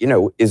which,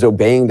 is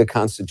obeying the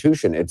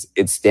Constitution.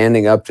 It's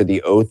standing up to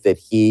the oath that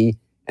he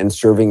and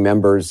serving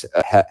members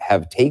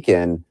have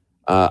taken.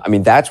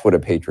 That's what a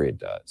patriot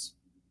does.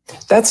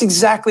 That's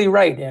exactly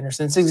right,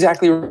 Anderson. It's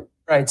exactly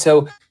right.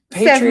 So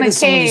patriot is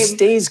someone who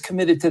stays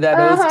committed to that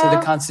oath to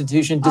the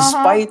Constitution,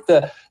 despite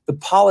the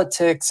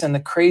politics and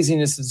the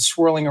craziness that's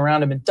swirling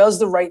around him, and does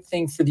the right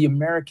thing for the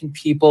American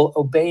people,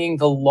 obeying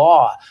the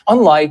law,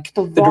 unlike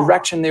the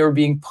direction they were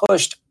being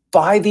pushed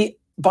by the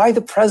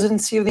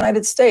presidency of the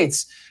United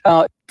States.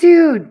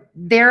 Dude,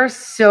 they're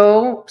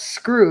so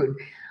screwed.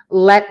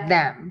 Let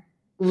them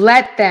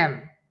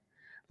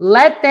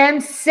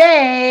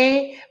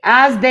say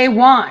as they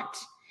want.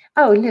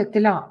 Oh, look, the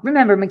law.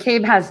 Remember,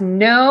 McCabe has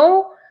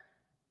no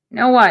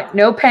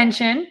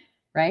pension,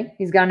 right?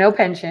 He's got no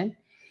pension.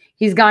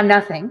 He's got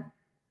nothing.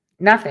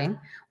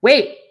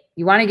 Wait,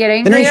 you want to get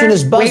angry? The nation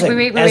is buzzing.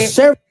 Wait.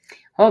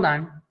 Hold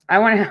on. I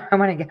want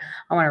to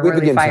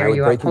really fire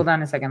you up. Hold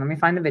on a second. Let me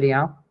find the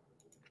video.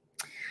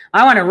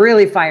 I want to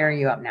really fire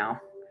you up now.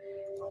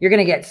 You're going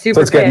to get super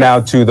pissed. Let's get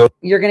now to the...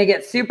 You're going to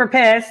get super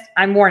pissed.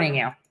 I'm warning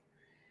you.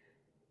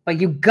 But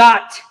you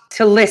got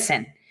to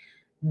listen.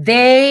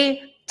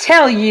 They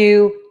tell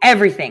you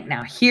everything.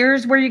 Now,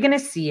 here's where you're going to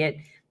see it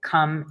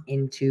come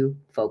into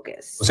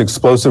focus.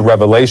 Explosive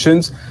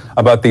revelations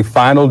about the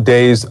final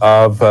days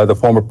of the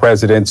former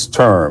president's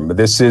term.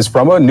 This is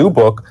from a new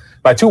book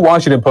by two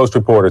Washington Post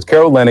reporters,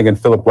 Carol Leonnig and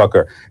Philip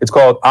Rucker. It's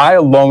called I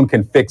Alone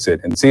Can Fix It.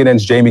 And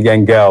CNN's Jamie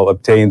Gangel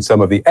obtained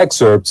some of the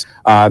excerpts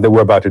that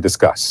we're about to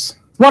discuss.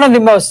 One of the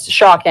most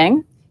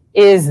shocking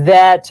is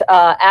that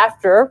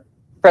after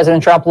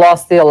President Trump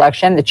lost the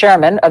election, the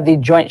chairman of the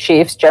Joint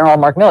Chiefs, General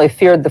Mark Milley,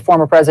 feared the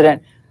former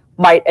president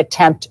might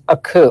attempt a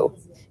coup.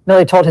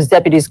 Milley told his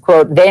deputies,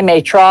 quote, they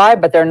may try,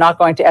 but they're not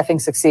going to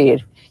effing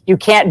succeed. You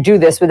can't do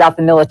this without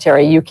the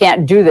military. You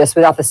can't do this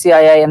without the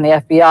CIA and the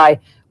FBI.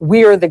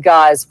 We're the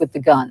guys with the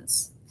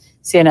guns.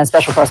 CNN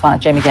special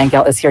correspondent Jamie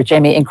Gangel is here.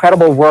 Jamie,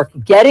 incredible work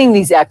getting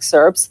these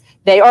excerpts.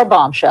 They are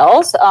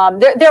bombshells.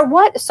 They're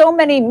what so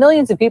many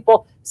millions of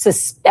people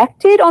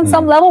suspected on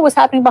some level was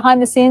happening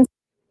behind the scenes.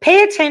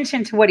 Pay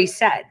attention to what he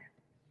said.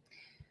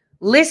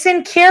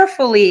 Listen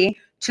carefully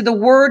to the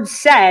words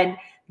said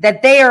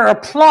that they are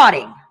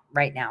applauding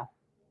right now.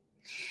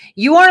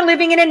 You are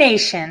living in a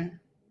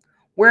nation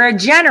where a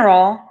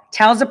general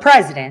tells a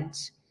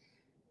president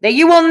that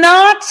you will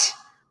not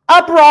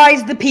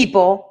uprise the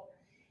people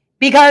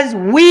because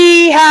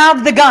we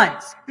have the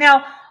guns.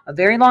 Now, a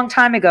very long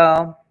time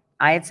ago,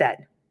 I had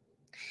said,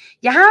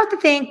 You have to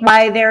think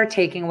why they're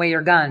taking away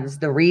your guns.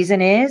 The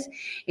reason is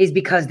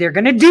because they're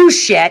going to do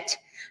shit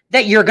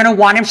that you're going to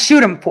want to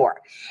shoot them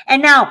for.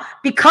 And now,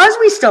 because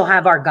we still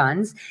have our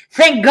guns,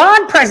 thank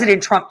God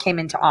President Trump came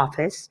into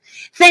office.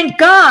 Thank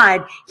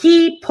God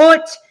he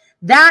put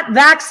that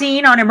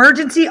vaccine on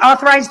emergency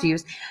authorized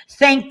use.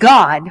 Thank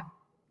God,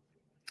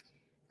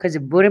 because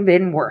it would have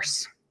been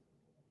worse.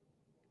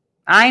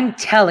 I'm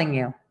telling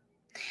you,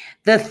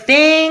 the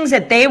things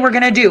that they were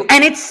going to do,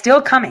 and it's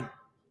still coming.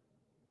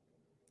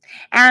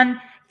 And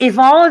if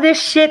all of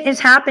this shit is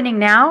happening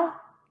now,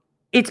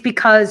 it's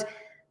because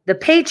the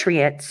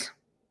patriots,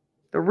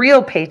 the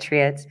real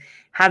patriots,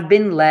 have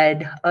been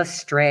led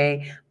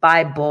astray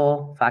by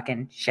bull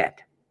fucking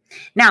shit.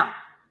 Now,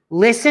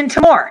 listen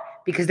to more,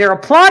 because they're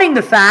applauding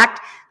the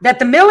fact that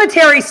the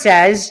military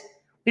says,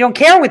 we don't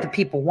care what the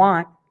people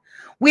want.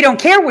 We don't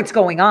care what's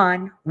going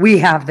on. We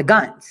have the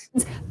guns.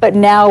 But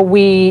now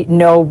we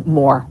know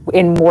more,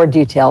 in more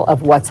detail,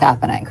 of what's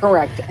happening.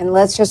 Correct. And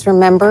let's just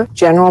remember,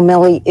 General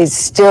Milley is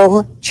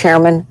still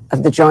chairman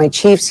of the Joint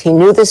Chiefs. He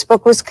knew this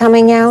book was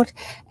coming out,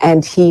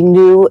 and he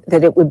knew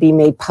that it would be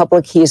made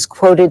public. He is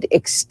quoted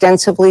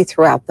extensively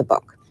throughout the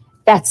book.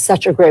 That's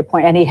such a great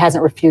point, and he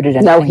hasn't refuted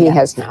anything. No, he yet.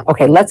 has not.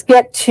 Okay, let's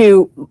get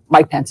to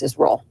Mike Pence's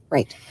role.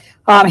 Right.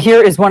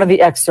 Here is one of the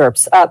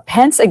excerpts.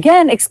 Pence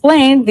again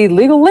explained the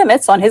legal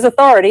limits on his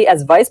authority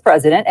as vice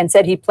president and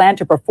said he planned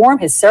to perform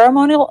his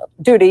ceremonial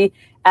duty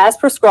as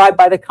prescribed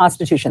by the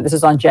Constitution. This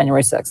is on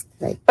January 6th.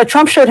 Right. But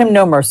Trump showed him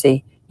no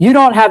mercy. You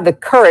don't have the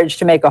courage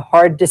to make a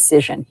hard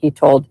decision, he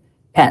told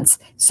Pence.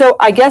 So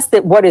I guess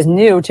that what is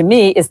new to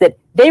me is that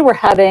they were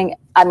having,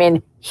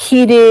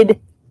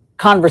 heated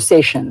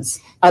conversations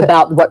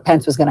about what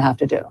Pence was going to have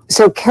to do.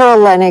 So Carol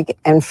Leonnig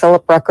and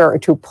Philip Rucker are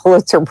two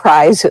Pulitzer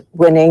Prize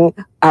winning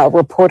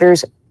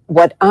reporters.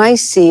 What I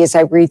see as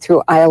I read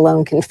through I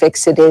Alone Can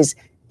Fix It is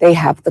they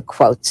have the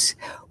quotes.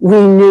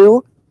 We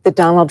knew that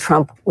Donald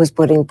Trump was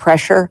putting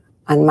pressure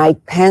on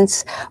Mike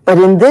Pence, but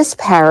in this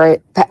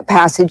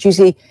passage, you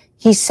see,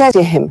 he said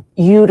to him,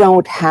 you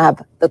don't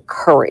have the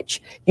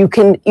courage. You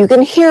can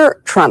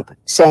hear Trump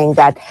saying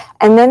that.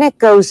 And then it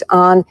goes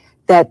on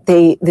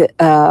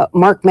that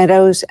Mark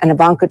Meadows and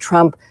Ivanka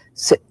Trump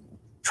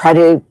try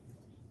to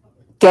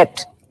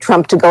get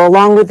Trump to go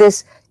along with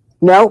this.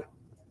 No,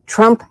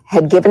 Trump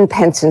had given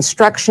Pence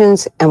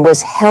instructions and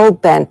was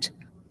hell-bent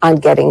on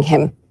getting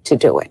him to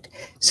do it.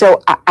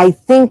 So I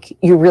think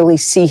you really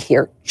see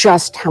here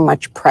just how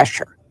much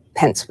pressure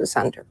Pence was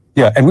under.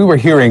 Yeah, and we were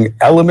hearing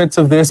elements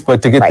of this,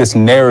 but to get this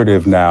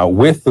narrative now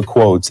with the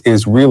quotes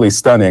is really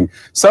stunning.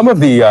 Some of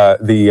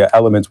the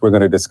elements we're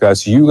going to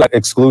discuss, you got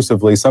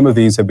exclusively. Some of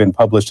these have been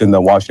published in the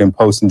Washington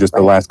Post in just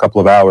the last couple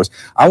of hours.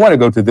 I want to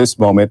go to this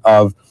moment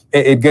of,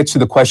 it gets to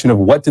the question of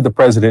what did the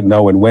president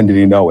know and when did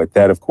he know it?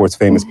 That, of course,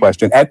 famous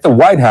question. At the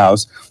White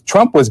House,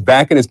 Trump was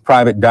back in his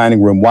private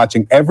dining room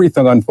watching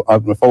everything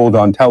unfold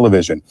on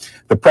television.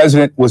 The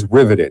president was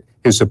riveted.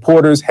 His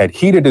supporters had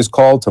heeded his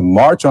call to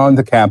march on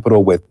the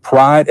Capitol with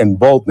pride and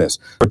boldness.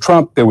 For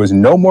Trump, there was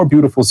no more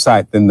beautiful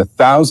sight than the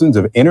thousands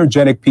of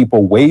energetic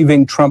people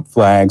waving Trump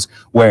flags,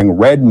 wearing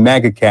red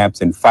MAGA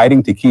caps, and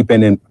fighting to keep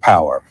him in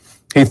power.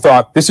 He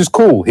thought, this is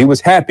cool. He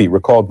was happy,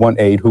 recalled one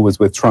aide who was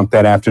with Trump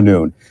that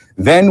afternoon.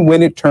 Then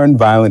when it turned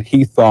violent,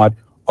 he thought,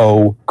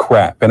 oh,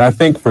 crap. And I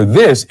think for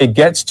this, it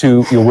gets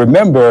to, you'll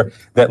remember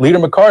that Leader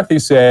McCarthy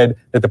said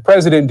that the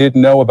president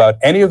didn't know about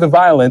any of the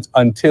violence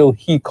until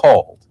he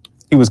called.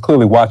 He was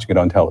clearly watching it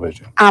on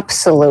television.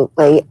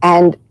 Absolutely.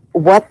 And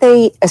what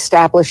they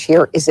establish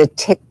here is a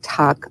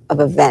tick-tock of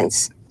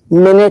events,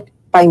 minute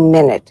by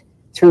minute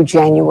through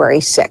January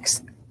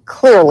 6th.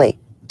 Clearly,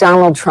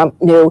 Donald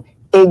Trump knew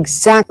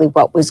exactly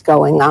what was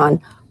going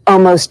on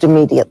almost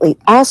immediately.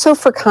 Also,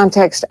 for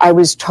context, I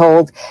was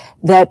told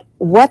that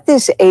what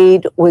this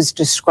aide was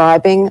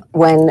describing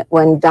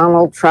when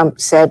Donald Trump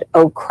said,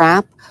 oh,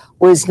 crap,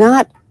 was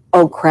not,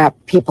 oh, crap,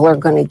 people are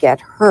going to get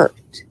hurt.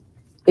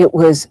 It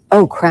was,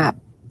 oh, crap,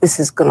 this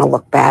is going to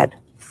look bad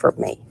for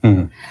me.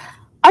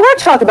 I want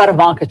to talk about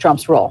Ivanka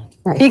Trump's role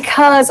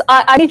because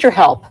I need your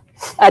help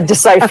at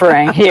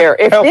deciphering here.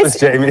 Help us,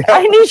 Jamie.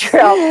 I need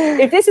your help.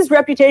 If this is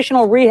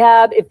reputational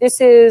rehab, if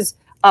this is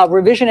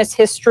revisionist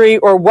history,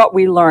 or what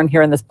we learn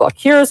here in this book,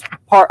 here's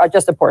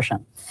just a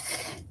portion.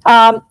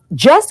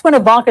 Just when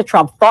Ivanka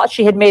Trump thought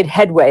she had made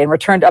headway and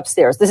returned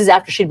upstairs, this is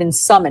after she'd been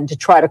summoned to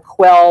try to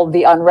quell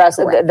the unrest,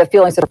 the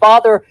feelings that her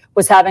father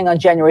was having on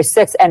January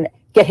 6th and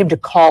get him to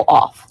call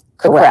off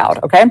the crowd,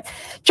 okay?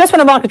 Just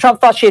when Ivanka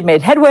Trump thought she had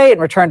made headway and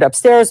returned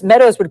upstairs,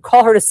 Meadows would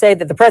call her to say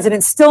that the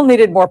president still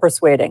needed more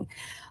persuading.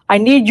 I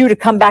need you to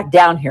come back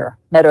down here,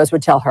 Meadows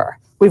would tell her.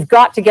 We've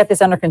got to get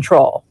this under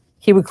control.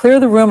 He would clear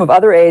the room of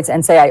other aides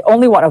and say, I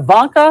only want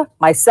Ivanka,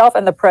 myself,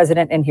 and the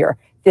president in here.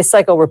 This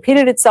cycle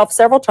repeated itself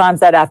several times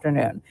that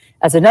afternoon.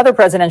 As another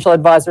presidential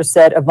advisor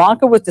said,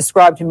 Ivanka was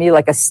described to me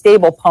like a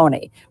stable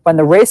pony. When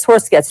the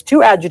racehorse gets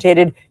too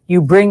agitated,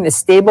 you bring the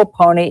stable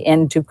pony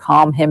in to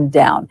calm him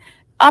down.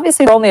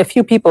 Obviously, there are only a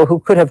few people who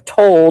could have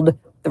told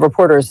the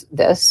reporters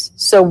this.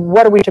 So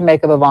what are we to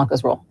make of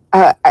Ivanka's role?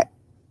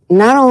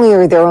 not only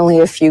are there only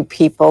a few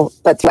people,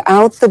 but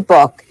throughout the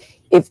book,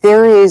 if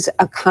there is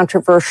a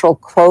controversial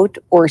quote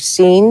or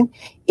scene,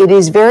 it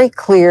is very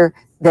clear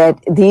that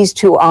these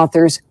two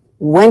authors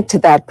went to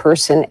that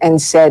person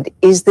and said,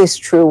 is this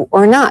true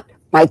or not?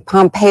 Mike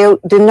Pompeo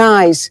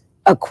denies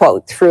a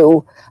quote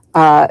through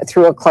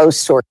a closed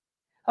source.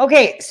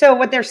 Okay, so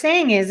what they're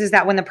saying is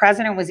that when the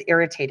president was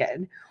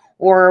irritated,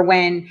 or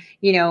when,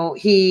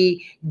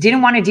 he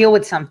didn't want to deal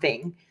with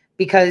something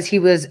because he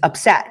was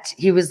upset,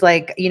 he was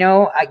like,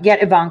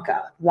 get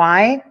Ivanka.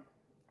 Why?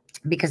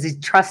 Because he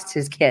trusts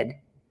his kid.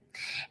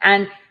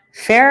 And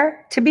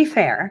to be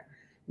fair,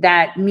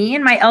 that me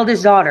and my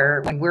eldest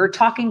daughter, when we're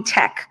talking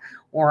tech,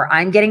 or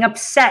I'm getting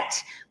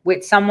upset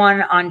with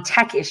someone on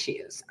tech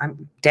issues,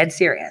 I'm dead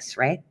serious,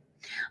 right?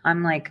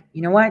 I'm like,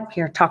 you know what?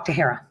 Here, talk to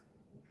Hera.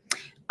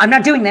 I'm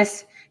not doing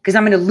this because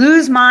I'm going to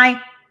lose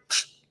my...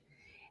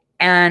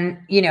 And,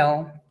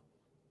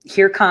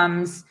 here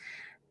comes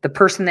the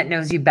person that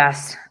knows you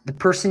best, the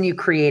person you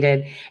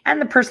created, and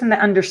the person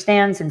that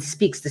understands and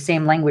speaks the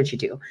same language you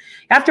do. You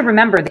have to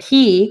remember that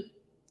he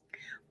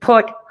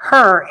put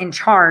her in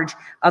charge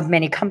of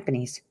many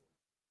companies.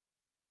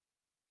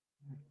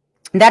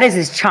 That is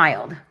his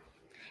child.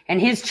 And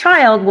his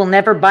child will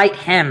never bite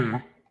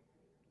him.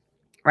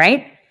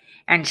 Right?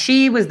 And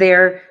she was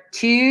there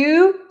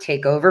to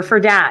take over for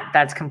dad.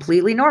 That's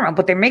completely normal,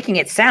 but they're making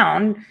it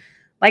sound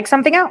like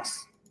something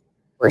else.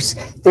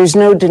 There's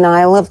no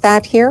denial of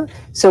that here.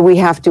 So we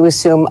have to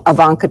assume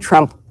Ivanka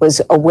Trump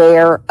was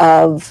aware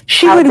of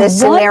how this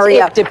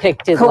scenario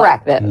depicted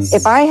correct. Like this.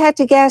 If I had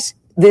to guess,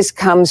 this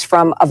comes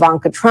from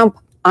Ivanka Trump.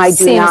 I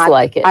do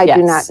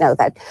not know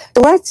that.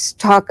 So let's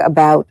talk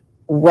about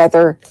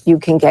whether you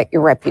can get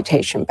your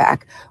reputation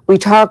back. We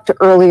talked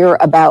earlier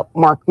about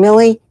Mark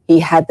Milley. He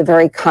had the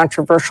very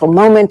controversial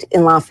moment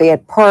in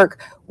Lafayette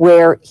Park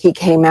where he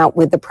came out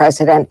with the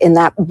president in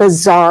that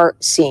bizarre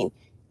scene.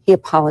 He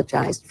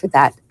apologized for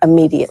that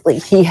immediately.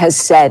 He has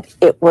said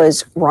it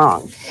was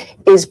wrong.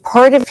 Is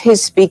part of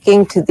his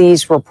speaking to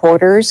these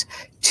reporters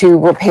to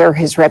repair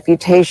his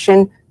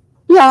reputation?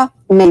 Yeah,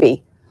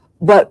 maybe.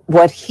 But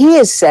what he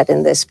has said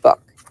in this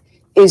book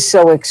is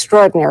so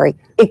extraordinary.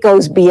 It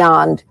goes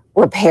beyond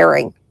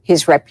repairing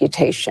his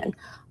reputation.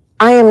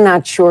 I am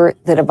not sure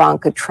that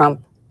Ivanka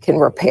Trump can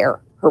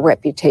repair her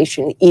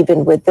reputation,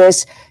 even with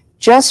this.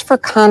 Just for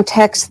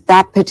context,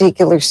 that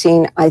particular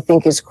scene, I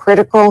think, is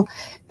critical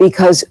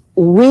because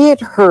we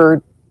had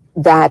heard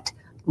that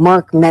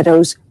Mark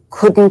Meadows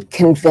couldn't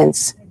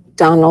convince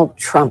Donald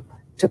Trump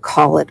to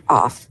call it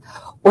off.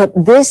 What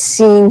this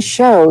scene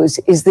shows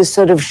is this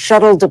sort of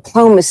shuttle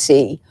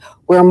diplomacy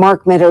where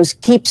Mark Meadows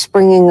keeps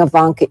bringing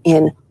Ivanka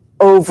in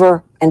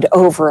over and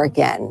over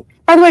again.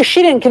 By the way,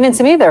 she didn't convince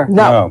him either.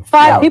 No.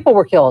 Five people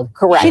were killed.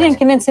 Correct. She didn't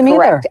convince him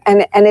Correct.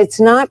 either. And it's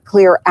not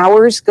clear.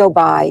 Hours go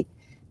by,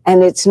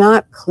 and it's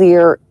not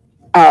clear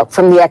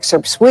from the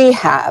excerpts we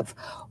have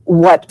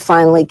what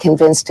finally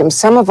convinced him.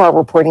 Some of our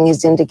reporting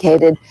has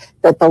indicated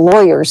that the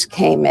lawyers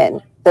came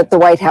in, that the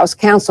White House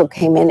counsel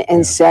came in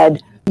and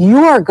said, you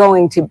are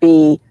going to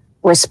be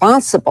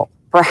responsible,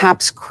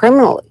 perhaps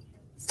criminally,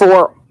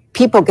 for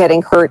people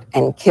getting hurt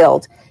and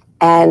killed.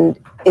 And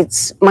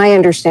it's my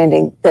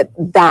understanding that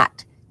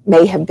that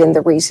may have been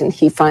the reason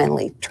he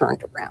finally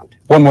turned around.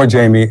 One more,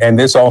 Jamie, and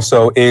this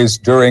also is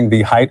during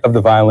the height of the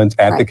violence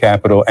at the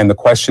Capitol and the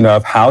question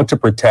of how to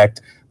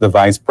protect the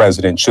vice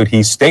president. Should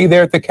he stay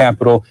there at the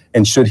Capitol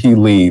and should he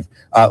leave?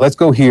 Let's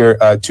go here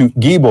to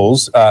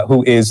Goebbels,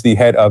 who is the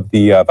head of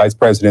the vice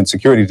president's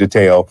security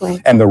detail,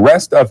 and the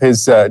rest of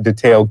his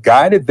detail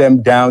guided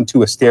them down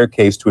to a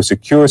staircase to a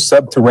secure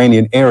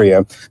subterranean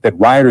area that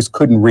rioters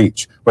couldn't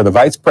reach, where the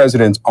vice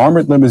president's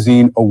armored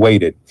limousine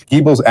awaited.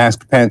 Goebbels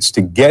asked Pence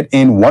to get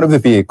in one of the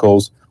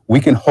vehicles.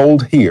 We can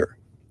hold here.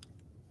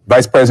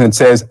 Vice President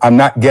says, I'm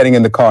not getting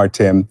in the car,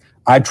 Tim.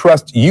 I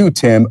trust you,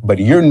 Tim, but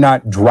you're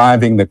not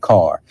driving the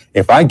car.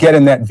 If I get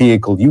in that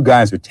vehicle, you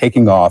guys are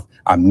taking off.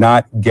 I'm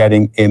not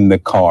getting in the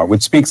car,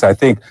 which speaks, I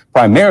think,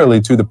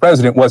 primarily to the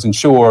president wasn't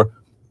sure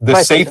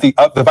the safety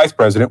of the vice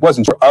president,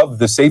 wasn't sure of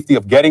the safety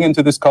of getting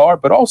into this car,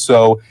 but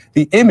also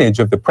the image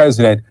of the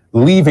president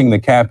leaving the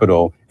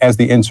Capitol as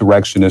the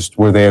insurrectionists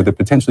were there, that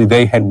potentially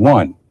they had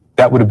won.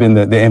 That would have been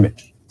the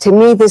image. To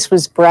me, this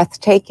was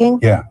breathtaking.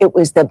 Yeah. It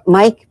was that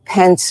Mike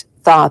Pence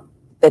thought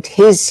that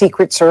his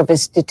Secret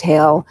Service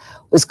detail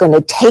was going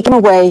to take him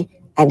away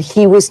and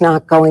he was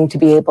not going to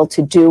be able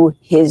to do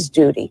his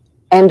duty.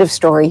 End of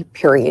story,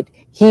 period.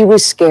 He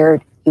was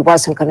scared. He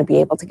wasn't going to be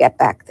able to get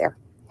back there.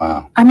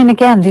 Wow. I mean,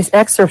 again, these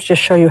excerpts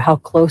just show you how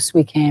close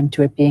we came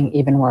to it being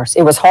even worse.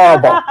 It was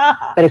horrible,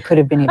 but it could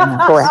have been even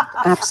worse. Correct.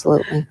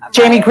 Absolutely.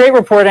 Jamie, great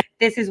reporting.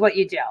 This is what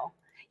you do.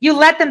 You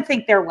let them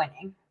think they're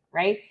winning,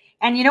 right?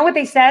 And you know what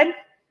they said?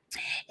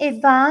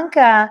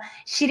 Ivanka,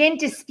 she didn't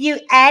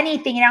dispute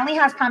anything. It only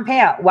has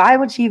Pompeo. Why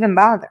would she even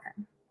bother?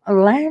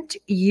 Let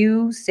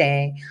you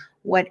say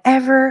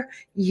whatever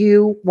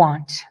you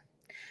want.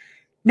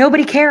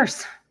 Nobody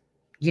cares.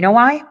 You know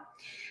why?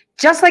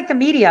 Just like the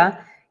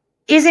media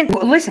isn't.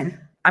 Listen,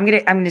 I'm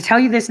gonna tell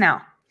you this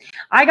now.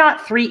 I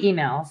got 3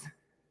 emails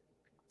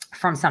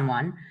from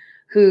someone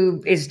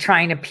who is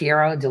trying to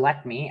Piero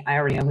delect me. I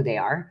already know who they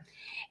are.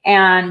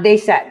 And they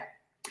said,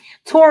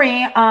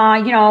 Tori,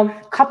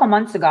 a couple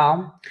months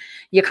ago,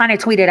 you kind of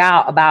tweeted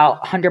out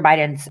about Hunter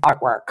Biden's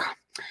artwork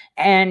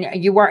and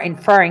you were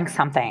inferring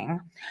something.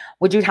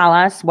 Would you tell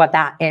us what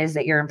that is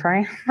that you're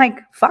inferring? Like,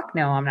 fuck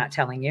no, I'm not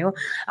telling you.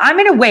 I'm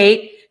going to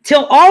wait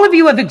till all of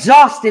you have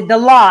exhausted the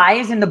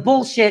lies and the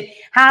bullshit,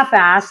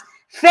 half-assed,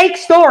 fake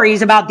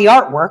stories about the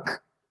artwork.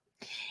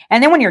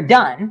 And then when you're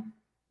done,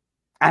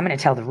 I'm going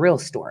to tell the real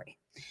story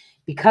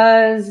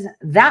because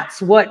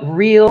that's what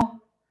real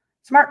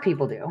smart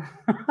people do.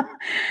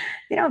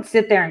 They don't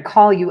sit there and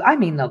call you. I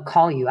mean, they'll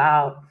call you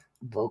out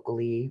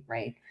vocally,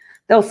 right?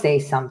 They'll say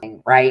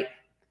something, right?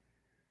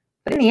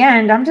 But in the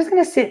end, I'm just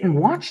going to sit and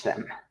watch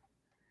them.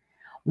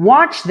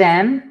 Watch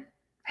them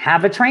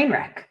have a train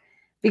wreck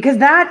because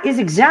that is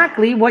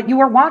exactly what you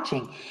are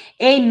watching.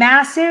 A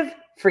massive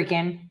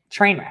freaking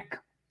train wreck.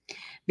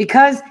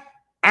 Because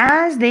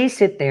as they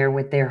sit there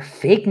with their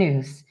fake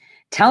news,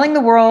 telling the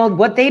world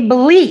what they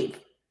believe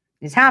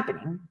is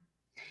happening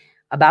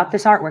about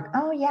this artwork.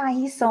 Oh yeah,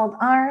 he sold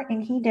art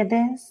and he did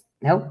this.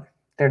 Nope,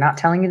 they're not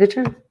telling you the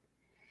truth.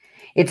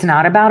 It's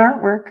not about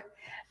artwork.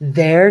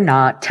 They're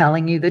not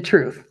telling you the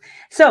truth.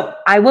 So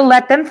I will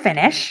let them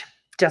finish,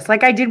 just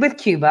like I did with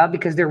Cuba,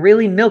 because they're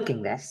really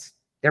milking this.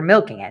 They're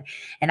milking it.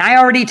 And I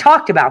already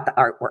talked about the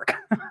artwork.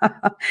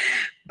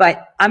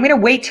 But I'm going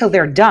to wait till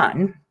they're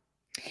done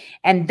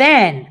and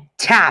then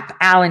tap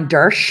Alan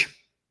Dersh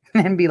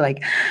and be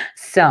like,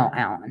 so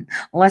Alan,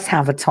 let's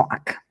have a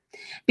talk.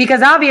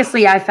 Because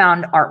obviously I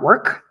found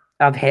artwork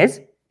of his,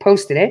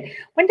 posted it.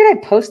 When did I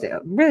post it? A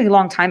really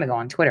long time ago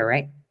on Twitter,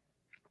 right?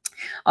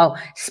 Oh,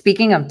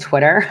 speaking of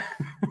Twitter,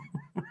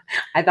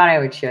 I thought I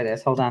would share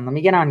this. Hold on. Let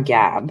me get on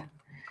Gab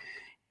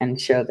and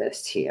show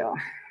this to you.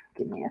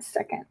 Give me a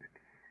second.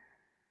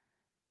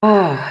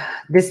 Oh,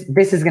 this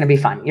is going to be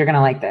fun. You're going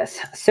to like this.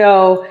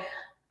 So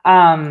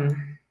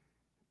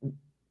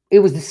it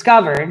was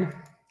discovered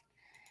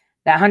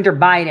that Hunter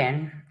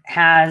Biden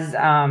has,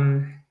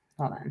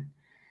 hold on,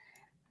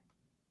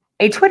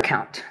 a Twitter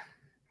account.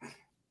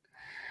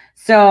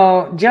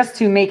 So just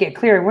to make it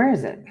clear, where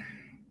is it?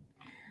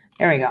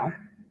 There we go.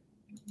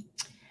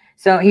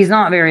 So he's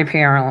not very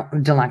Piero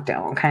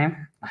Delecto, okay?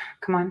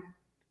 Come on.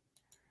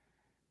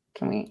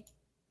 Can we?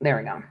 There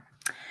we go.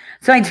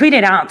 So I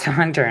tweeted out to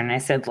Hunter and I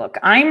said, look,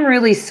 I'm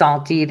really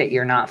salty that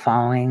you're not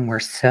following. We're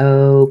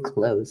so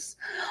close.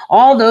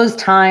 All those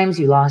times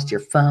you lost your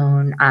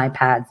phone,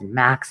 iPads, and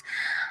Macs,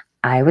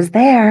 I was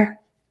there.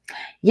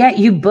 Yet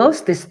you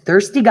boast this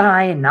thirsty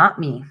guy and not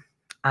me.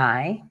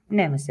 I,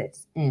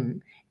 Nemesis,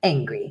 am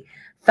angry.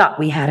 Thought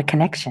we had a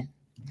connection.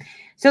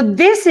 So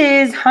this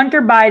is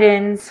Hunter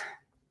Biden's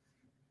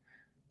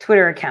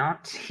Twitter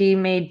account. He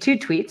made 2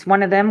 tweets.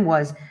 One of them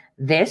was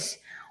this,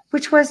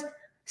 which was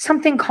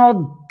something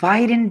called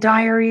Biden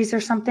Diaries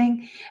or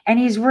something. And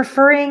he's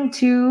referring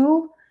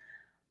to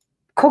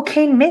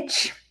Cocaine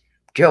Mitch.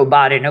 Joe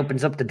Biden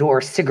opens up the door.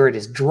 Cigarette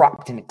is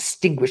dropped and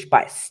extinguished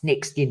by a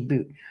snakeskin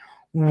boot.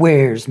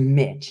 Where's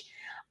Mitch?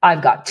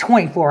 I've got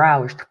 24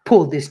 hours to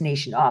pull this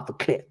nation off a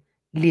cliff.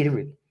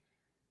 Literally,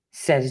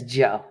 says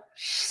Joe.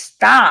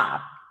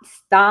 Stop.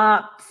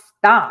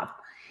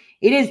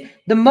 It is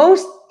the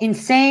most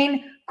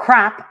insane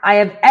crap I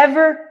have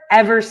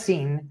ever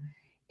seen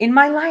in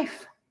my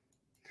life.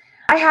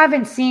 I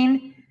haven't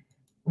seen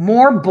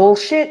more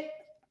bullshit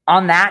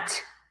on that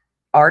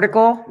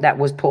article that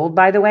was pulled,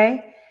 by the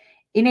way,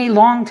 in a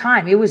long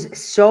time. It was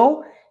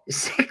so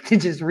sick to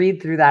just read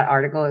through that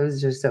article. It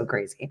was just so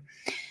crazy.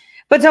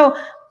 But so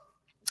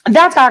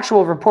that's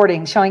actual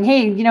reporting showing,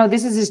 hey,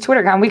 this is his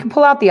Twitter account. We can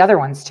pull out the other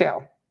ones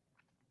too.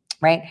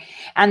 Right.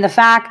 And the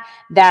fact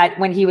that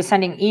when he was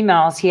sending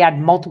emails, he had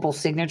multiple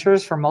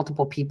signatures for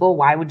multiple people.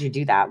 Why would you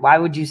do that? Why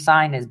would you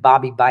sign as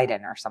Bobby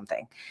Biden or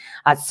something?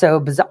 That's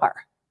so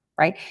bizarre.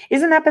 Right.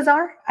 Isn't that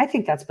bizarre? I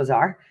think that's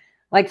bizarre.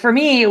 Like for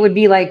me, it would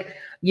be like,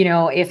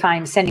 if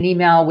I'm sending an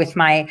email with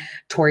my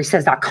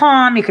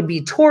ToriSays.com, it could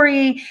be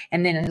Tori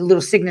and then a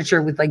little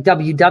signature with like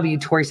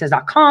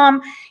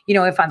www.ToriSays.com.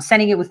 If I'm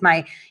sending it with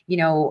my,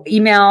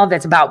 email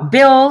that's about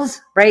bills,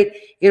 right?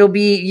 It'll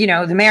be,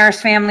 the Maris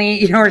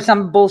family, or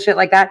some bullshit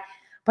like that.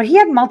 But he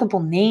had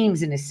multiple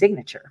names in his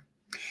signature.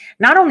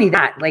 Not only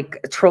that,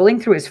 like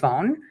trolling through his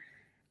phone.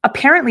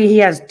 Apparently he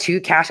has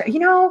 2 Cash App.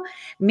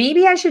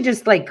 Maybe I should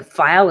just like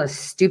file a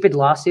stupid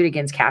lawsuit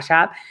against Cash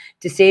App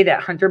to say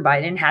that Hunter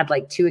Biden had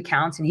like 2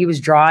 accounts and he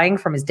was drawing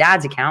from his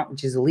dad's account,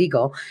 which is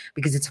illegal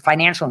because it's a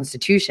financial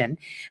institution.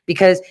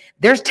 Because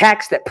there's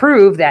texts that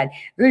prove that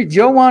hey,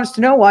 Joe wants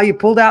to know why you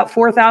pulled out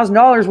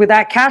 $4,000 with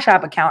that Cash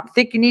App account.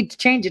 Think you need to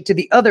change it to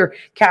the other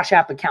Cash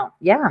App account.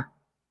 Yeah.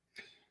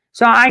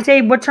 So I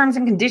say, what terms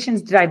and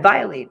conditions did I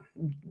violate?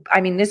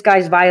 I mean, this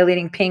guy's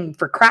violating paying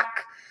for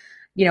crack,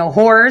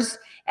 whores,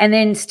 and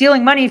then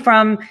stealing money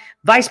from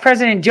Vice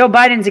President Joe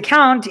Biden's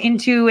account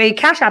into a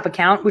Cash App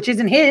account, which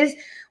isn't his,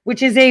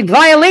 which is a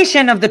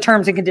violation of the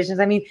terms and conditions.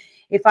 I mean,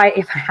 if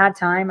I had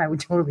time, I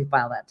would totally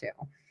file that too.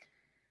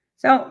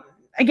 So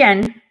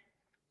again,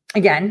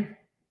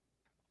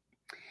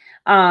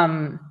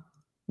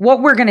 what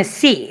we're going to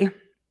see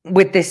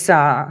with this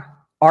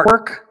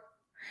artwork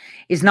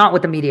is not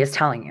what the media is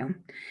telling you.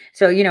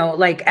 So,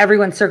 like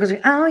everyone circles,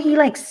 oh, he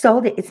like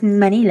sold it. It's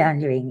money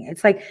laundering.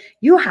 It's like,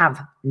 you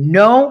have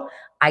no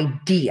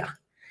idea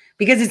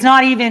because it's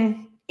not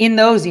even in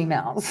those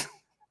emails,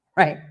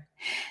 right?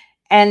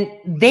 And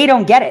they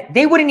don't get it.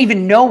 They wouldn't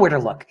even know where to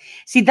look.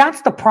 See,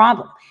 that's the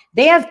problem.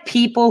 They have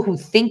people who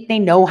think they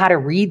know how to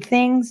read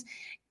things,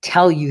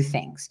 tell you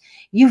things.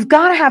 You've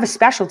got to have a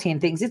specialty in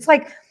things. It's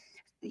like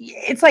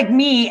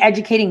me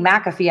educating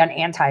McAfee on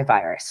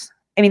antivirus.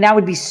 I mean, that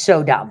would be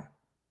so dumb,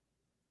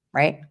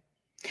 right?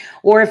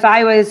 Or if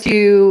I was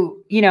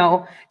to,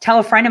 tell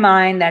a friend of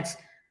mine that's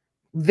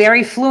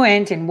very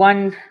fluent in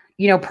one,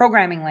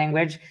 programming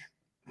language,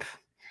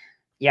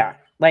 yeah,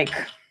 like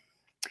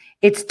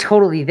it's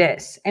totally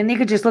this. And they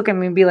could just look at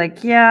me and be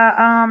like,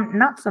 yeah,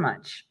 not so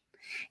much.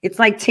 It's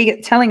like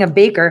telling a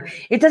baker,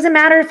 it doesn't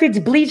matter if it's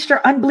bleached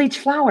or unbleached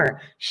flour.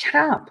 Shut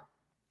up.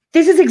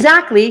 This is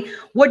exactly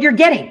what you're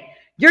getting.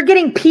 You're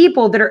getting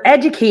people that are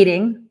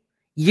educating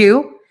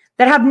you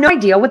that have no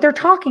idea what they're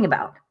talking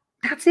about.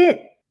 That's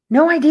it.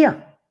 No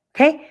idea.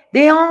 Okay.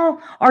 They all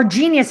are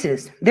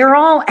geniuses. They're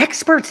all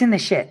experts in the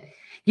shit.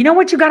 You know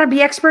what you got to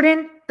be expert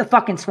in? The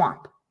fucking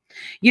swamp.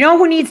 You know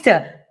who needs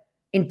to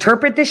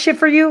interpret this shit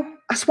for you?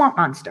 A swamp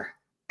monster.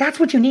 That's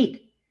what you need.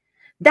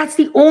 That's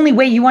the only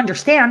way you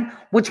understand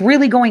what's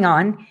really going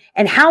on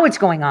and how it's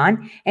going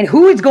on and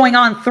who it's going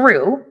on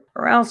through,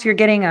 or else you're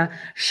getting a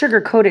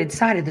sugar-coated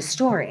side of the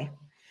story.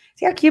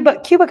 See how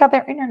Cuba got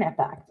their internet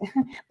back.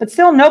 But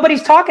still,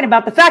 nobody's talking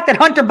about the fact that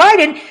Hunter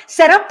Biden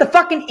set up the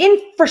fucking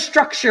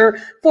infrastructure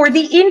for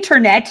the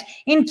internet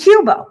in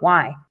Cuba.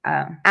 Why?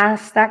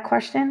 Ask that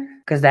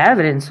question because the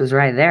evidence was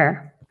right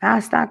there.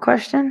 Ask that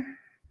question.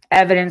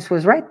 Evidence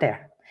was right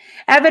there.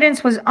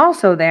 Evidence was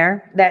also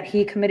there that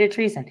he committed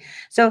treason.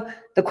 So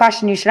the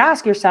question you should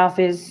ask yourself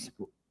is,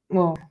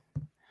 well,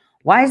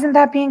 why isn't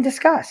that being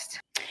discussed?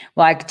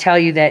 Well, I could tell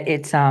you that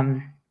it's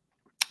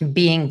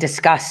being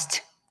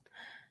discussed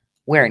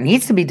where it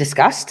needs to be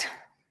discussed,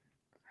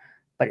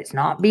 but it's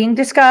not being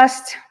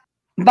discussed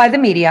by the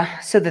media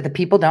so that the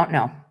people don't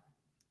know.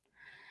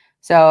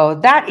 So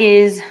that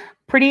is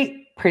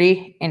pretty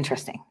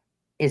interesting,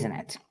 isn't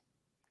it?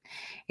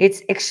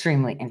 It's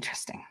extremely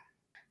interesting.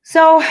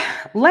 So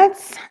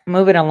let's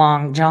move it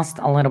along just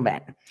a little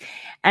bit.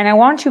 And I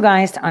want you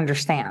guys to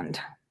understand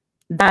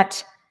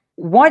that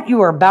what you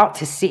are about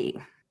to see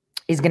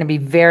is going to be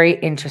very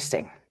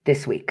interesting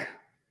this week,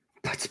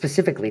 but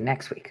specifically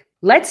next week.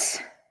 Let's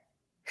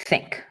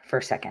think for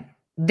a second.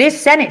 This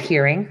Senate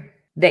hearing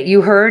that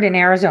you heard in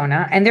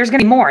Arizona, and there's going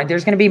to be more.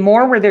 There's going to be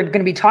more where they're going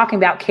to be talking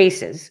about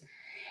cases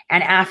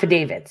and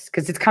affidavits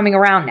because it's coming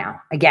around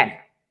now again.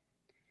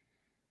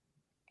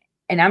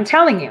 And I'm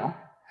telling you,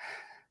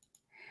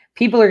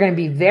 people are going to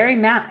be very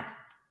mad.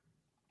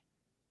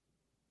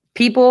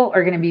 People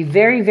are going to be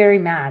very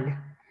mad.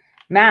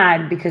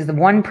 Mad because the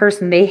one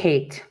person they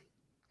hate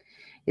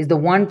is the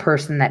one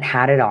person that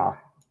had it all.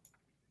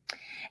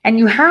 And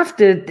you have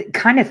to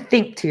kind of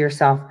think to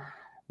yourself,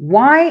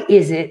 why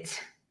is it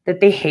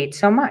that they hate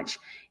so much?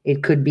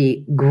 It could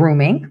be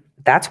grooming.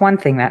 That's one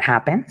thing that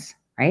happens,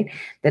 right?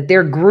 That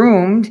they're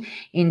groomed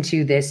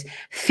into this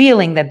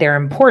feeling that they're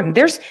important.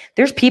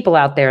 There's people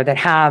out there that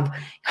have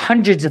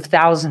hundreds of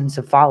thousands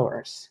of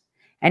followers,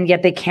 and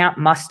yet they can't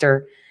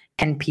muster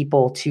 10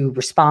 people to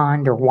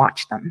respond or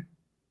watch them,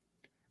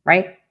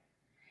 right?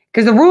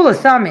 Because the rule of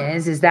thumb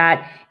is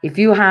that if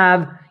you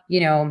have,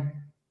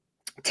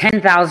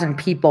 10,000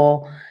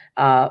 people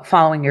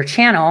following your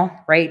channel,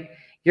 right,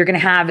 you're going to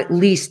have at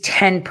least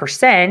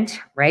 10%,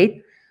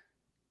 right,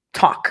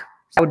 talk.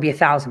 That would be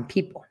 1,000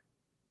 people.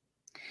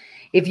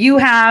 If you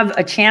have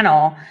a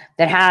channel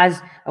that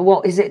has,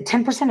 well, is it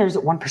 10% or is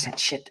it 1%?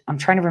 Shit, I'm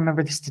trying to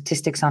remember the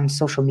statistics on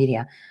social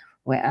media.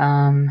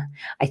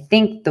 I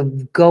think the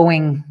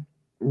going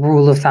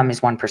rule of thumb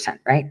is 1%,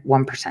 right?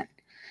 1%.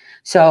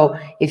 So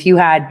if you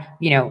had,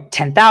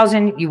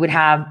 10,000, you would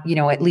have,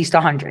 at least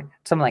 100,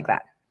 something like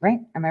that, right?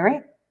 Am I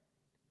right?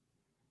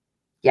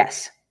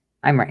 Yes,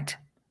 I'm right.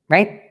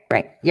 Right?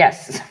 Right.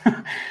 Yes.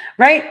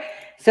 Right?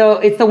 So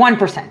it's the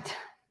 1%.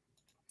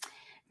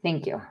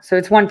 Thank you. So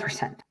it's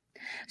 1%.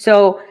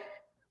 So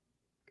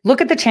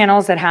look at the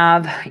channels that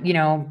have,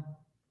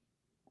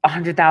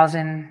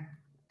 100,000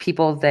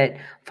 people that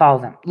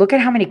follow them. Look at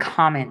how many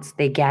comments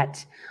they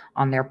get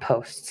on their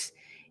posts.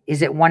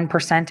 Is it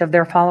 1% of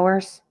their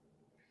followers?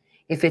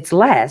 If it's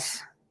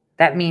less,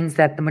 that means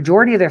that the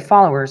majority of their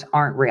followers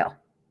aren't real.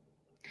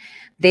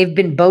 They've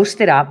been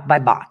boasted up by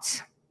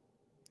bots.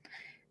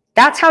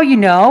 That's how you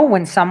know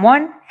when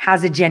someone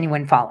has a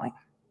genuine following.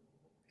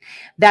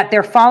 That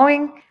they're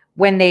following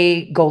when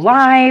they go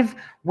live,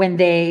 when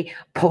they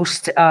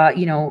post,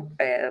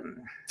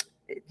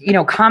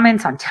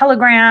 comments on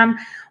Telegram,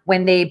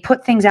 when they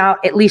put things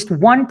out, at least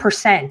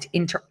 1%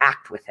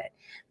 interact with it.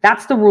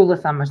 That's the rule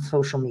of thumb of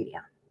social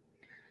media.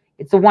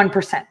 It's the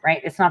 1%,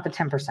 right? It's not the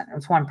 10%,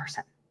 it's 1%.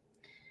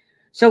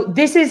 So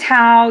this is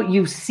how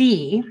you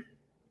see,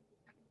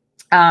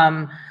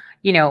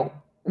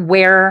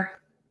 where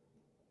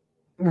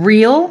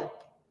real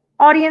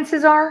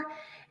audiences are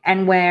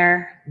and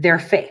where they're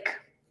fake.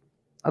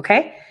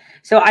 Okay.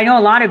 So I know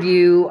a lot of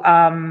you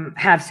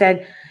have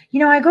said, you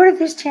know, I go to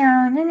this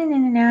channel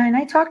and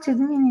I talk to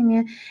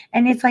them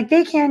and it's like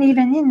they can't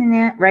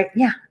even right?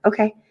 Yeah.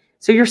 Okay.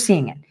 So you're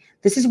seeing it.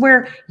 This is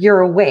where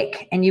you're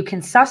awake and you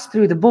can suss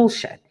through the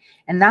bullshit.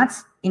 And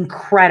that's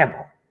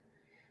incredible.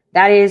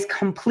 That is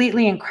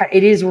completely incredible.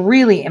 It is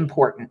really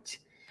important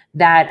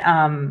that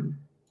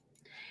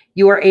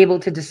you are able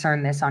to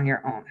discern this on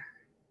your own.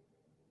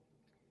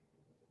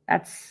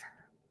 That's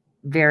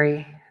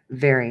very,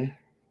 very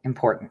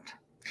important.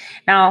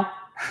 Now,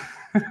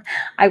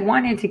 I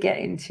wanted to get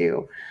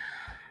into,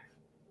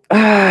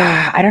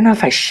 I don't know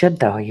if I should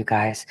though, you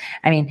guys.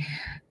 I mean,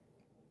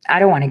 I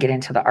don't want to get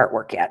into the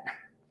artwork yet,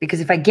 because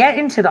if I get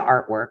into the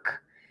artwork,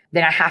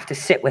 then I have to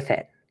sit with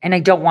it. And I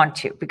don't want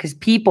to, because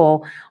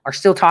people are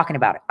still talking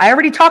about it. I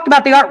already talked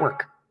about the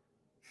artwork.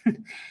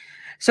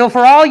 So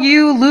for all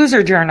you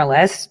loser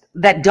journalists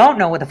that don't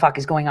know what the fuck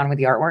is going on with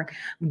the artwork,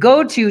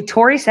 go to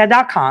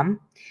ToriSaid.com,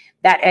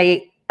 that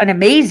an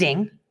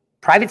amazing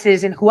private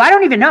citizen who I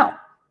don't even know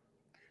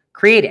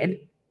created,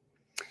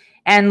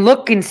 and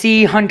look and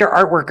see Hunter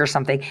artwork or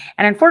something.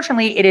 And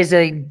unfortunately, it is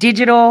a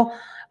digital,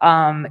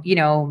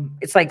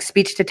 it's like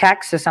speech to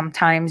text. So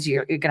sometimes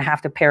you're going to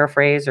have to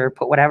paraphrase or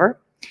put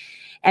whatever.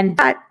 And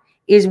that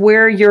is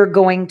where you're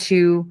going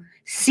to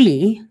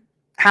see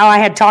how I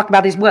had talked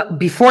about this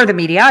before the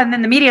media, and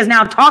then the media is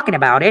now talking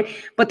about it,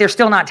 but they're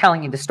still not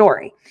telling you the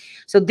story.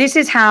 So this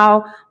is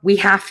how we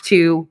have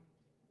to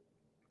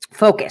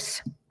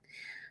focus.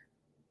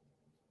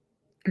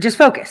 Just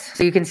focus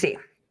so you can see.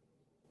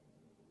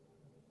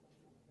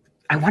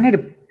 I wanted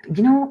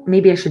to,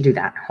 maybe I should do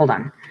that. Hold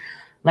on.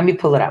 Let me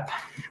pull it up.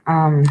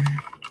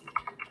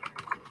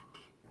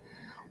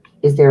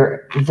 Is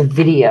there the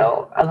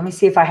video? Let me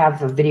see if I have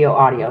the video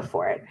audio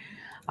for it.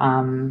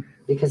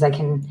 Because I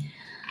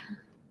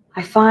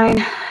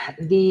find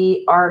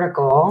the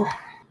article,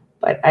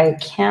 but I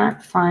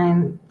can't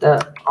find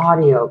the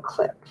audio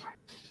clip.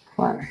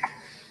 What?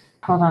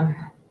 Hold on.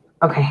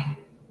 Okay.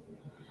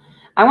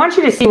 I want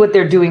you to see what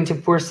they're doing to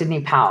poor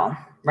Sidney Powell,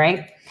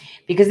 right?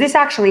 Because this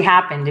actually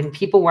happened and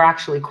people were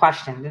actually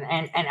questioned.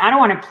 And I don't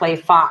want to play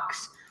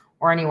Fox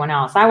or anyone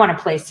else. I want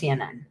to play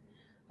CNN,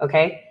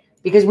 okay?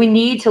 Because we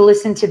need to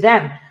listen to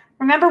them.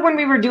 Remember when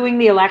we were doing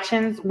the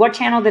elections, what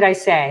channel did I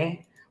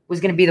say was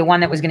going to be the one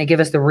that was going to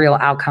give us the real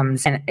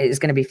outcomes and is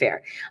going to be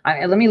fair?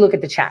 Let me look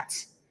at the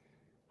chats.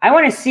 I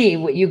want to see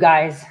what you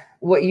guys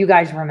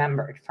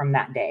remembered from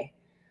that day.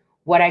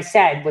 What I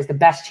said was the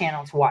best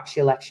channel to watch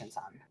the elections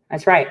on.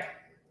 That's right.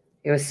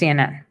 It was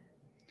CNN.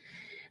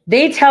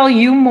 They tell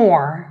you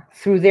more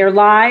through their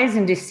lies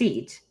and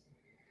deceit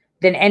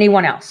than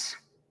anyone else.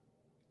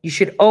 You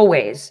should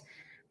always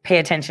pay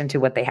attention to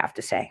what they have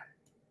to say.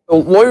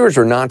 Lawyers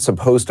are not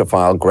supposed to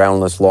file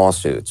groundless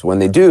lawsuits. When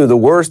they do, the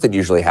worst that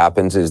usually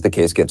happens is the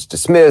case gets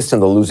dismissed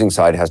and the losing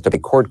side has to pay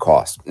court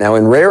costs. Now,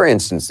 in rare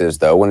instances,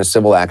 though, when a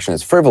civil action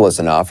is frivolous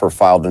enough or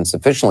filed in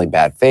sufficiently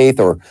bad faith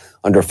or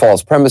under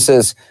false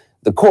premises,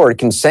 the court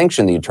can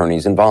sanction the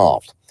attorneys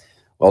involved.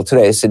 Well,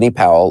 today, Sidney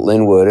Powell,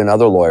 Lin Wood, and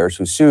other lawyers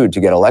who sued to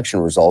get election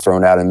results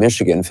thrown out in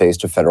Michigan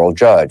faced a federal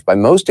judge. By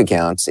most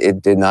accounts,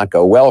 it did not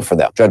go well for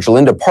them. Judge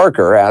Linda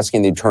Parker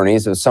asking the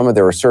attorneys if some of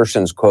their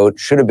assertions, quote,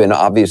 should have been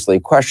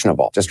obviously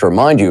questionable. Just to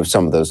remind you of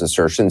some of those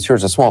assertions,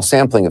 here's a small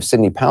sampling of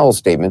Sidney Powell's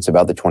statements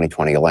about the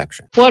 2020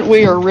 election. What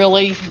we are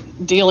really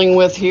dealing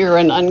with here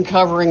and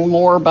uncovering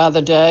more by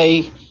the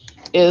day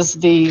is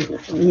the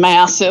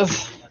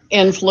massive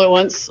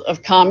influence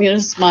of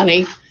communist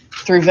money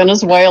through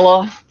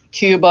Venezuela,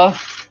 Cuba,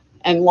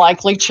 and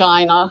likely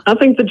China. I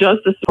think the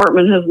Justice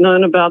Department has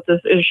known about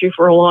this issue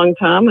for a long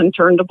time and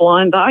turned a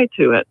blind eye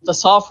to it. The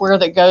software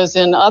that goes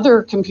in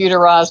other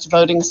computerized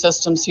voting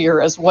systems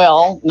here as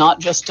well, not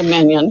just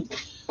Dominion,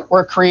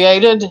 were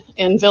created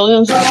in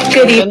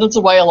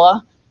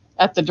Venezuela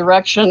at the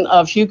direction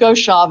of Hugo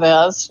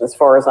Chavez. As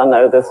far as I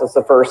know, this is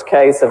the first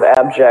case of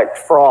abject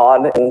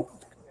fraud in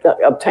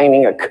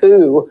obtaining a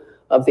coup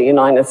of the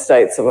United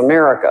States of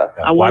America.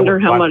 I wonder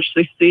how much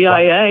the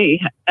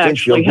CIA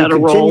actually had a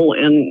role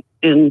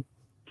in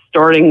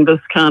starting this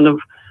kind of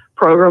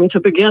program to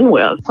begin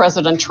with.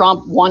 President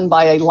Trump won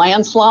by a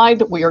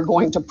landslide. We are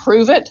going to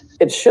prove it.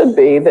 It should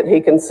be that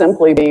he can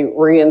simply be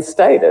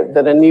reinstated,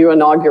 that a new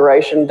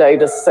inauguration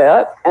date is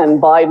set,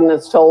 and Biden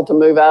is told to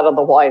move out of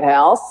the White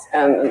House.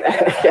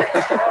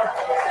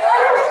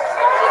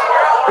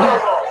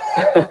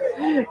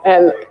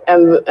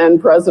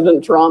 And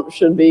President Trump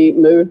should be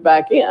moved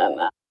back in.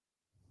 I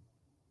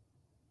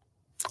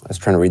was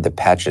trying to read the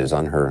patches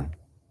on her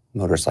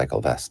motorcycle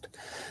vest.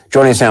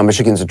 Joining us now,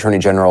 Michigan's Attorney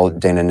General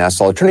Dana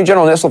Nessel. Attorney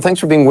General Nessel, thanks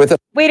for being with us.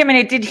 Wait a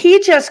minute. Did he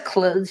just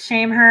clothes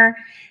shame her?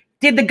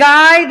 Did the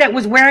guy that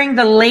was wearing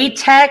the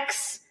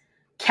latex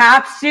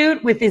cap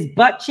suit with his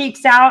butt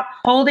cheeks out,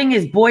 holding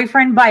his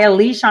boyfriend by a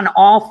leash on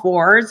all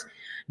fours,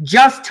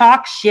 just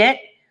talk shit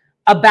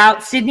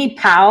about Sidney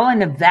Powell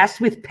in a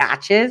vest with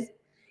patches?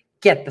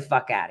 Get the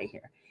fuck out of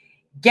here.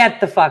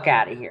 Get the fuck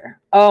out of here.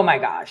 Oh my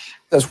gosh.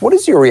 What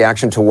is your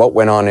reaction to what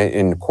went on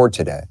in court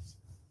today?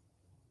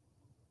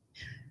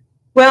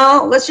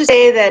 Well, let's just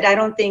say that I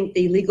don't think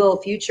the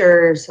legal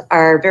futures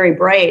are very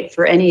bright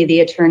for any of the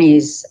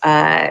attorneys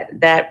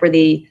that were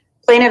the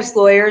plaintiffs'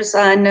 lawyers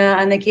on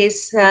the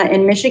case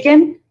in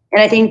Michigan.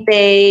 And I think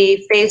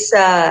they face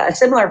a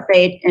similar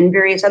fate in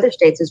various other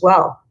states as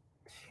well.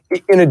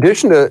 In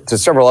addition to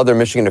several other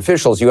Michigan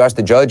officials, you asked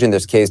the judge in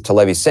this case to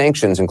levy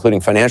sanctions, including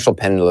financial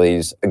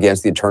penalties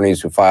against the attorneys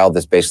who filed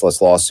this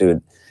baseless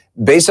lawsuit.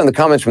 Based on the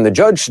comments from the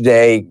judge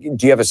today,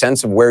 do you have a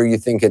sense of where you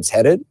think it's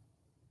headed?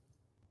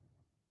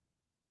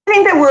 I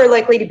think that we're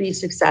likely to be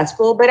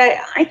successful, but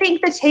I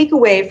think the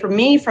takeaway for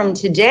me from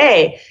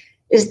today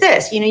is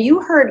this.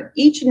 You heard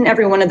each and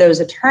every one of those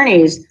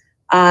attorneys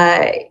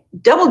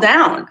double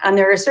down on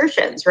their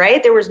assertions,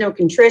 right? There was no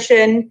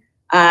contrition.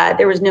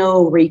 There was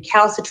no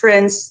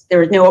recalcitrance. There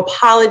was no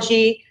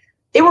apology.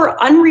 They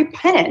were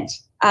unrepentant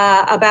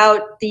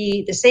about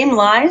the same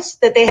lies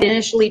that they had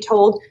initially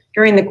told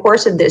during the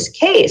course of this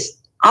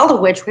case, all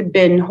of which had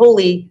been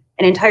wholly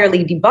and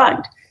entirely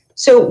debunked.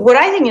 So what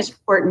I think is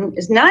important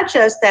is not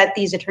just that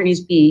these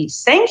attorneys be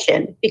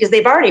sanctioned, because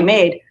they've already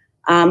made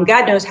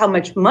God knows how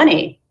much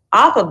money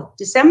off of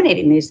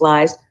disseminating these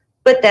lies,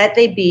 but that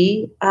they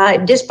be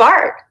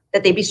disbarred,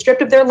 that they be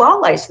stripped of their law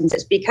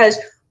licenses. Because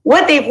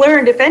what they've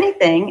learned, if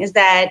anything, is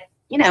that,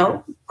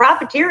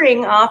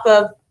 profiteering off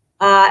of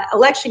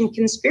election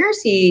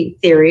conspiracy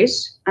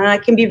theories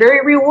can be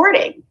very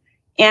rewarding.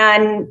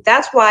 And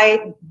that's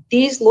why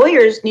these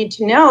lawyers need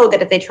to know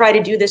that if they try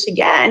to do this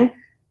again,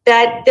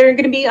 that they're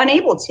going to be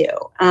unable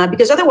to,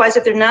 because otherwise,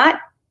 if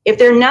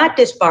they're not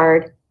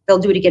disbarred, they'll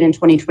do it again in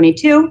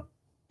 2022,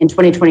 in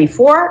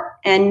 2024,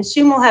 and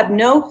soon we'll have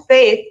no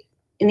faith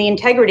in the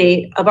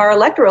integrity of our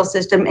electoral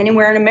system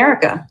anywhere in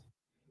America.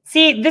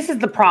 See, this is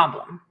the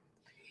problem.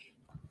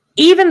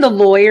 Even the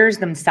lawyers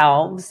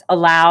themselves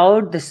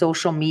allowed the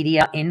social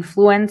media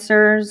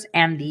influencers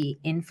and the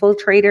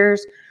infiltrators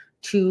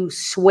to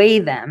sway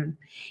them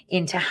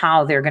into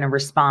how they're going to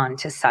respond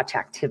to such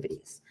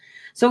activities.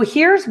 So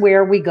here's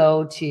where we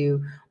go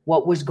to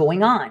what was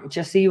going on,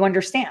 just so you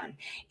understand.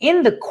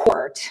 In the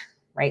court,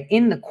 right,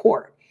 the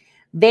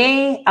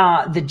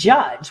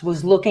judge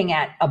was looking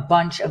at a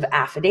bunch of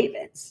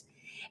affidavits.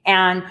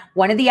 And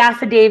one of the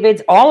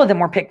affidavits, all of them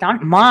were picked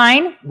on.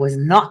 Mine was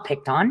not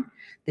picked on.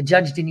 The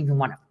judge didn't even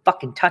want to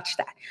fucking touch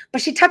that.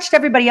 But she touched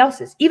everybody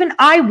else's, even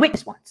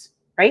eyewitness ones,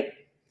 right?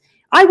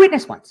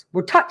 Eyewitness ones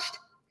were touched.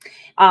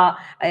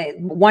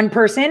 One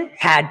person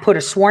had put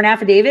a sworn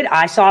affidavit.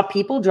 I saw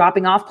people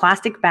dropping off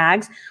plastic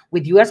bags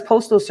with U.S.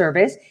 Postal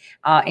Service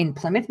in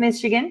Plymouth,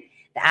 Michigan.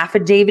 The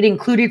affidavit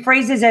included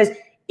phrases as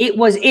 "it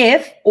was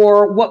if"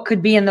 or "what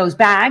could be in those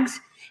bags,"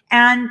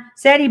 and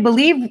said he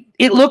believed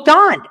it looked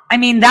odd. I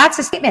mean, that's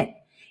a statement.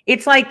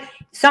 It's like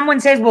someone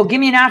says, well, give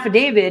me an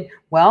affidavit.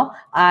 Well,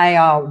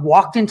 I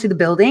walked into the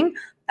building.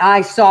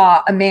 I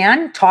saw a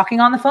man talking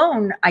on the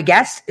phone. I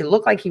guess it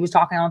looked like he was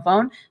talking on the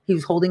phone. He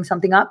was holding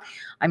something up.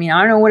 I mean,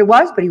 I don't know what it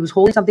was, but he was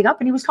holding something up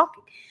and he was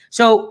talking.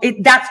 So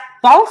that's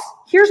false.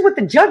 Here's what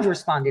the judge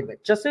responded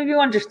with, just so you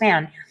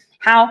understand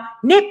how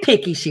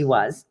nitpicky she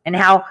was and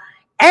how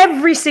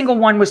every single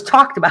one was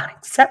talked about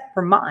except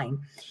for mine.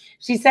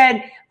 She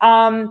said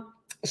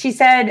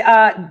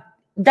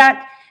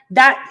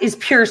that is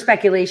pure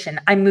speculation.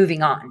 I'm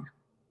moving on.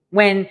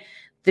 When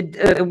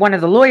one of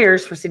the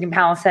lawyers for Sidney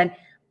Powell said,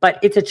 but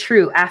it's a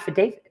true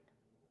affidavit.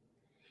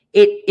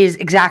 It is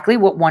exactly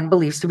what one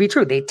believes to be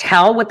true. They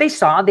tell what they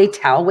saw. They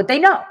tell what they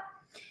know.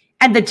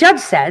 And the judge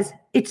says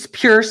it's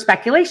pure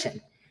speculation.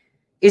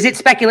 Is it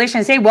speculation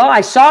to say, well,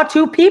 I saw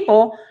two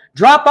people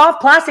drop off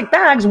plastic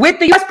bags with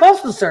the U.S.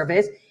 Postal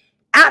Service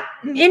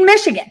in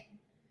Michigan?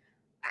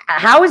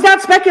 How is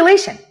that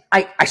speculation?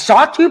 I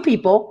saw two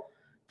people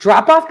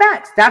drop off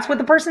bags. That's what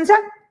the person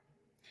said.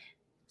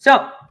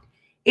 So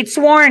it's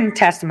sworn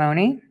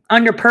testimony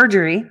under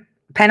perjury.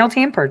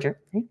 Penalty and perjury,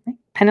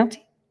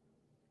 penalty.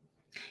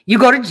 You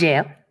go to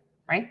jail,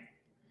 right?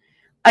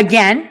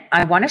 Again,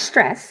 I want to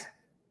stress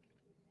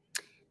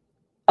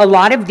a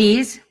lot of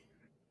these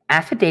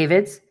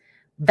affidavits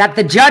that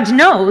the judge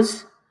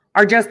knows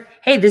are just,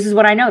 hey, this is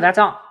what I know. That's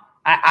all.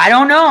 I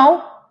don't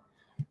know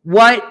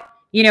what,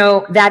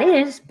 that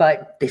is,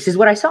 but this is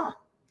what I saw.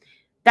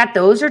 That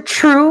those are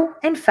true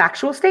and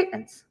factual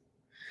statements.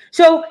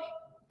 So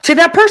to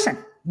that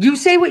person, you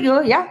say what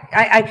you,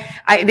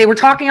 they were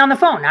talking on the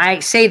phone. I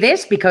say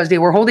this because they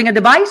were holding a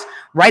device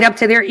right up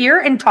to their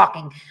ear and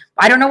talking.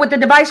 I don't know what the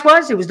device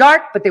was. It was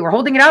dark, but they were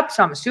holding it up.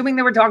 So I'm assuming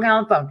they were talking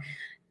on the phone.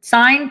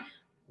 Signed,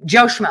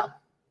 Joe Schmo.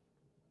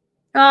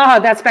 Oh,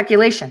 that's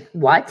speculation.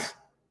 What?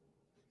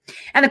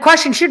 And the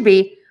question should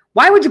be,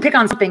 why would you pick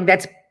on something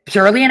that's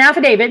purely an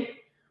affidavit,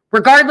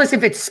 regardless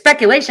if it's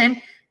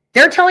speculation?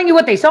 They're telling you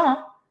what they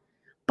saw,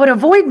 but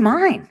avoid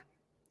mine.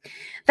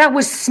 That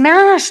was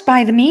smashed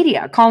by the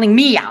media, calling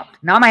me out,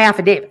 not my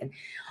affidavit.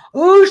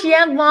 Oh, she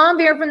had law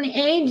there from the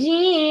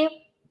AG.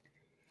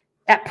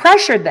 That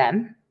pressured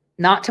them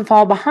not to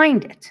fall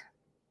behind it.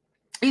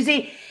 You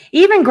see,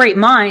 even great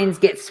minds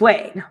get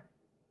swayed.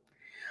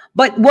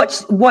 But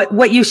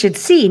what you should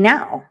see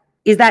now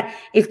is that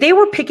if they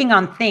were picking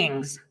on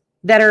things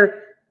that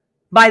are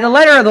by the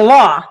letter of the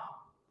law,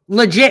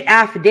 legit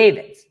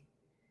affidavits,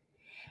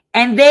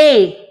 and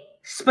they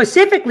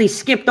specifically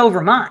skipped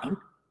over mine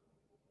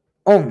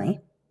only,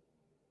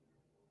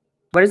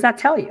 what does that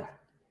tell you?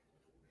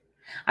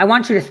 I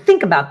want you to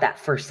think about that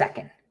for a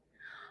second.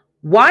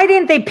 Why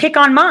didn't they pick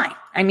on mine?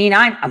 I mean,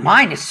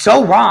 mine is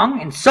so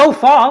wrong and so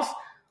false.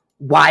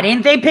 Why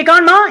didn't they pick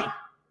on mine?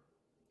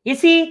 You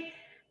see,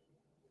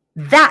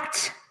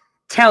 that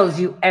tells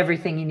you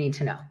everything you need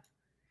to know.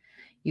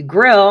 You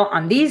grill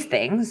on these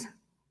things,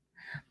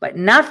 but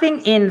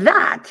nothing in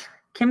that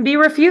can be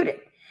refuted.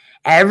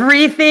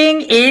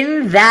 Everything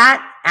in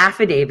that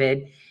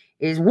affidavit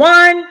is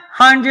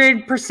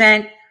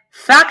 100%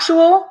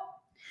 factual.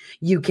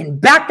 You can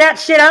back that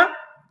shit up.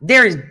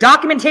 There is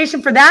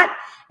documentation for that,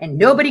 and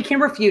nobody can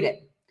refute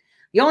it.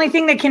 The only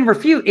thing they can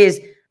refute is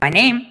my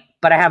name,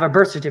 but I have a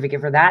birth certificate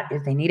for that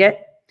if they need it.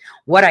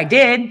 What I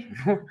did,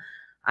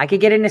 I could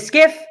get in a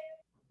skiff.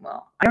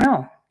 Well, I don't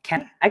know.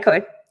 I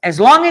could. As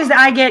long as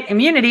I get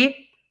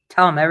immunity,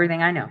 tell them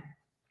everything I know.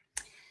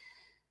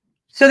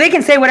 So they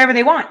can say whatever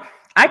they want.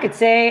 I could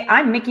say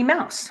I'm Mickey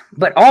Mouse,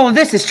 but all of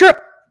this is true.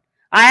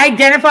 I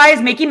identify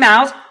as Mickey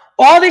Mouse.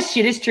 All this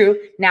shit is true.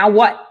 Now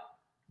what?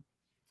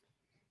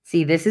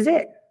 See, this is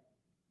it.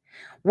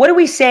 What do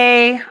we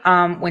say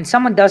when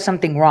someone does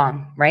something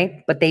wrong,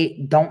 right? But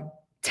they don't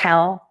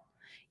tell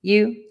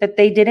you that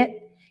they did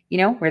it, you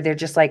know, where they're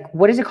just like,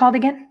 what is it called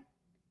again?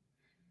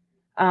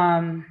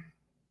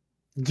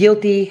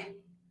 Guilty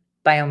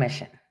by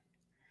omission.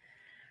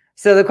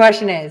 So the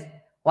question is,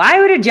 why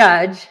would a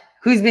judge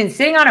who's been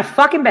sitting on a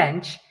fucking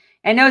bench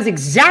and knows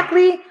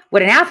exactly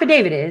what an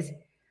affidavit is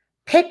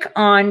pick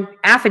on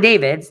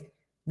affidavits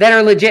that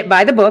are legit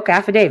by the book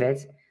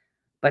affidavits,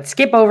 but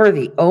skip over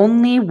the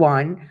only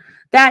one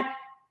that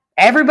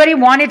everybody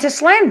wanted to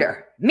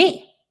slander?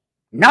 Me.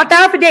 Not the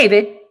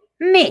affidavit,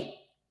 me.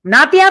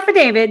 Not the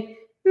affidavit,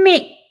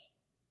 me.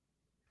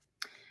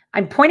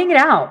 I'm pointing it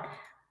out.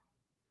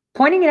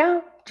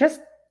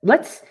 Just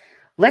let's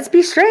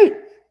be straight.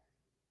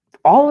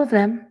 All of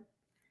them,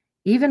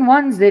 even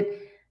ones that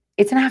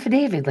it's an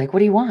affidavit. Like, what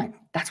do you want?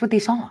 That's what they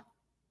saw.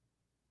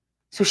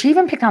 So she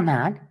even picked on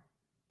that,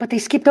 but they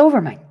skipped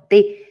over mine.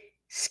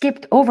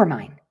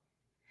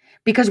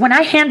 Because when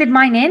I handed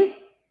mine in,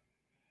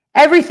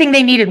 everything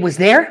they needed was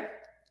there.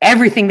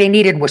 Everything they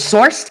needed was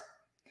sourced.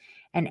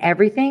 And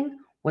everything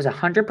was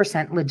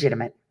 100%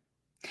 legitimate.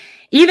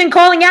 Even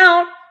calling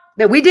out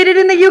that we did it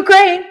in the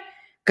Ukraine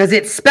because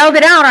it spelled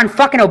it out on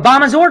fucking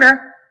Obama's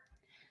order.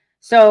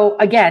 So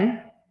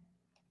again,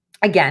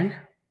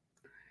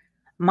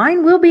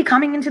 mine will be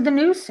coming into the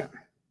news soon.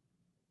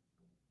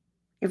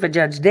 If a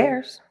judge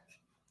dares.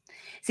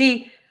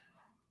 See,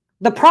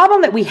 the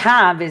problem that we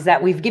have is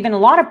that we've given a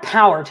lot of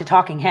power to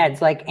talking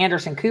heads like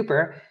Anderson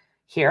Cooper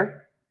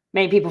here.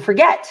 Many people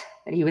forget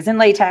that he was in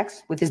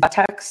latex with his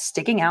buttocks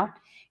sticking out,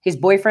 his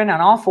boyfriend on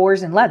all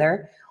fours in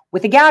leather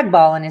with a gag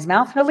ball in his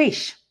mouth and a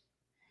leash.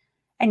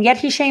 And yet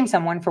he shamed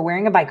someone for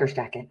wearing a biker's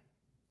jacket.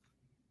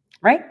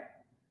 Right?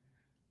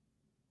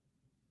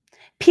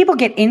 People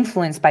get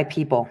influenced by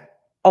people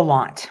a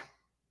lot.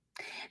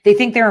 They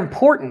think they're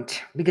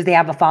important because they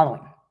have a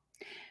following.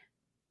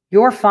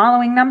 Your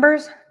following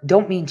numbers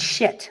don't mean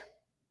shit.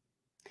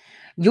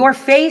 Your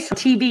face on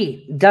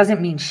TV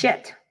doesn't mean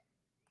shit.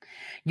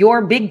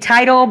 Your big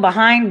title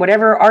behind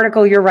whatever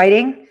article you're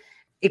writing,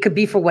 it could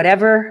be for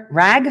whatever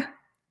rag,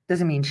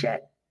 doesn't mean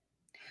shit.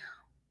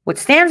 What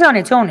stands on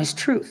its own is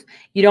truth.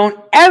 You don't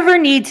ever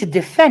need to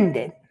defend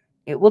it.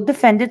 It will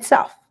defend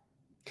itself.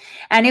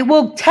 And it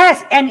will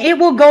test, and it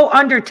will go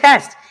under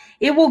test.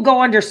 It will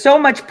go under so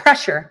much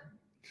pressure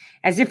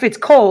as if it's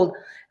coal,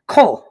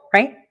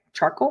 right?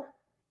 Charcoal,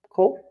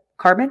 coal,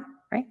 carbon,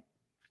 right?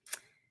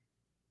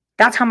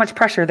 That's how much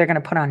pressure they're going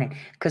to put on it.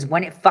 Because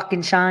when it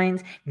fucking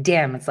shines,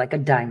 damn, it's like a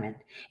diamond.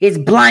 It's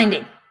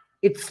blinding.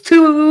 It's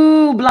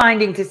too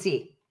blinding to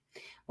see.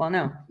 Well,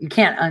 no, you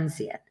can't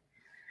unsee it.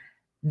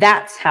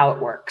 That's how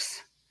it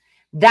works.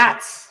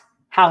 That's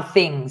how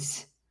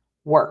things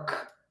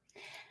work.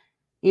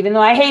 Even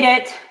though I hate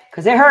it,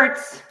 because it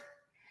hurts,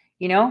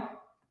 you know,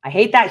 I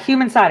hate that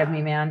human side of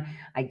me, man.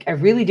 I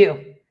really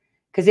do.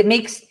 Because it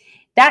makes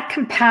that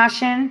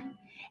compassion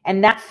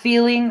and that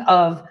feeling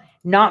of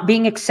not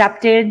being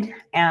accepted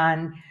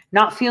and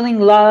not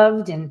feeling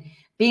loved and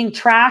being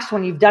trashed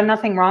when you've done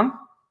nothing wrong.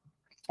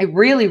 It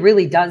really,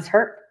 really does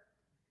hurt.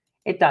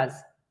 It does.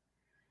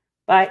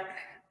 But,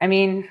 I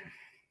mean,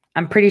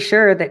 I'm pretty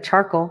sure that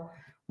charcoal,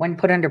 when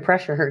put under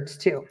pressure, hurts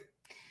too.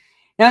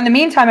 Now, in the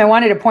meantime, I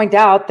wanted to point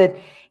out that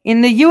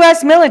in the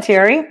U.S.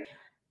 military,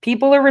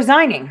 people are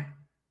resigning.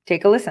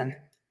 Take a listen.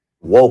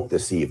 Woke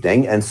this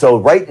evening. And so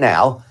right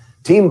now,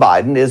 Team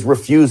Biden is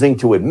refusing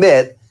to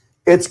admit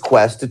its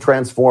quest to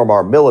transform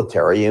our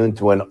military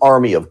into an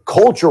army of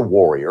culture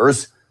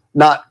warriors,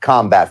 not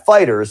combat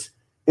fighters,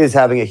 is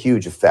having a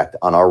huge effect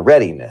on our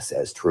readiness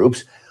as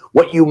troops.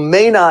 What you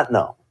may not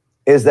know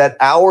is that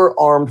our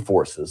armed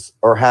forces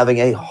are having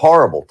a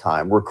horrible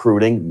time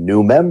recruiting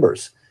new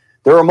members.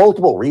 There are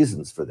multiple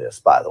reasons for this,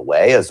 by the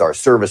way, as our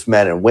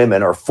servicemen and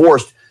women are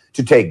forced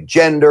to take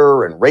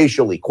gender and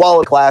racial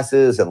equality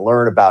classes and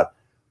learn about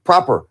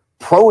proper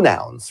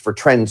pronouns for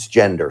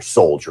transgender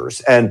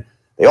soldiers. And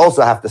they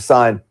also have to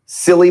sign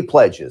silly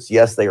pledges.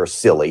 Yes, they are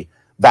silly,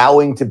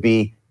 vowing to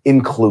be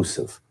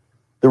inclusive.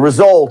 The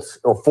results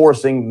are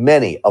forcing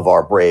many of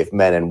our brave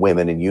men and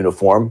women in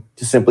uniform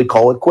to simply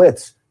call it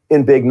quits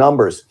in big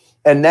numbers.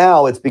 And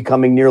now it's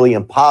becoming nearly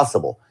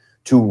impossible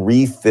to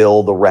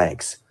refill the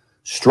ranks.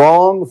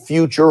 Strong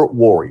future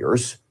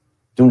warriors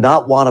do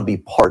not want to be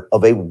part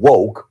of a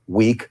woke,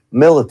 weak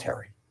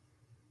military.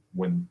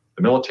 When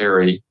the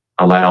military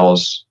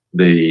allows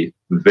the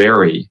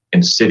very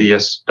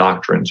insidious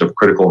doctrines of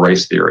critical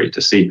race theory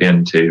to seep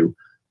into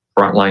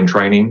frontline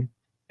training,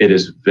 it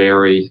is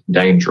very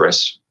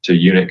dangerous to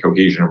unit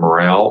cohesion and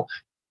morale.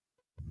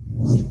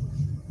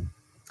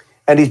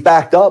 And he's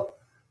backed up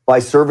by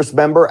service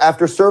member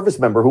after service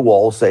member who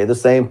all say the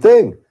same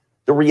thing.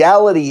 The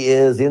reality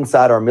is,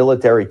 inside our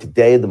military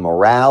today, the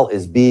morale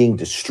is being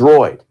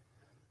destroyed.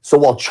 So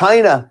while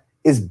China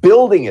is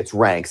building its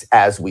ranks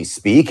as we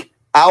speak,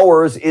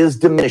 ours is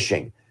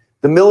diminishing.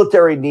 The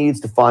military needs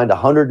to find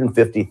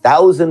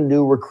 150,000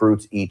 new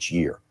recruits each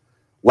year.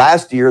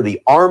 Last year,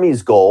 the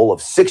Army's goal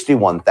of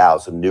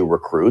 61,000 new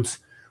recruits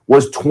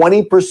was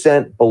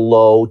 20%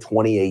 below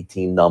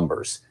 2018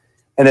 numbers.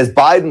 And as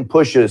Biden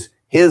pushes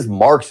his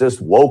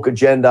Marxist woke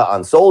agenda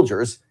on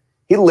soldiers,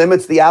 he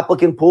limits the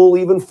applicant pool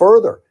even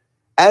further.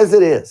 As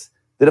it is,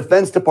 the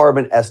Defense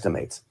Department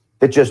estimates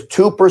that just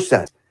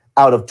 2%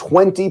 out of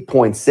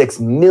 20.6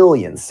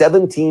 million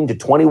 17 to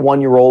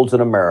 21-year-olds in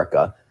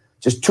America,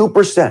 just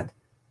 2%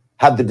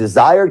 have the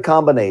desired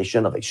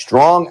combination of a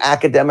strong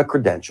academic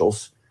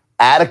credentials,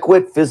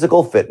 adequate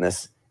physical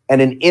fitness, and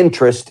an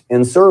interest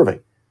in serving,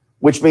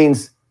 which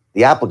means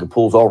the applicant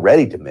pool is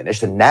already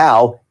diminished, and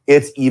now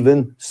it's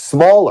even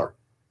smaller.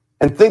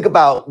 And think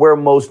about where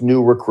most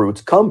new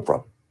recruits come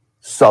from.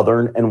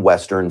 Southern and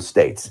Western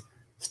states,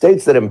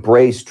 states that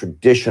embrace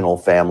traditional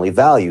family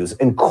values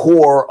and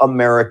core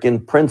American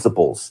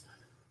principles.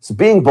 So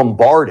being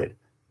bombarded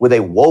with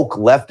a woke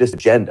leftist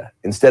agenda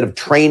instead of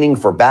training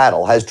for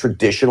battle has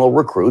traditional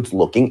recruits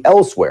looking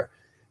elsewhere.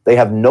 They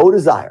have no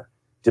desire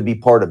to be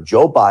part of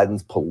Joe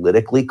Biden's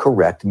politically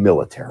correct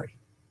military.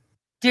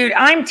 Dude,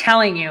 I'm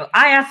telling you,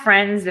 I have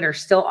friends that are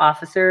still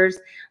officers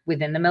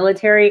within the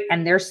military,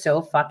 and they're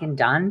so fucking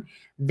done.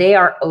 They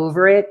are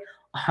over it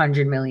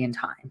 100 million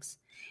times.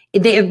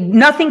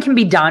 Nothing can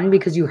be done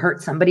because you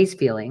hurt somebody's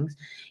feelings.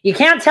 You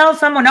can't tell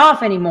someone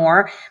off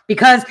anymore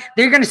because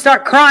they're going to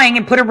start crying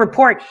and put a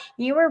report.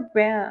 You were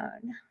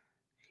bad.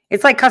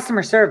 It's like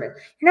customer service.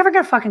 You're never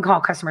going to fucking call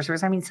customer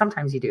service. I mean,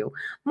 sometimes you do.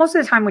 Most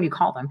of the time when you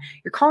call them,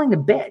 you're calling the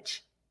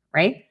bitch,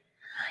 right?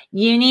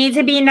 You need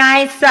to be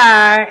nicer.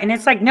 And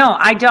it's like, no,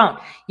 I don't.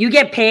 You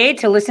get paid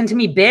to listen to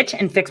me bitch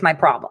and fix my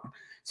problem.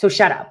 So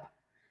shut up.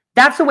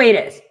 That's the way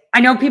it is.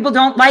 I know people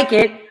don't like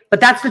it, but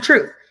that's the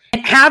truth.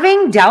 And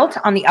having dealt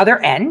on the other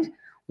end,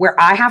 where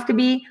I have to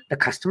be the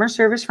customer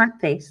service front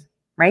face,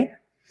 right?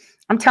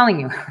 I'm telling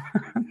you,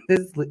 this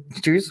is a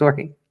true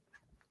story.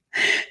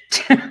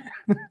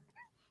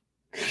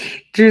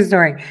 True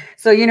story.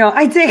 So,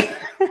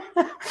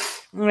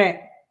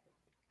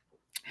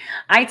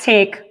 I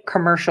take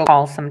commercial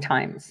calls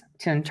sometimes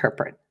to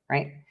interpret,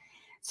 right?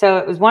 So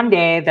it was one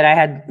day that I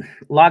had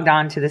logged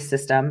on to the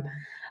system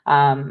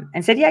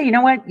and said, yeah, you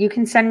know what? You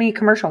can send me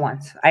commercial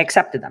ones. I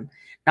accepted them.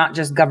 Not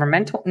just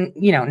governmental,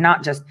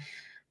 not just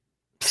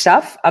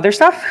other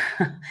stuff,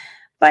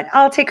 but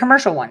I'll take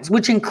commercial ones,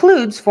 which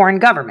includes foreign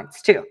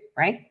governments too,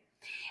 right?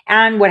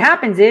 And what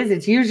happens is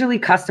it's usually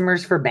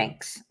customers for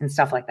banks and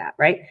stuff like that,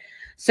 right?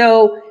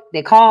 So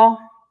they call,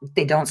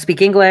 they don't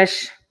speak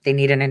English, they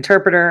need an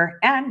interpreter,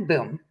 and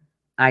boom,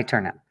 I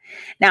turn up.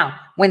 Now,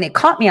 when they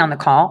caught me on the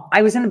call,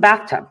 I was in the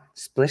bathtub,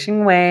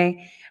 splishing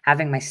away,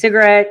 having my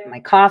cigarette, my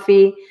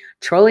coffee,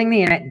 trolling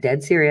the internet,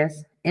 dead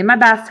serious, in my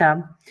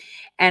bathtub.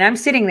 And I'm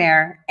sitting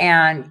there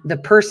and the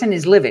person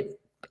is livid.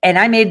 And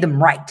I made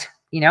them right,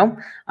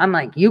 I'm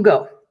like, you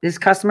go, this is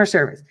customer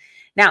service.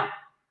 Now,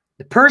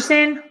 the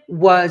person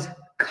was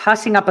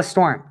cussing up a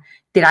storm.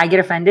 Did I get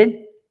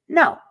offended?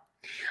 No.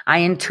 I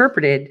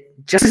interpreted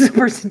just as the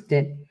person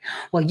did.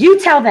 Well, you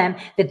tell them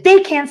that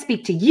they can't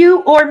speak to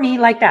you or me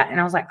like that. And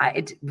I was like,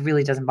 it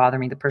really doesn't bother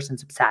me. The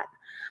person's upset.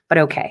 But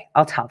okay,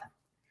 I'll tell them.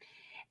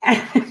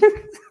 And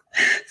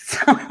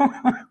so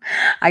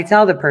I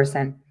tell the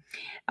person,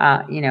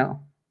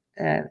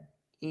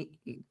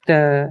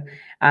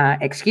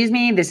 excuse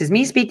me, this is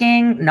me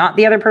speaking, not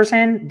the other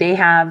person. They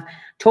have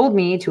told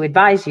me to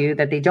advise you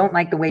that they don't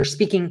like the way you're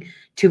speaking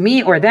to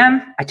me or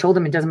them. I told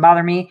them it doesn't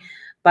bother me,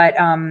 but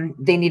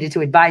they needed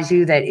to advise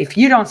you that if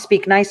you don't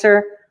speak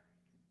nicer,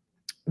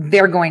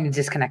 they're going to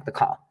disconnect the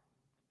call.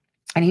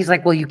 And he's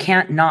like, well, you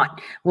can't not.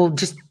 Well,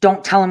 just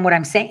don't tell him what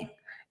I'm saying.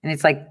 And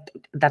it's like,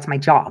 that's my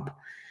job.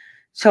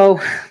 So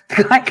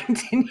the guy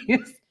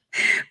continues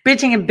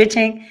bitching and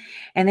bitching.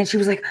 And then she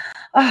was like,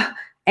 oh,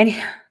 and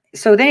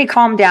so then he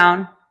calmed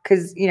down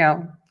because,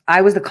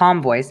 I was the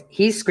calm voice.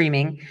 He's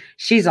screaming.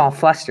 She's all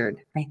flustered.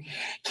 Right?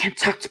 Can't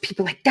talk to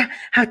people like that.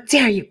 How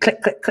dare you?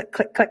 Click, click, click,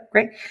 click, click.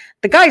 Right?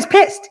 The guy's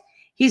pissed.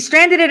 He's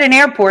stranded at an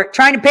airport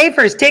trying to pay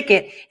for his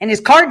ticket and his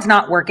card's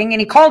not working. And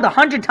he called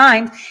 100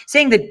 times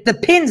saying that the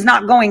pin's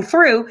not going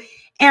through.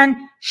 And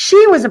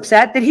she was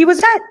upset that he was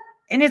upset.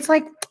 And it's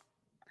like,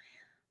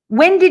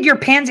 when did your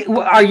pins,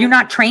 are you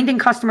not trained in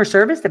customer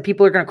service that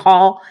people are going to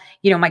call,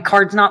 my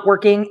card's not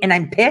working and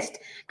I'm pissed?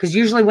 Because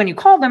usually when you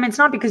call them, it's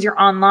not because you're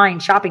online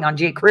shopping on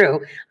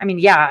J.Crew. I mean,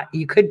 yeah,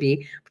 you could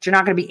be, but you're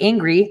not going to be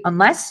angry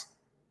unless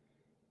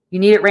you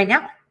need it right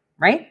now,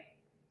 right?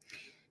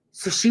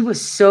 So she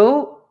was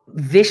so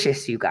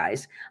vicious, you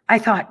guys. I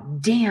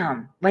thought,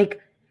 damn,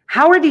 like,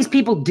 how are these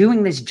people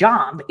doing this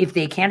job if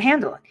they can't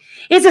handle it?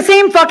 It's the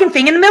same fucking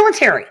thing in the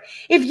military.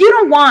 If you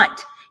don't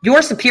want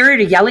your superior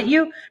to yell at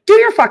you, do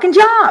your fucking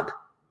job.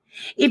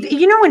 If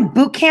in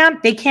boot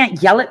camp, they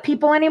can't yell at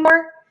people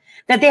anymore,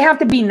 that they have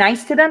to be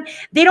nice to them.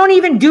 They don't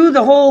even do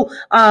the whole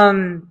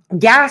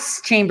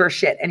gas chamber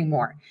shit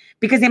anymore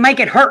because they might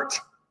get hurt,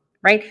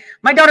 right?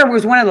 My daughter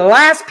was one of the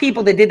last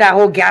people that did that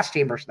whole gas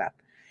chamber stuff.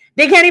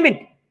 They can't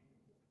even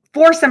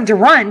force them to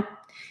run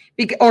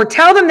or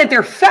tell them that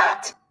they're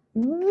fat.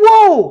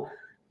 Whoa,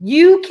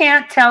 you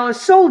can't tell a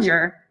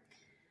soldier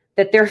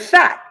that they're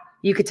fat.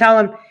 You could tell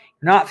them, you're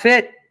not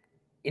fit.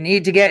 You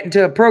need to get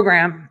into a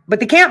program, but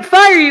they can't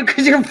fire you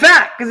because you're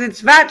fat, because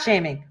it's fat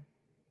shaming.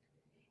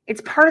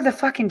 It's part of the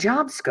fucking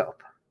job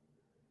scope.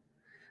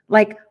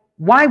 Like,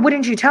 why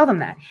wouldn't you tell them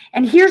that?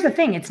 And here's the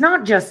thing. It's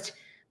not just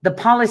the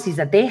policies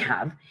that they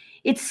have.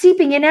 It's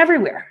seeping in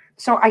everywhere.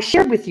 So I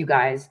shared with you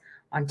guys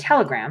on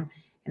Telegram,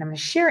 and I'm going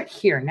to share it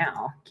here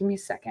now. Give me a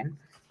second.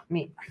 Let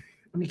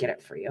me get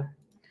it for you.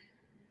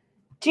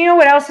 Do you know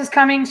what else is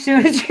coming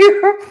soon to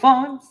your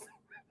phones?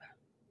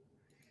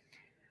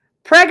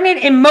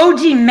 Pregnant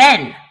emoji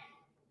men.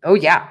 Oh,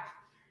 yeah.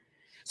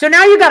 So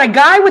now you got a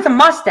guy with a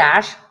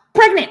mustache,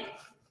 pregnant.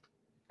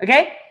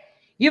 Okay?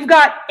 You've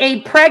got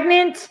a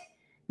pregnant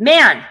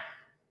man.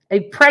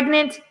 A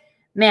pregnant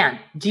man.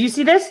 Do you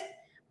see this?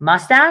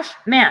 Mustache,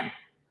 man.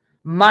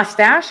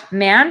 Mustache,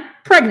 man,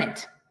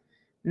 pregnant.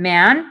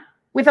 Man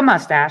with a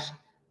mustache,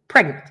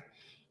 pregnant.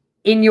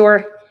 In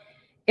your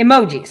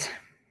emojis.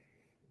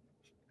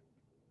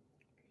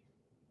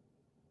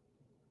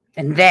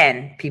 And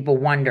then people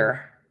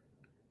wonder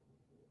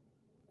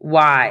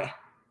why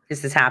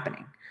this is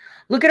happening.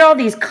 Look at all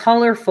these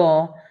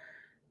colorful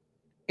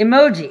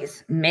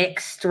emojis.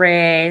 Mixed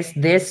race,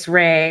 this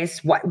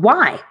race.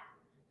 Why?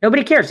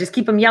 Nobody cares. Just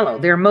keep them yellow.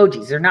 They're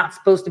emojis. They're not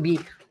supposed to be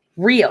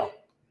real.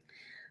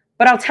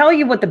 But I'll tell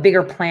you what the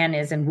bigger plan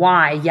is and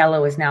why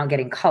yellow is now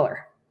getting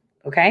color.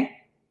 Okay?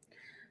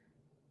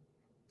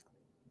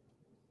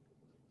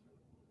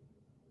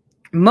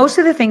 Most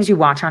of the things you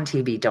watch on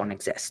TV don't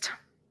exist.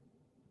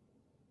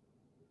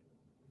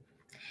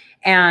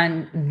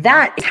 And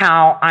that is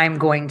how I'm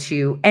going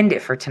to end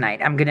it for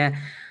tonight. I'm going to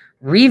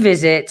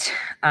revisit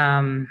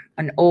an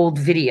old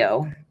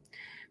video,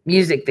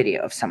 music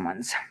video of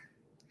someone's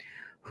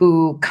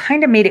who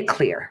kind of made it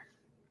clear.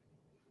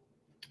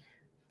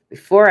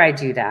 Before I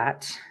do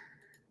that,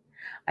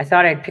 I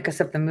thought I'd pick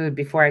us up the mood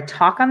before I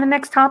talk on the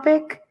next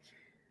topic.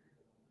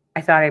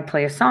 I thought I'd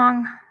play a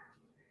song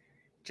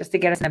just to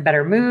get us in a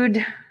better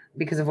mood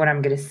because of what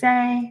I'm going to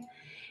say.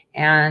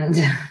 And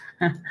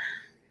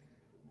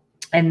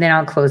then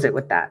I'll close it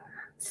with that.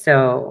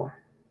 So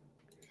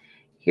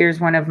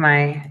here's one of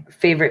my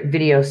favorite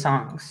video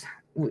songs.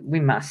 We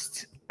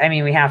must. I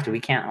mean, we have to. We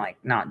can't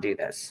not do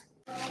this.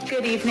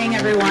 Good evening,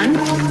 everyone.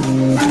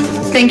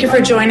 Thank you for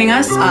joining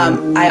us.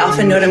 I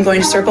often note I'm going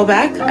to circle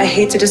back. I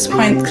hate to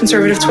disappoint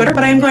conservative Twitter,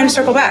 but I am going to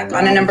circle back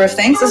on a number of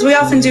things, as we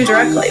often do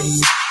directly.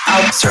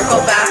 I'll circle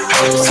back,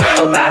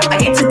 circle back.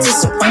 I hate to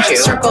disappoint you.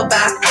 Circle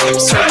back,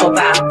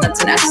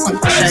 That's an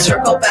excellent question.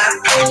 Circle back,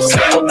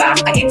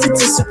 I hate to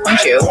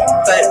disappoint you,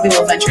 but we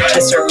will venture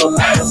to circle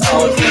back with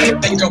all of you.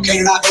 Think okay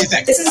or not? What do you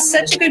think? This is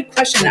such a good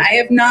question. I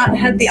have not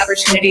had the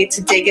opportunity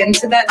to dig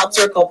into that. I'll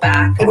circle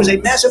back. It was a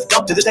massive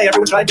dump. To this day,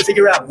 everyone tried to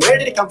figure out where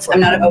did it come from. I'm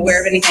not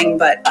aware of anything,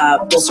 but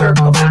we'll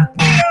circle back.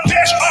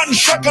 This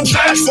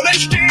uncircumcised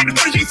Philistine, who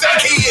does he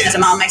think he is? As a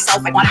mom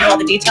myself, I want to know all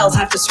the details. I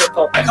have to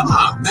circle back. Come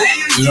on, man.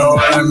 You know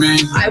what I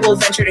mean? I will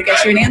venture to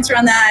get you an answer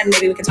on that, and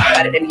maybe we can talk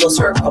about it, and you'll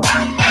circle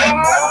back.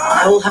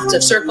 I will have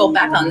to circle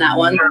back on that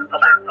one,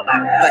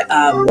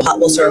 but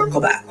we'll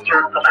circle back. But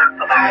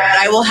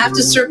I will have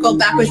to circle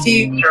back with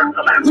you.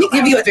 Let me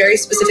give you a very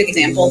specific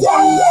example.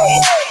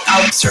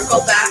 I'll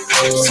circle back.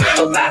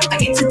 I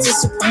hate to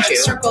disappoint you.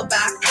 Circle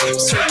back.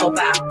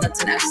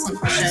 That's an excellent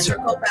question.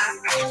 Circle back.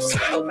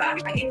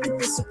 I hate to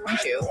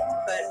disappoint you,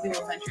 but we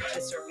will venture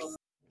to circle.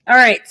 All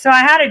right, so I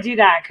had to do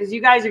that because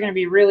you guys are going to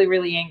be really,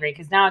 really angry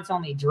because now it's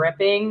only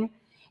dripping,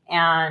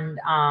 and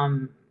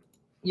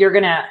you're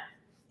gonna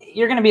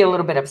be a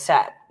little bit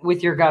upset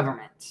with your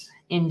government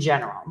in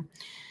general.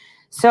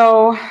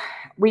 So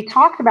we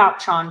talked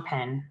about Sean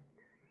Penn,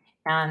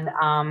 and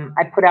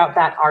I put out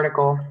that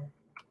article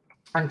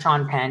on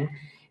Sean Penn,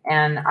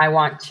 and I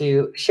want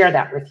to share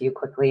that with you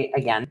quickly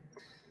again.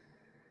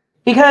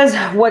 Because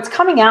what's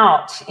coming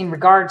out in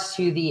regards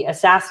to the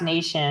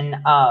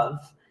assassination of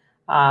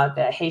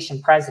the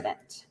Haitian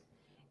president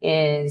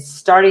is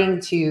starting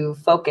to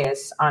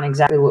focus on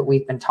exactly what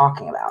we've been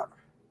talking about.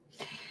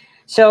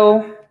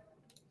 So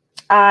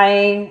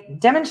I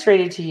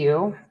demonstrated to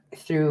you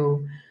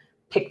through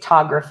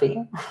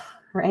pictography,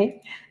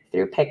 right?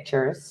 Through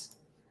pictures,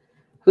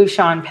 who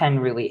Sean Penn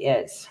really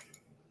is.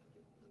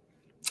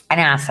 An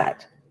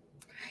asset.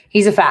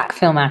 He's a fact,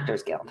 Film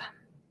Actors Guild.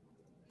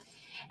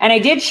 And I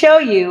did show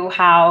you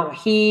how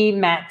he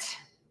met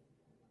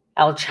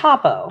El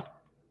Chapo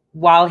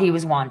while he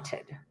was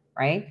wanted,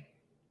 right?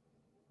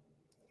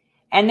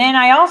 And then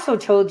I also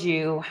told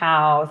you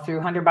how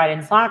through Hunter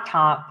Biden's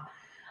laptop,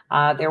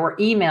 there were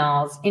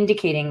emails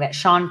indicating that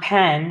Sean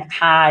Penn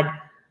had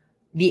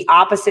the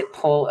opposite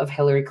pole of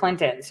Hillary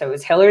Clinton. So it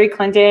was Hillary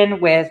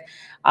Clinton with,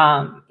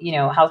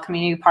 Health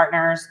Community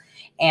Partners,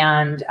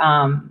 and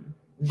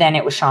then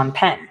it was Sean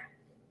Penn.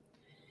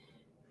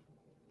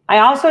 I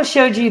also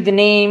showed you the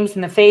names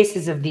and the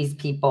faces of these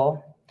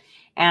people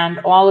and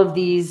all of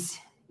these,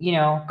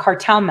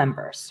 cartel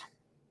members.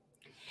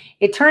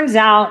 It turns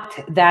out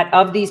that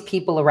of these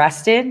people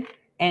arrested,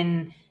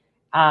 and,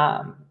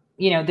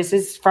 this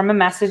is from a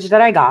message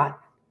that I got,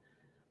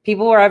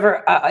 people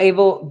were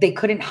they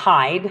couldn't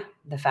hide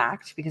the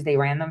fact because they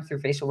ran them through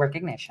facial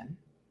recognition,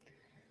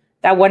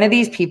 that one of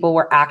these people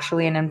were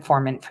actually an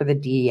informant for the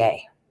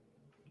DEA,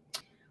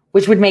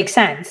 which would make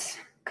sense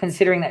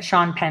considering that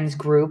Sean Penn's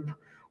group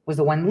was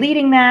the one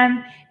leading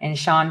them, and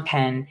Sean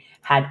Penn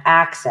had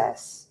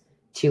access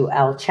to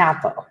El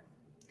Chapo.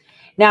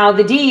 Now,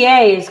 the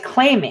DEA is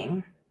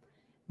claiming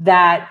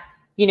that,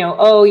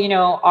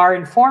 our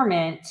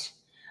informant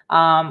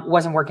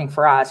wasn't working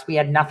for us. We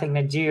had nothing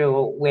to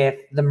do with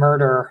the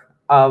murder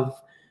of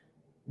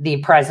the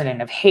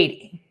president of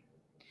Haiti.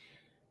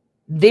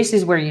 This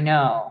is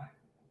where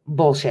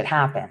bullshit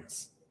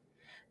happens.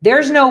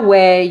 There's no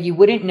way you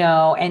wouldn't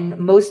know, and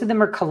most of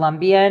them are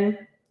Colombian,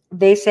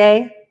 they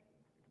say.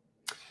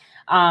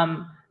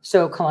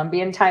 So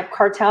Colombian type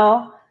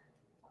cartel.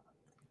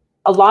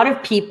 A lot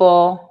of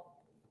people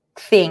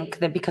think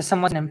that because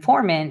someone's an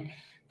informant,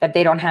 that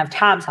they don't have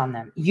tabs on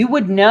them. You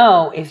would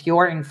know if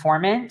your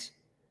informant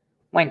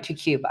went to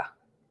Cuba.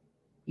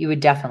 You would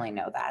definitely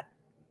know that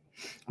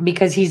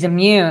because he's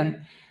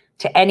immune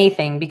to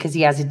anything because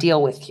he has a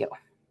deal with you.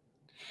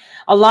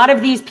 A lot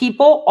of these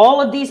people, all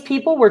of these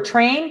people were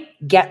trained,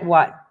 get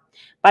what?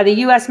 By the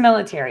US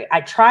military.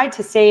 I tried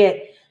to say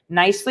it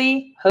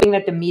nicely, hoping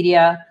that the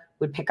media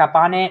would pick up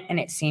on it, and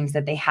it seems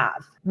that they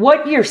have.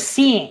 What you're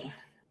seeing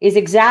is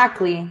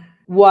exactly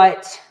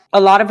what a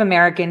lot of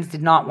Americans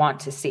did not want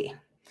to see.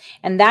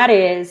 And that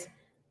is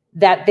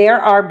that there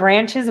are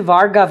branches of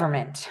our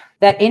government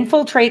that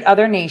infiltrate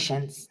other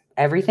nations,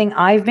 everything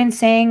I've been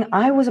saying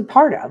I was a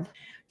part of,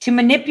 to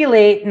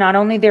manipulate not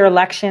only their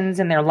elections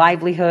and their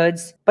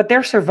livelihoods, but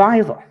their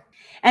survival.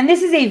 And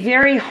this is a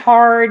very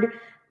hard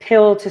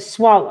pill to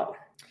swallow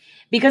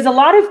because a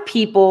lot of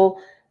people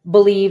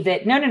believe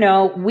that,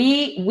 no,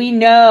 we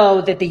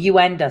know that the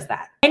UN does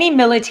that. Any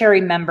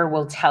military member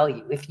will tell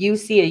you, if you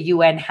see a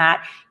UN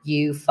hat,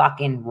 you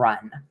fucking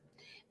run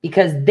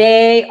because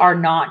they are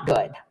not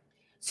good.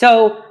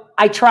 So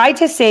I tried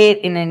to say it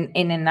in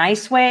a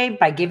nice way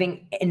by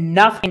giving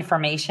enough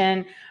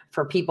information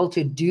for people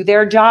to do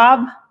their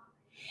job.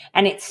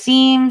 And it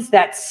seems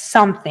that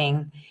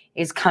something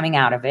is coming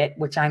out of it,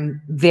 which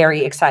I'm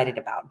very excited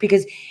about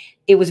because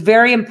it was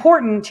very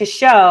important to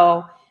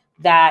show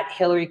that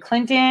Hillary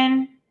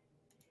Clinton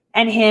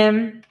and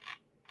him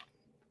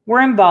were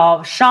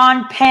involved.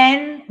 Sean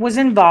Penn was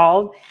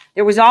involved.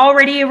 There was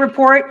already a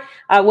report.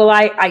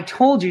 I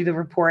told you the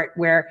report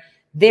where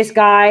this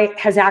guy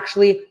has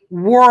actually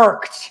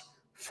worked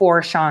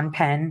for Sean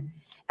Penn,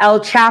 El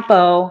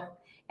Chapo,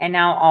 and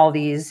now all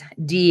these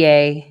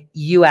DEA,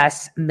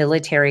 US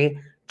military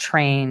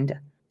trained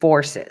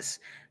forces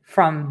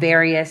from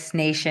various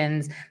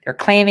nations. They're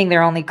claiming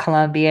they're only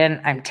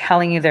Colombian. I'm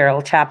telling you, they're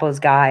El Chapo's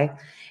guy.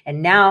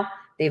 And now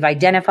they've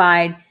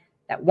identified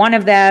that one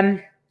of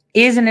them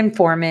is an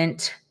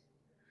informant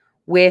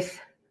with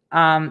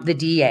the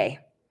DEA.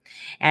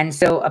 And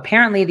so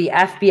apparently the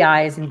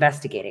FBI is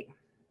investigating.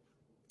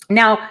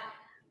 Now,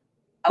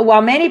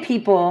 while many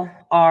people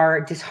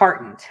are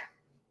disheartened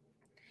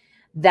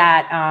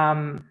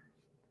that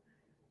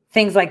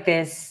things like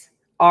this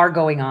are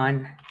going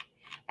on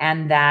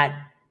and that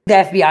the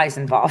FBI is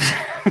involved,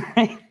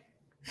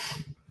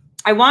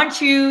 I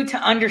want you to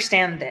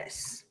understand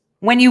this.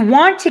 When you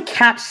want to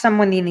catch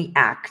someone in the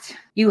act,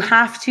 you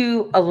have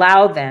to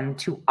allow them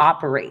to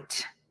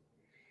operate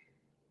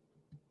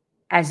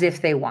as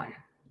if they won.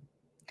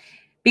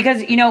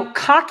 Because,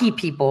 cocky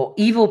people,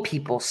 evil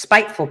people,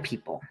 spiteful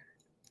people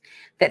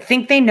that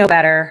think they know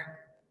better,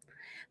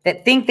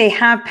 that think they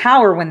have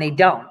power when they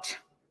don't,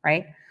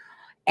 right?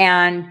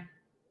 And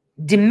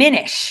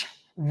diminish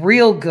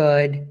real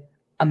good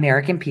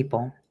American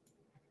people.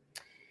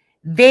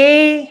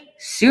 They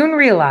soon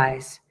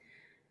realize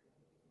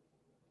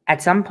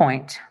at some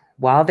point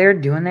while they're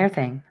doing their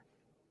thing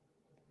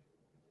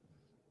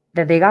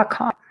that they got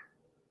caught.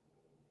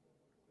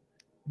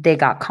 they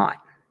got caught.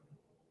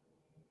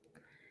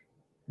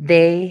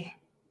 They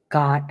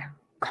got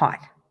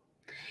caught.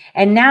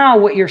 And now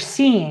what you're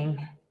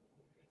seeing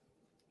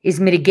is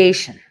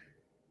mitigation.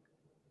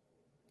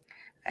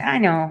 I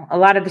know a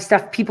lot of the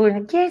stuff people are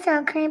like, you're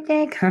so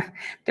cryptic.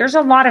 There's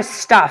a lot of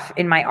stuff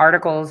in my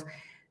articles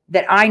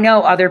that I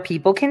know other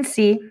people can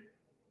see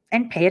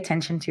and pay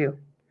attention to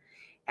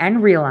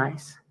and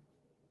realize.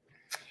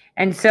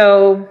 And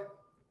so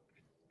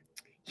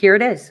here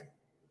it is.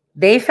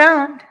 They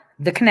found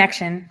the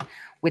connection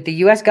with the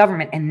US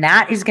government, and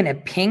that is going to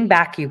ping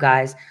back you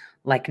guys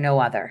like no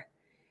other.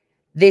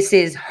 This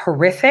is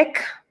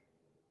horrific.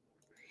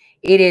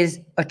 It is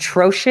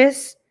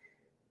atrocious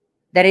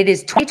that it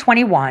is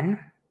 2021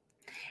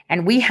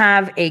 and we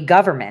have a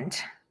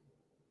government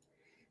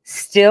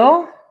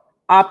still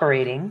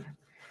operating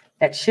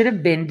that should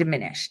have been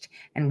diminished.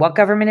 And what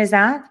government is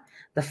that?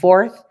 The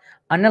fourth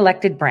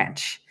unelected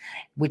branch,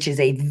 which is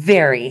a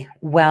very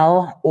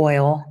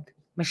well-oiled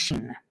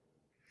machine.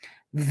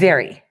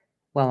 Very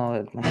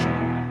well-oiled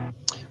machine.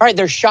 All right,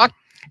 they're shocked.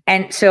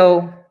 And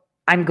so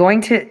I'm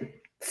going to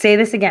say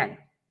this again.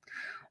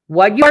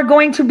 What you are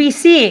going to be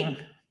seeing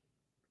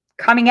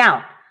coming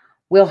out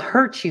will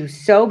hurt you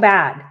so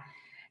bad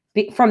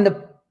from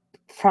the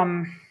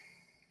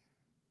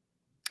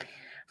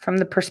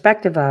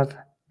perspective of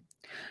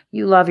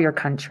you love your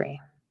country.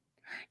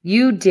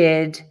 You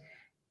did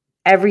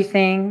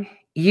everything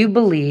you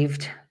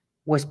believed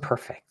was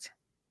perfect.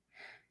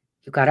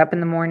 You got up in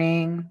the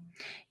morning,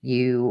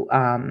 you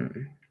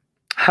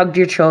hugged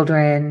your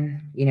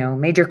children,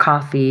 made your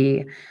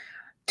coffee,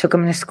 took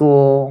them to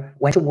school,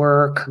 went to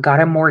work,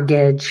 got a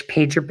mortgage,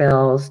 paid your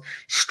bills,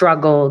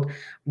 struggled,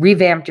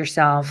 revamped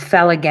yourself,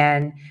 fell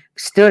again,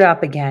 stood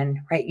up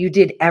again, right? You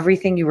did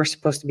everything you were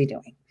supposed to be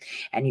doing.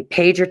 And you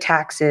paid your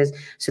taxes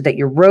so that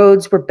your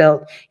roads were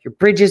built, your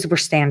bridges were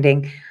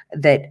standing,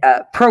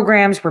 that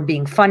programs were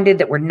being funded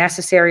that were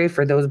necessary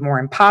for those more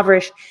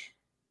impoverished.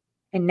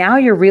 And now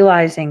you're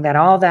realizing that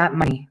all that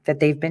money that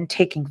they've been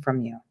taking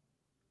from you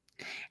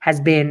has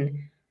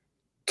been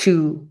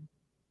to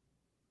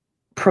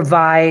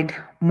provide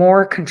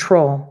more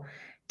control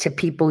to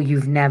people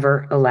you've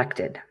never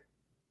elected.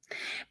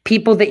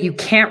 People that you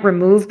can't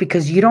remove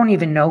because you don't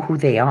even know who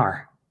they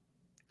are.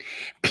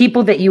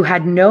 People that you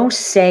had no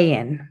say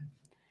in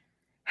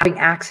having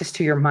access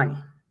to your money.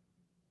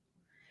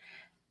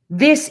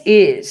 This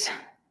is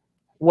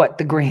what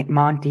the great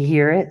Monty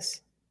here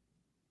is.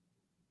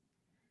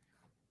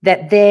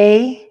 That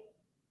they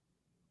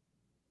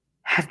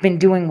have been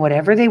doing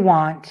whatever they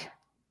want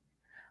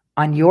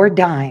on your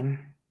dime,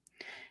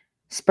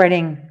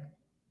 spreading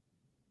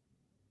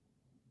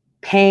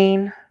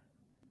pain,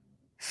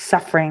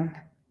 suffering,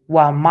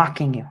 while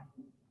mocking you.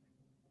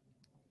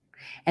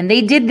 And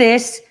they did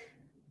this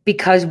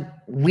because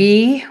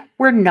we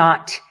were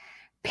not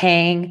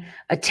paying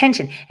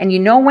attention. And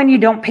when you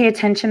don't pay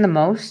attention the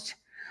most?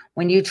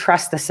 When you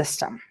trust the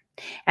system.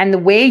 And the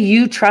way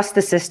you trust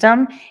the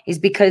system is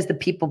because the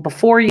people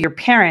before you, your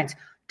parents,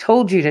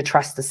 told you to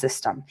trust the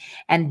system.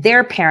 And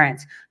their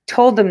parents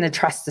told them to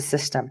trust the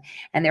system.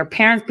 And their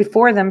parents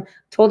before them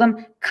told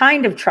them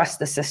kind of trust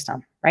the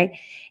system, right?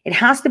 It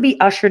has to be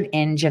ushered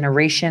in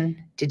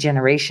generation to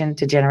generation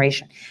to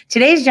generation.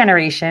 Today's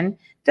generation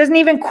doesn't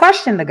even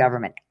question the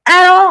government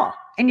at all.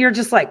 And you're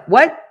just like,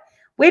 what?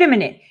 Wait a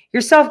minute.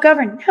 You're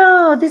self-governed.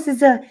 No, this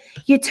is a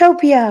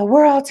utopia.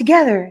 We're all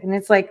together. And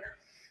it's like,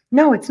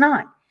 no, it's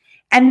not.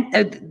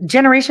 And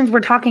generations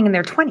were talking in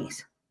their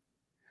 20s.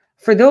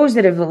 For those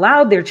that have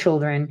allowed their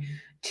children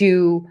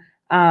to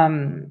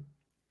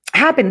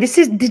happen, this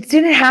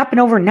didn't happen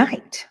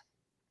overnight.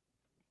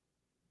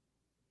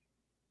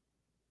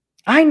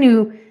 I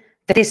knew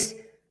that this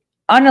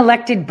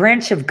unelected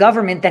branch of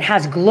government that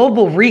has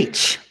global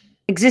reach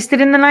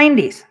existed in the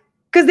 90s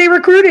because they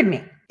recruited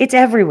me. It's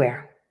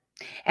everywhere.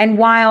 And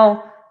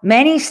while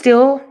many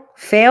still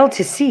fail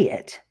to see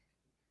it,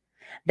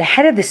 the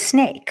head of the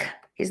snake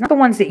is not the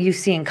ones that you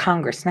see in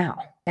Congress now.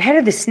 The head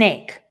of the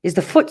snake is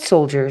the foot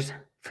soldiers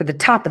for the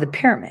top of the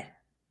pyramid.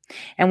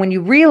 And when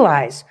you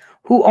realize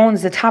who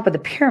owns the top of the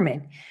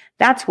pyramid,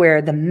 that's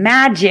where the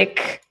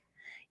magic,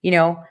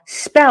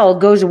 spell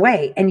goes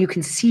away and you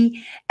can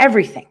see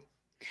everything.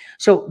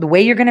 So the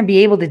way you're going to be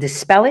able to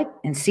dispel it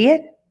and see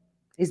it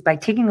is by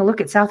taking a look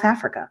at South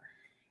Africa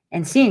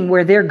and seeing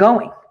where they're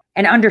going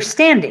and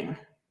understanding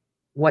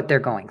what they're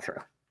going through.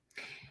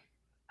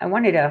 I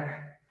wanted to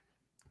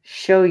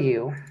show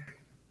you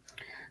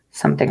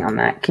something on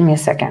that. Give me a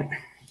second.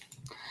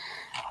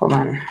 Hold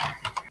on.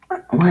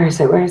 Where is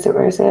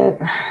it?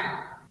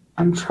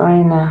 I'm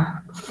trying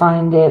to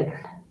find it.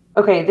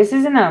 Okay, this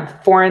is in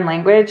a foreign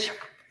language,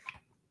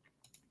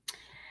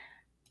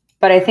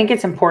 but I think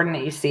it's important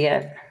that you see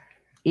it,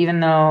 even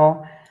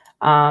though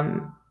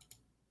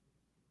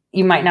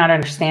you might not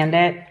understand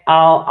it.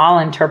 I'll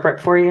interpret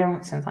for you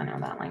since I know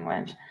that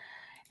language.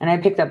 And I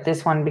picked up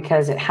this one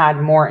because it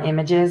had more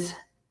images.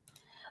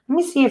 Let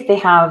me see if they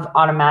have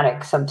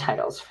automatic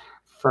subtitles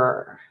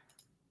for,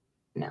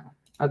 no.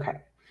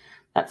 Okay,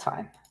 that's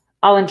fine.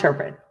 I'll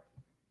interpret.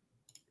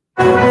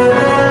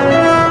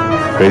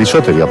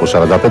 Περισσότεροι από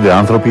 45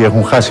 άνθρωποι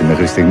έχουν χάσει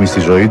μέχρι στιγμής τη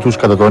ζωή τους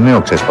κατά το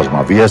νέο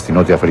ξέσπασμα βίας στη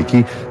Νότια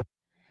Αφρική.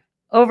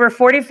 Over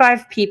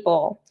 45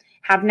 people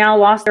have now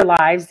lost their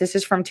lives. This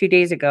is from 2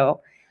 days ago,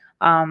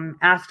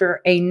 after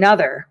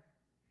another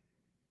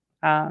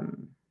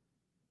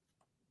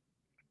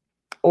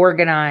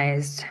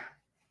organized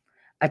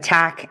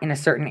attack in a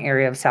certain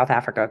area of South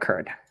Africa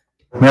occurred.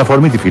 Με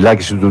αφορμή τη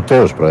φυλάκιση του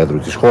τέος προέδρου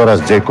της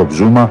χώρας, Jacob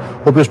Zuma,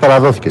 ο οποίος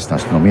παραδόθηκε στην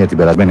αστυνομία την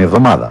περασμένη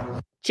εβδομάδα.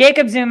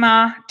 Jacob Zuma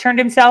turned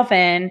himself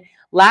in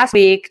last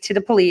week to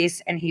the police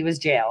and he was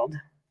jailed.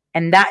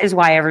 And that is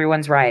why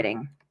everyone's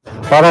rioting.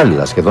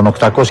 Παράλληλα, σχεδόν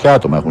 800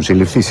 άτομα έχουν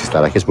συλληφθεί στις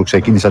ταραχές που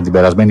ξεκίνησαν την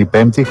περασμένη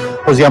Πέμπτη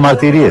ως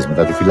διαμαρτυρίες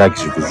μετά τη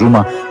φυλάκιση του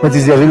Ζούμα, με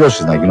τις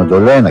διαδηλώσεις να γίνονται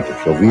όλο ένα και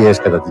πιο βίαιες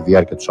κατά τη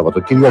διάρκεια του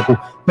Σαββατοκύριακου,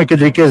 με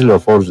κεντρικές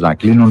λεωφόρους να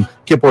κλείνουν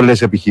και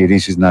πολλές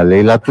επιχειρήσεις να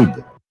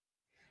λαιλατούνται.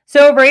 So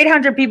over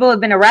 800 people have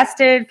been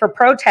arrested for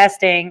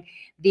protesting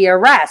the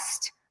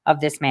arrest of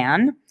this man,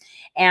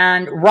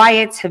 and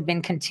riots have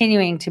been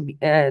continuing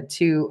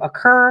to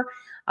occur,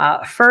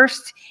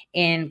 first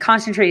in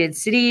concentrated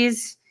cities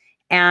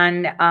and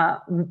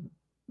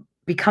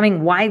becoming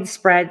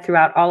widespread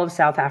throughout all of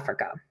South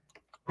Africa.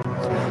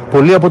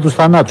 Πολλοί από τους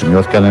θανάτους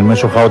μειώθηκαν εν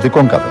μέσω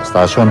χαοτικών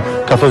καταστάσεων,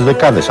 καθώς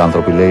δεκάδες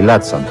άνθρωποι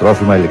λαιλάτισαν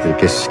τρόφιμα,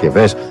 ηλεκτρικές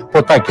συσκευές,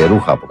 ποτά και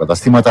ρούχα από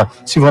καταστήματα,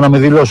 σύμφωνα με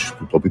δηλώσεις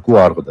του τοπικού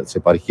άρχοντα της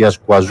επαρχίας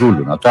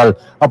KwaZulu Natal.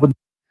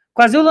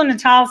 KwaZulu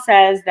Natal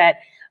says that,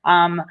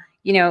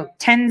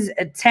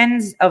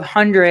 tens of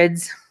hundreds,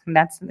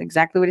 that's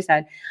exactly what he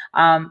said,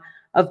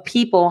 of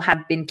people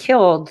have been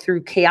killed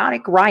through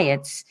chaotic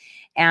riots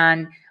and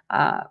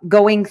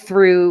going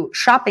through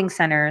shopping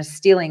centers,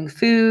 stealing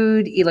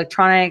food,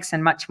 electronics,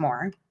 and much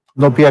more.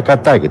 την οποία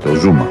κατάγεται ο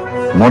Ζούμα.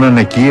 Μόνον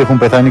εκεί έχουν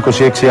πεθάνει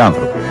 26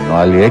 άνθρωποι, ενώ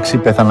άλλοι 6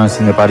 πέθαναν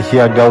στην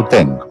επαρχία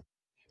Gauteng.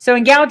 So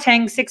in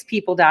Gauteng, 6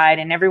 people died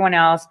and everyone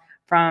else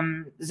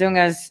from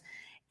Zunga's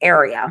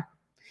area.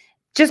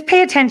 Just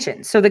pay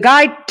attention. So the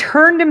guy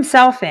turned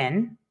himself in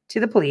to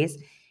the police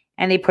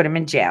and they put him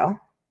in jail.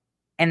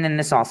 And then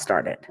this all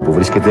started. Που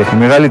βρίσκεται στη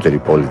μεγαλύτερη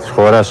πόλη της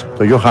χώρας,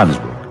 το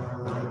Johannesburg.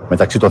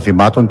 Μεταξύ των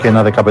θυμάτων και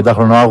ένα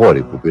 15χρονο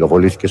αγόρι που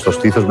πυροβολήθηκε στο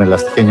στήθος με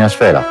λαστιχένια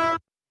σφαίρα.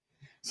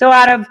 So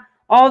out of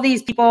all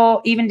these people,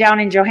 even down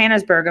in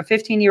Johannesburg, a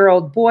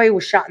 15-year-old boy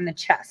was shot in the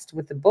chest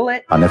with a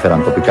bullet.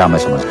 Ανέφεραν τοπικά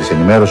μέσα μαζικής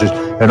ενημέρωσης,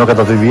 ενώ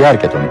κατά τη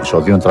διάρκεια των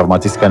επεισοδίων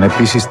τραυματίστηκαν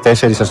επίσης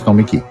 4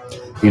 αστυνομικοί.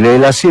 Οι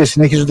λαιλασίες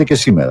συνεχίζονται και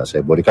σήμερα σε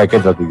εμπορικά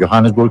κέντρα του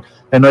Johannesburg,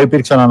 ενώ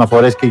υπήρξαν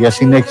αναφορές και για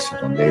συνέχιση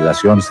των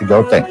λαιλασιών στην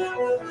Gauteng.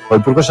 Ο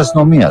Υπουργός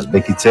Αστυνομίας,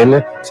 Μπέκι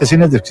Τσέλε, σε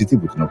συνέντευξη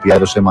τύπου την οποία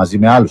έδωσε μαζί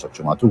με άλλους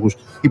αξιωματούχους,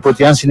 είπε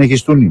ότι αν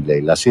συνεχιστούν οι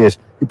λαιλασίες,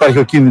 υπάρχει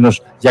ο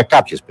κίνδυνος για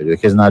κάποιες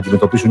περιοχές να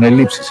αντιμετωπίσουν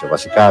ελλείψεις σε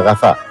βασικά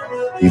αγαθά.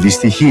 Η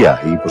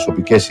δυστυχία, οι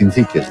προσωπικές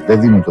συνθήκες δεν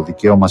δίνουν το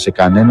δικαίωμα σε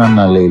κανέναν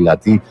να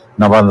λαιλατεί,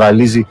 να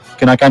βανδαλίζει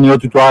και να κάνει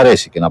ό,τι του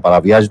αρέσει και να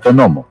παραβιάζει τον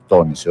νόμο,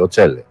 τόνισε ο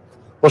Τσέλε.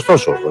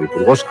 Ωστόσο, ο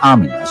Υπουργός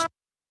Άμυνας.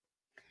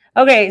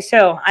 Okay, so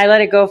I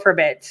let it go for a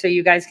bit so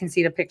you guys can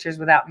see the pictures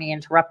without me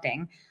interrupting.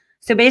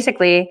 So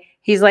basically,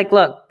 he's like,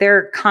 look,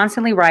 they're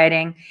constantly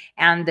rioting,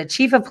 and the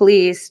chief of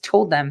police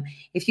told them,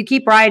 if you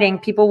keep rioting,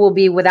 people will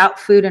be without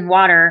food and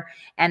water,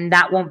 and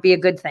that won't be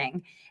a good thing.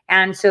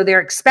 And so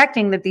they're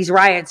expecting that these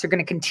riots are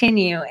going to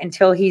continue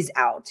until he's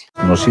out.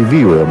 Ο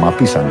νοσηδίου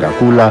Εμαπής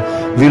Αγκακούλα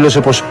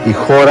δήλωσε πως η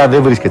χώρα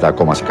δεν βρίσκεται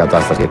ακόμα σε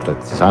κατάσταση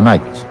έκτακτης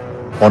ανάγκης.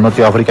 Ο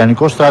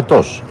Νοτιοαφρικανικός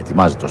στρατός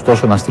ετοιμάζεται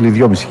ωστόσο να στείλει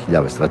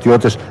 2.500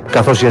 στρατιώτες,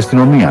 καθώς η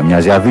αστυνομία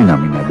μοιάζει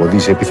αδύναμη να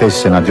εμποδίσει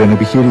επιθέσεις εναντίον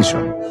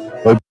επιχειρήσεων.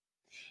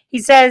 He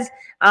says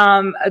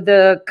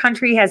the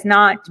country has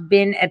not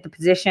been at the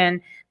position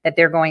that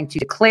they're going to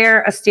declare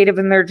a state of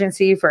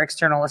emergency for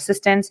external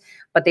assistance,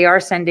 but they are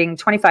sending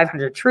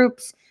 2,500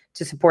 troops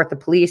to support the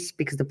police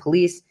because the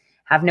police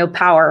have no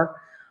power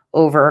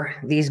over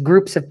these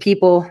groups of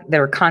people that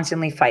are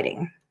constantly fighting.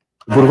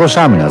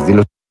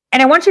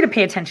 And I want you to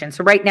pay attention.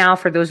 So right now,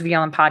 for those of you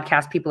on the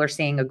podcast, people are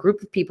seeing a group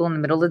of people in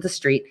the middle of the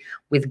street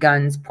with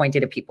guns pointed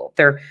at people.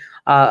 They're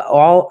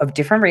all of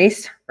different race,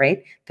 right?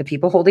 The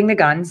people holding the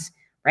guns,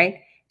 right?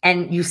 And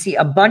you see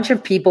a bunch of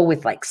people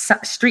with like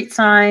street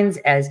signs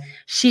as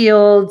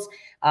shields.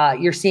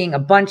 You're seeing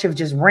a bunch of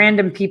just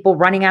random people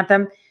running at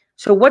them.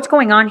 So what's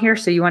going on here,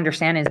 so you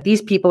understand, is that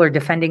these people are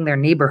defending their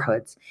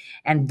neighborhoods.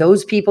 And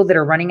those people that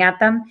are running at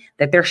them,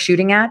 that they're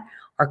shooting at,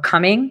 are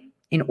coming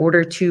in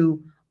order to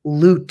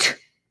loot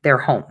their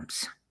homes.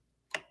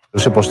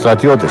 Δήλωσε πως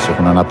στρατιώτες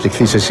έχουν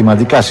αναπτυχθεί σε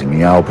σημαντικά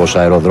σημεία όπως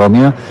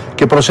αεροδρόμια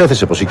και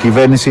προσέθεσε πως η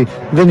κυβέρνηση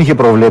δεν είχε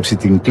προβλέψει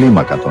την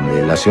κλίμακα των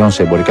λαιλασιών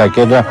σε εμπορικά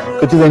κέντρα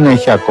και ότι δεν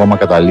έχει ακόμα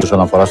καταλήξει όσον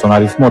αφορά στον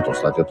αριθμό των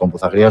στρατιωτών που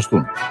θα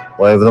χρειαστούν.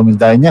 Ο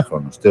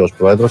 79χρονος τέος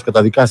πρόεδρος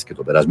καταδικάστηκε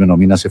τον περασμένο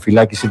μήνα σε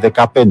φυλάκιση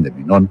 15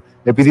 μηνών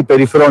επειδή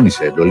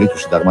περιφρόνησε εντολή του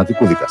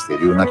Συνταγματικού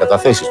Δικαστηρίου να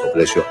καταθέσει στο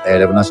πλαίσιο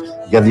έρευνας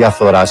για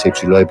διαφθορά σε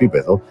υψηλό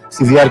επίπεδο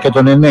στη διάρκεια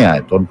των 9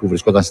 ετών που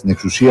βρισκόταν στην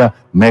εξουσία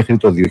μέχρι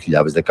το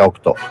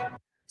 2018.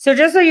 So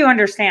just so you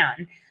understand,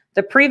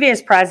 the previous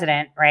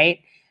president, right,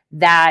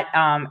 that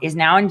is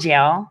now in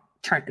jail,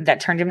 that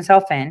turned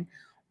himself in,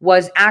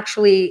 was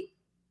actually,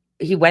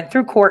 he went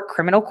through court,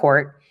 criminal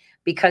court,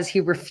 because he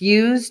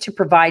refused to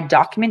provide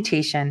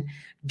documentation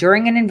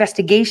during an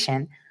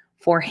investigation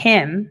for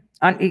him.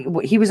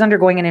 He was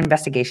undergoing an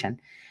investigation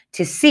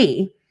to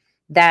see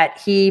that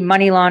he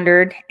money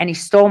laundered and he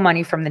stole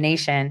money from the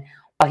nation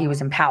while he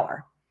was in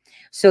power.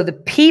 So the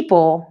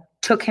people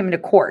took him to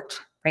court,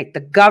 right?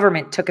 The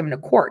government took him to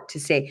court to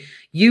say,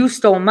 you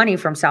stole money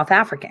from South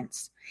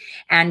Africans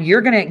and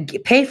you're going to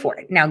pay for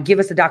it. Now give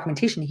us the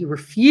documentation. He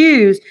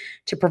refused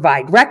to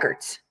provide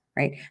records,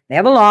 right? They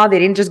have a law. They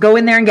didn't just go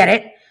in there and get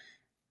it.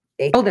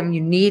 They told him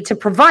you need to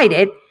provide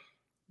it.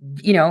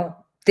 You know,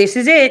 this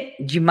is it.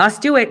 You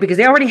must do it because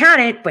they already had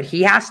it, but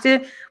he has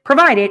to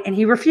provide it. And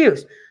he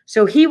refused.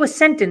 So he was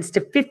sentenced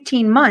to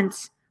 15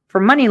 months for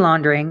money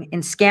laundering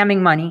and scamming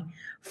money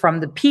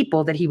from the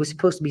people that he was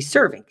supposed to be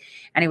serving.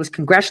 And it was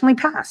congressionally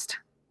passed.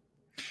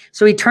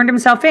 So he turned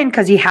himself in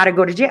because he had to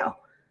go to jail.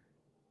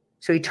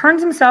 So he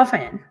turns himself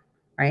in,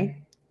 right,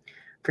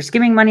 for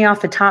skimming money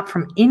off the top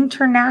from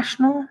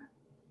international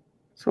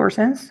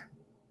sources.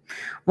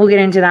 We'll get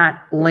into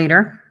that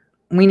later.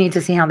 We need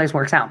to see how this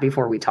works out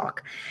before we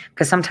talk,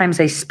 because sometimes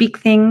they speak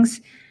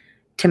things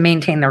to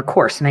maintain their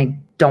course, and I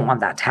don't want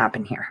that to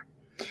happen here.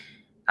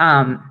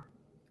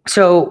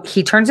 So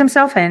he turns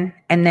himself in,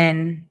 and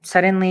then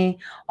suddenly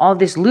all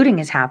this looting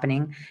is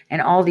happening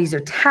and all these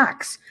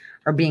attacks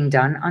are being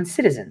done on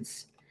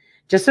citizens,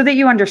 just so that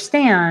you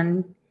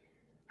understand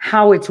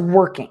how it's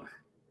working,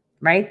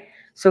 right?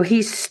 So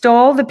he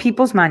stole the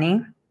people's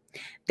money.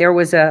 There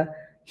was a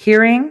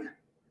hearing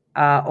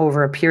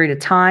over a period of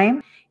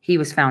time. He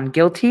was found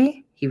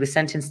guilty. He was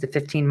sentenced to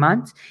 15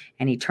 months,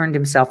 and he turned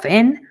himself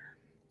in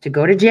to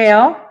go to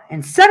jail,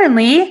 and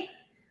suddenly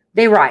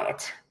they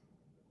riot.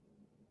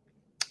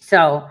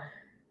 So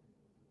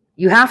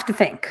you have to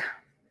think,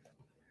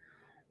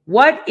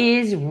 what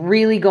is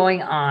really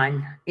going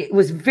on? It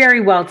was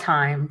very well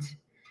timed,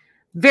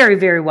 very,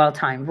 very well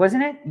timed,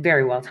 wasn't it?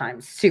 Very well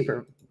timed,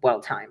 super well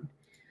timed.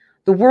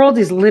 The world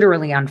is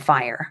literally on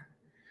fire.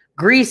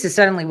 Greece is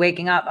suddenly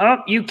waking up. Oh,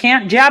 you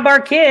can't jab our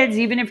kids,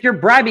 even if you're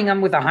bribing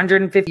them with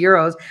 150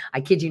 euros.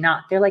 I kid you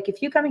not. They're like,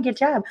 if you come and get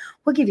jabbed,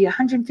 we'll give you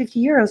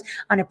 150 euros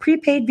on a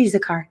prepaid Visa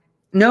card.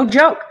 No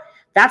joke.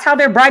 That's how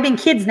they're bribing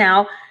kids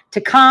now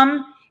to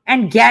come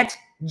and get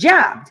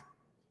jabbed.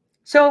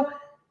 So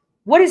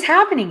what is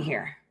happening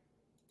here?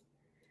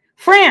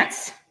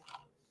 France,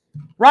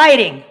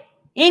 rioting.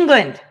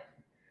 England,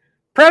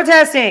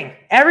 protesting.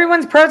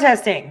 Everyone's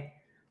protesting.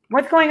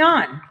 What's going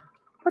on?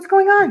 What's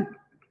going on?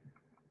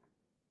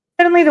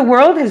 Suddenly the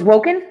world has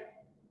woken.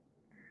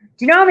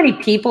 Do you know how many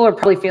people are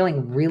probably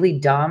feeling really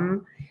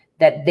dumb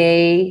that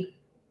they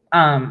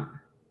went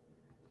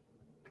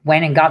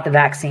and got the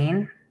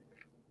vaccine?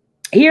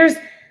 Here's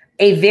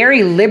a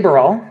very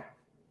liberal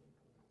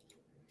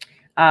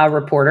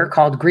reporter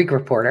called Greek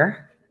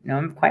Reporter. Know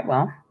him quite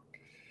well.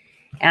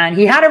 And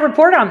he had a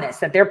report on this,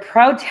 that they're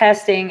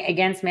protesting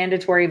against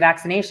mandatory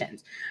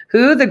vaccinations.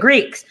 Who? The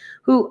Greeks.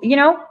 Who, you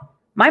know,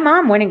 my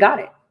mom went and got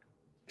it.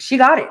 She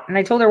got it. And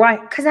I told her why.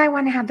 Because I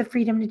want to have the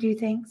freedom to do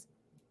things.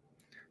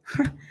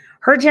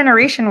 Her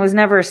generation was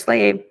never a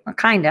slave.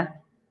 Kind of,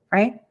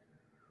 right?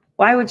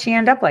 Why would she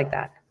end up like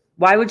that?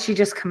 Why would she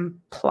just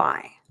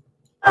comply?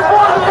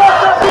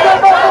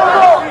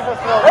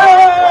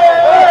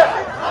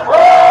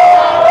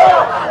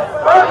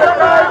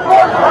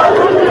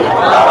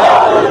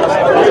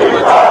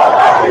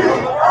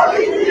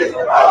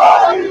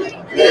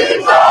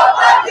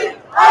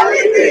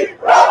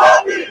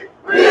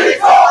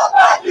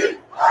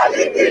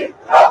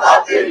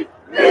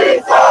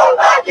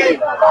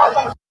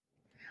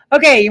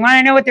 Okay, you want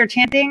to know what they're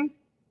chanting?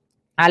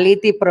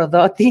 Aliti,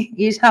 prodoti,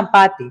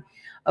 ishapati.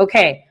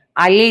 Okay,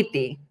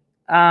 aliti.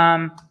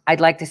 I'd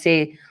like to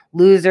say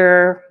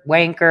loser,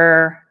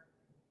 wanker,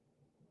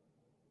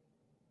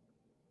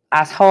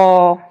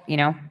 asshole, you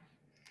know.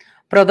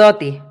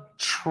 Prodoti,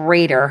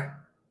 traitor,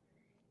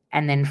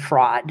 and then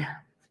fraud.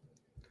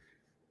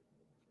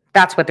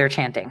 That's what they're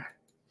chanting.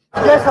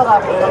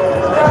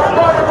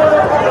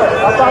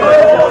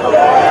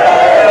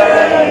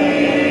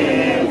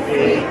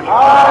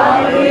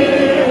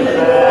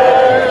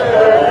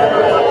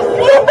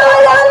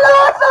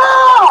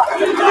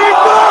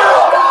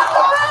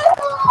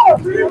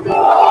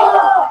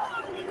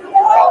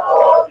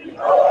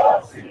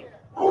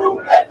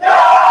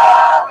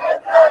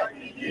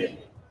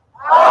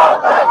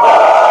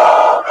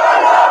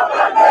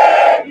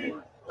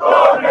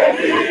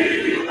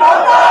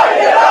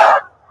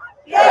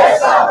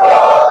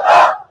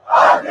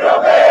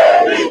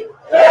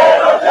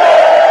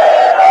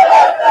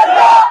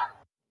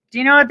 Do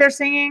you know what they're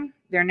singing?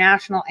 Their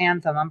national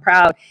anthem. I'm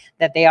proud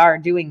that they are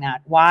doing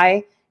that.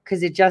 Why?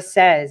 Because it just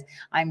says,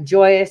 I'm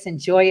joyous and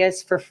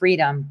joyous for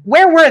freedom.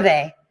 Where were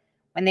they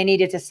when they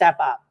needed to step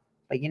up?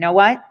 But you know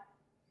what?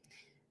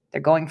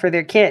 They're going for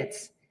their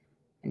kids.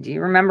 And do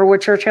you remember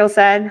what Churchill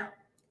said?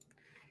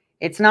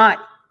 It's not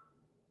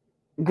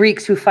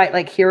Greeks who fight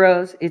like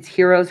heroes. It's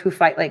heroes who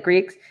fight like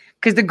Greeks.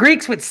 Because the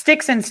Greeks with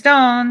sticks and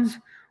stones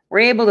were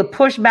able to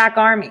push back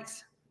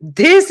armies.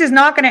 This is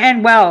not going to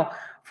end well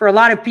for a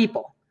lot of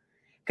people.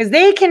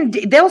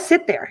 because they'll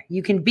sit there.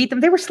 You can beat them.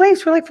 They were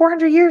slaves for like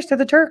 400 years to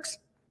the Turks,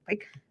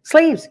 like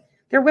slaves.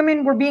 Their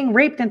women were being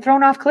raped and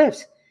thrown off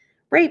cliffs,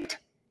 raped.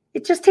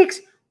 It just takes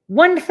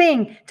one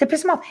thing to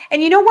piss them off.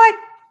 And you know what?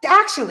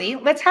 Actually,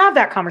 let's have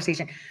that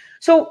conversation.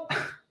 So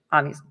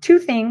obviously, two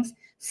things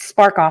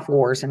spark off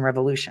wars and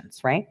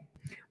revolutions, right?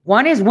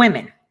 One is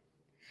women.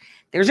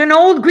 There's an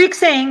old Greek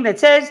saying that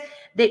says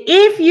that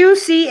if you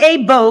see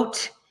a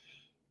boat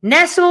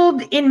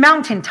nestled in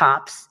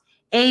mountaintops,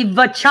 a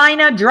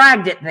vagina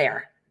dragged it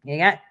there. You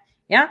got?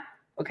 Yeah?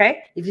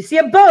 Okay. If you see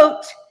a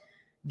boat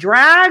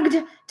dragged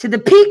to the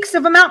peaks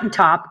of a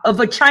mountaintop, a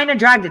vagina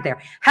dragged it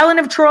there. Helen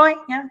of Troy,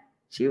 yeah,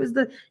 she was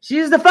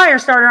the fire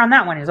starter on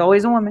that one. Is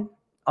always a woman.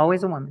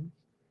 Always a woman.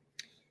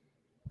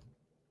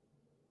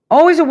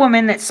 Always a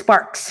woman that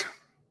sparks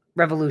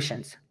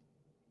revolutions.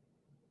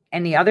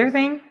 And the other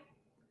thing,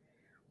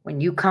 when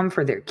you come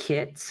for their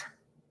kids,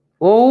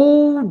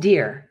 oh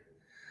dear,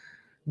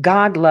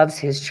 God loves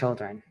his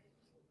children.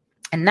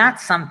 And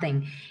that's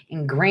something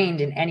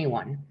ingrained in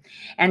anyone.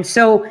 And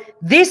so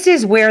this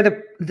is where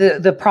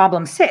the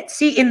problem sits.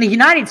 See, in the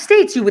United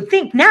States, you would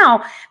think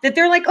now that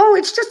they're like, oh,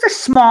 it's just a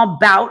small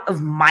bout of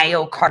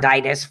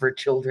myocarditis for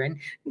children.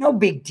 No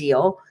big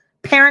deal.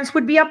 Parents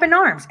would be up in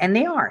arms, and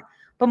they are.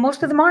 But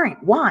most of them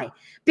aren't. Why?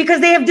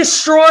 Because they have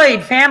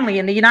destroyed family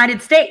in the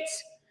United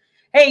States.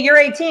 Hey, you're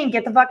 18,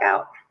 get the fuck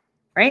out.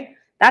 Right?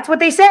 That's what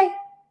they say.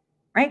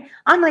 Right?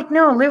 I'm like,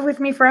 no, live with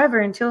me forever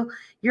until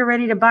you're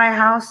ready to buy a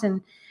house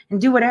and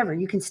do whatever.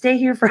 You can stay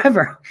here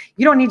forever.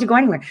 You don't need to go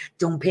anywhere.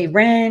 Don't pay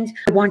rent.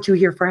 I want you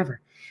here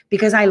forever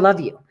because I love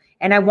you.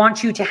 And I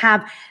want you to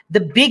have the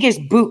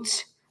biggest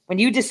boots. When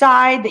you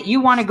decide that you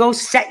want to go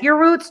set your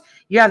roots,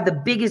 you have the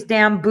biggest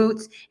damn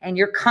boots and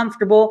you're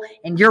comfortable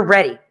and you're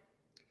ready.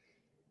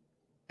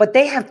 But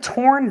they have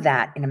torn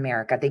that in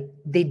America.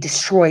 They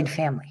destroyed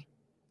family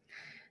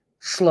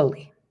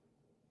slowly.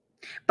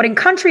 But in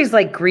countries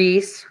like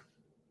Greece,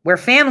 where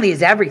family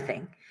is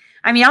everything,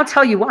 I mean, I'll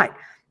tell you what.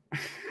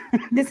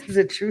 This is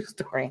a true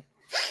story.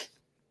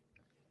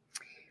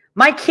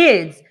 My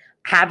kids,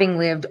 having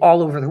lived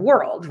all over the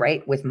world,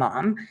 right, with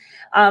mom,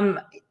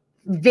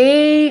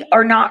 they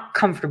are not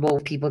comfortable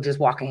with people just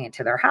walking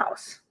into their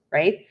house,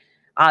 right?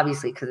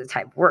 Obviously, because of the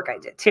type of work I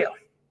did too.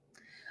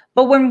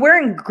 But when we're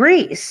in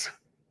Greece,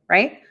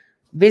 right,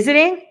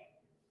 visiting,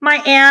 my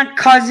aunt,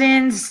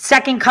 cousins,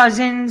 second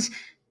cousins,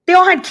 they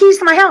all had keys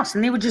to my house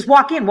and they would just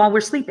walk in while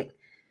we're sleeping.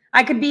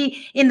 I could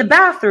be in the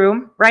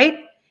bathroom,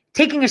 right?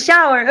 Taking a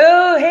shower.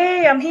 Oh,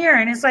 hey, I'm here.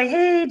 And it's like,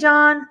 hey,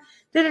 John,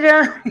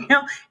 da-da-da. You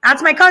know,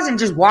 that's my cousin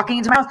just walking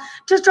into my house,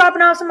 just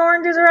dropping off some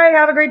oranges. All right,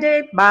 have a great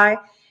day. Bye.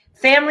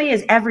 Family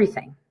is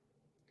everything.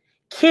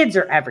 Kids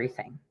are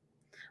everything,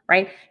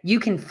 right? You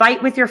can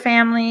fight with your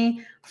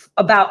family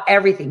about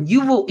everything.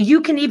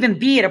 You can even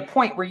be at a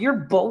point where you're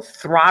both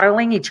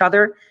throttling each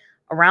other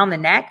around the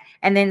neck,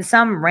 and then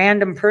some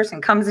random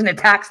person comes and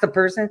attacks the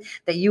person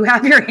that you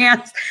have your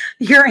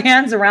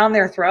hands around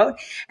their throat,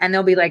 and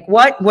they'll be like,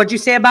 what'd you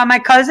say about my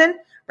cousin?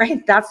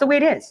 Right? That's the way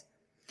it is.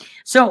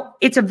 So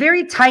it's a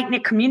very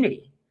tight-knit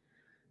community.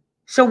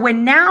 So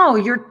when now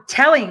you're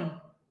telling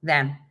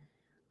them,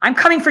 I'm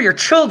coming for your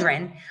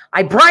children,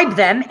 I bribed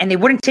them and they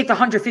wouldn't take the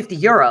 150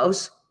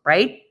 euros,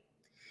 right?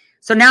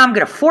 So now I'm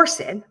going to force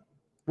it.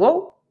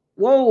 Whoa,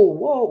 whoa,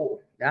 whoa.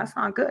 That's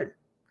not good.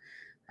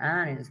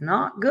 That is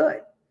not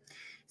good.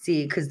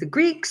 See, because the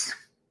Greeks,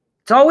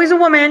 it's always a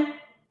woman,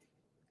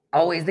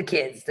 always the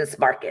kids to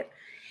spark it.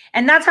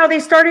 And that's how they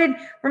started.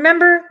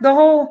 Remember the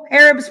whole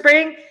Arab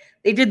Spring?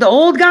 They did the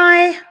old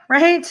guy,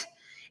 right?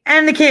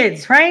 And the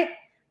kids, right?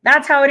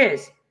 That's how it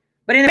is.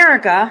 But in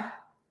America,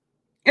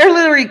 they're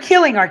literally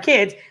killing our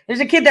kids. There's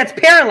a kid that's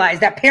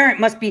paralyzed. That parent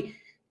must be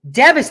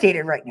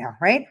devastated right now,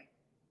 right?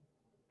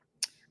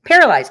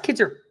 Paralyzed. Kids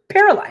are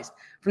paralyzed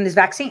from this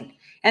vaccine.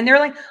 And they're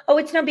like, oh,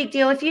 it's no big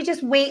deal. If you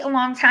just wait a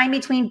long time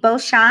between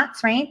both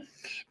shots, right?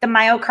 The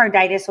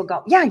myocarditis will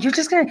go. Yeah, you're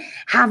just going to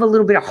have a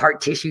little bit of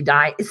heart tissue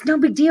die. It's no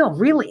big deal,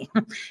 really.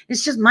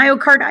 It's just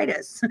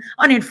myocarditis,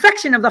 an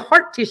infection of the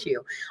heart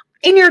tissue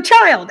in your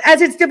child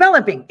as it's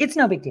developing. It's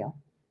no big deal.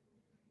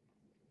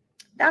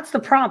 That's the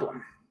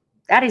problem.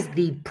 That is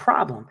the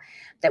problem,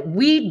 that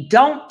we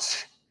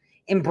don't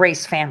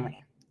embrace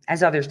family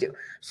as others do.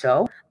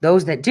 So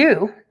those that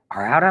do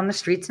are out on the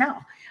streets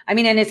now. I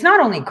mean, and it's not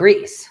only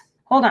Greece.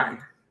 Hold on.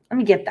 Let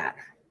me get that.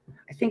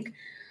 I think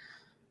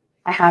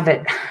I have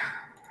it.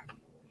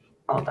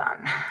 Hold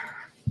on.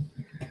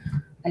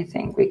 I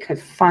think we could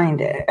find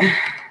it.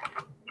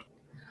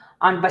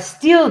 On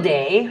Bastille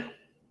Day,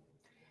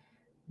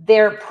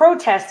 they're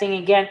protesting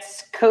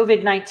against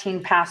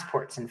COVID-19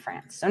 passports in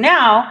France. So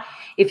now,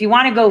 if you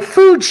want to go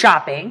food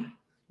shopping,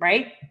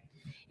 right?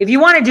 If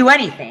you want to do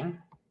anything,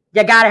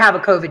 you got to have a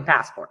COVID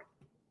passport.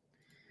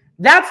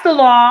 That's the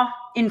law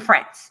in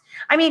France.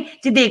 I mean,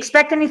 did they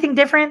expect anything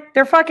different?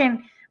 Their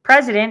fucking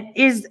president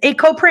is a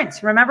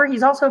co-prince. Remember,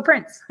 he's also a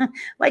prince.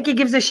 Like he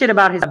gives a shit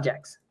about his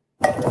subjects.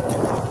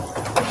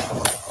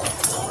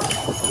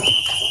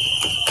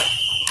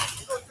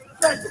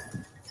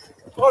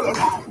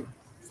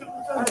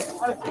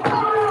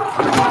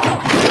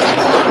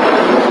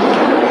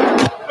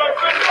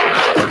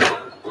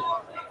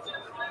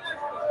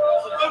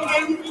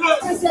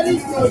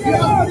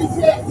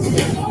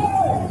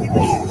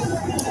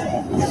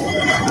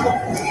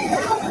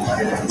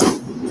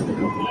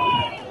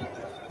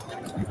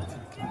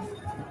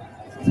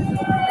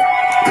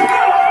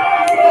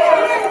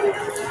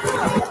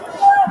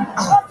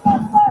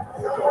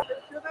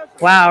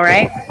 Wow,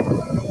 right?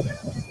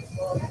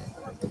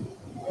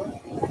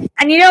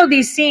 And you know,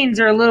 these scenes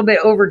are a little bit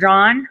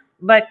overdrawn,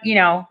 but you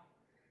know,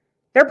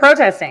 they're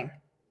protesting.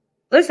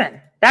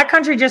 Listen, that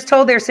country just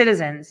told their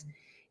citizens,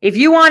 if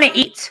you want to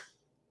eat,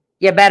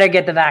 you better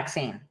get the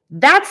vaccine.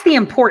 That's the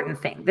important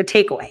thing, the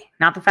takeaway.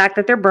 Not the fact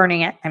that they're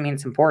burning it. I mean,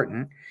 it's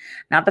important.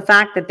 Not the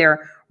fact that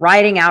they're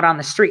rioting out on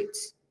the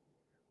streets,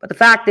 but the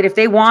fact that if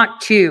they want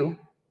to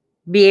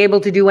be able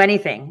to do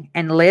anything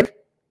and live,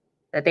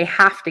 that they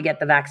have to get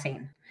the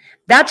vaccine.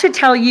 That should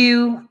tell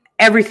you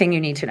everything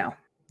you need to know.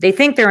 They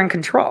think they're in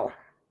control,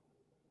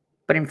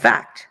 but in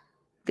fact,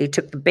 they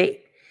took the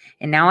bait.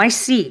 And now I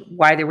see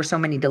why there were so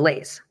many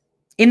delays.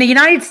 In the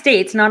United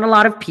States, not a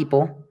lot of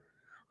people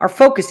are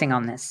focusing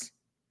on this,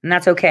 and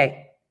that's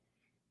okay.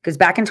 Because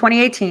back in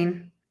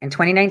 2018 and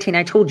 2019,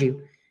 I told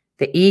you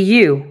the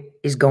EU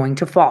is going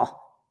to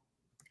fall,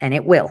 and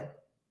it will.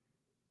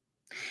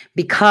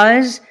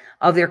 Because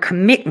of their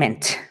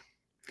commitment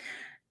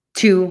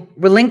to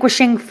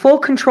relinquishing full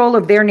control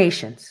of their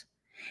nations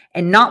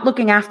and not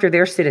looking after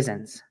their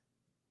citizens,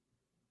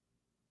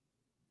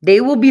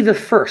 they will be the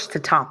first to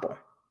topple.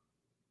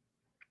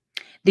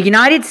 The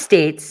United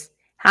States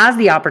has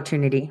the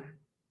opportunity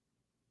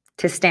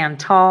to stand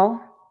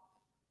tall,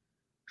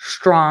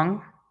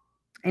 strong,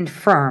 and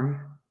firm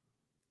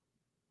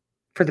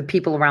for the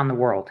people around the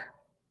world.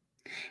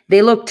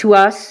 They look to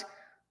us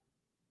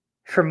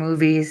for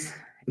movies,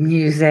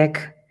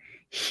 music,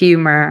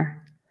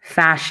 humor,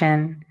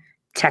 fashion,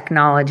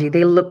 technology.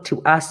 They look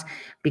to us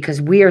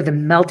because we are the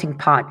melting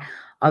pot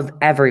of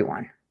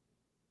everyone.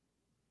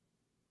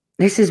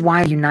 This is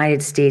why the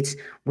United States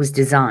was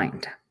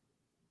designed.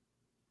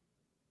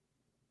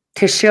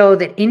 To show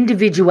that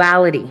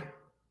individuality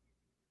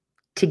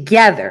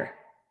together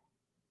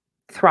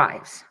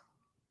thrives.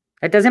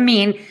 That doesn't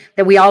mean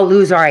that we all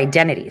lose our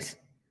identities.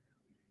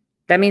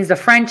 That means the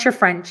French are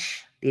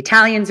French, the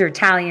Italians are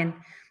Italian,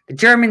 the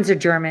Germans are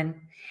German.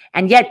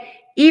 And yet,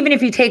 even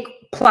if you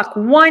pluck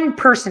one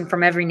person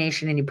from every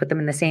nation and you put them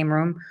in the same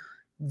room,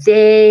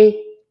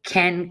 they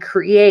can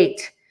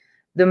create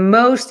the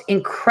most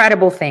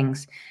incredible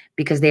things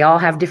because they all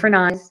have different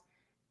eyes,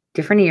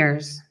 different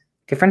ears,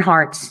 different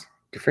hearts,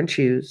 different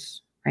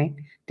shoes, right?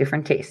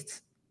 Different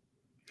tastes.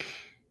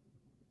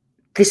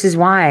 This is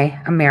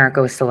why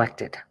America was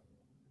selected.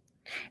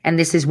 And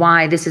this is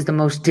why this is the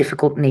most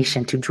difficult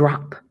nation to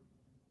drop.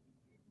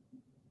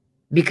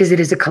 Because it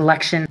is a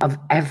collection of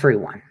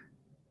everyone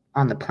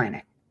on the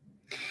planet.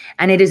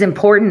 And it is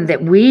important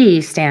that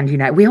we stand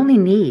united. We only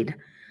need,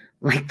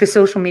 like the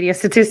social media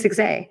statistics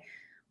say,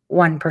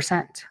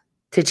 1%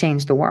 to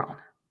change the world.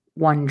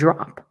 One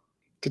drop.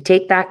 To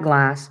take that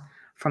glass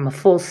from a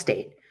full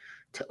state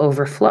to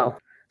overflow.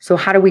 So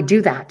how do we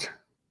do that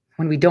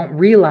when we don't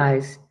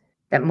realize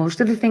that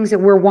most of the things that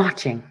we're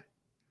watching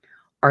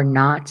are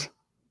not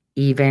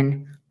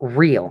even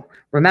real?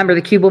 Remember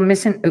the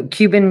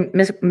Cuban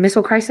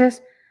Missile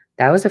Crisis?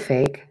 That was a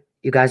fake.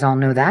 You guys all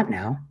know that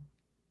now.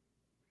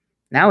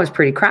 That was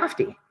pretty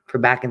crafty for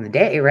back in the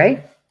day,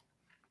 right?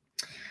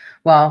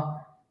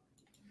 Well,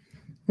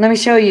 let me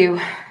show you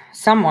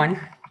someone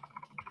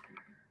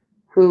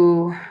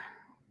who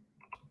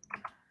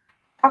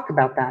talked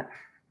about that.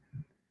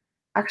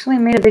 Actually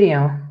made a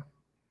video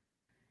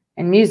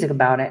and music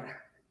about it.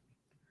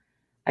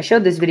 I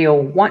showed this video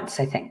once,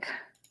 I think.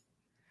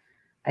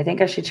 I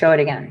think I should show it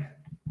again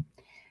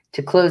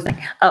to close.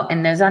 Oh,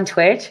 and those on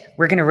Twitch,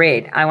 we're going to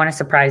raid. I want to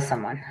surprise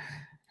someone.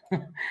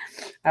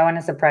 I want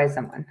to surprise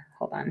someone.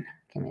 Hold on.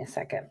 Give me a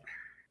second.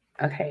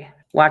 Okay.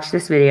 Watch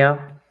this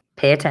video.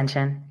 Pay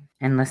attention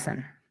and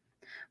listen.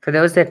 For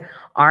those that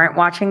aren't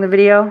watching the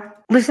video,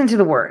 listen to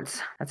the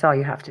words. That's all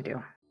you have to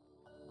do.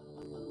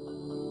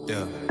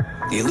 Yeah.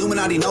 The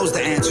Illuminati knows the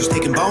answers,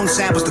 taking bone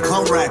samples to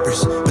clone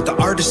rappers. But the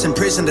artists in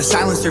prison to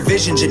silence their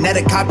vision,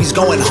 genetic copies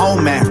going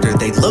home after.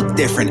 They look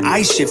different,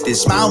 eyes shifted,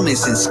 smile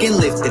missing, skin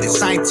lifted. It's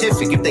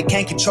scientific. If they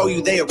can't control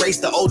you, they erase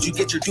the old. You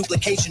get your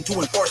duplication to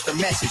enforce their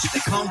message. They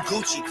clone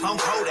Gucci, clone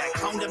Kodak,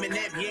 clone them and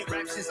them. He ain't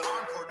rap since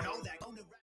Encore.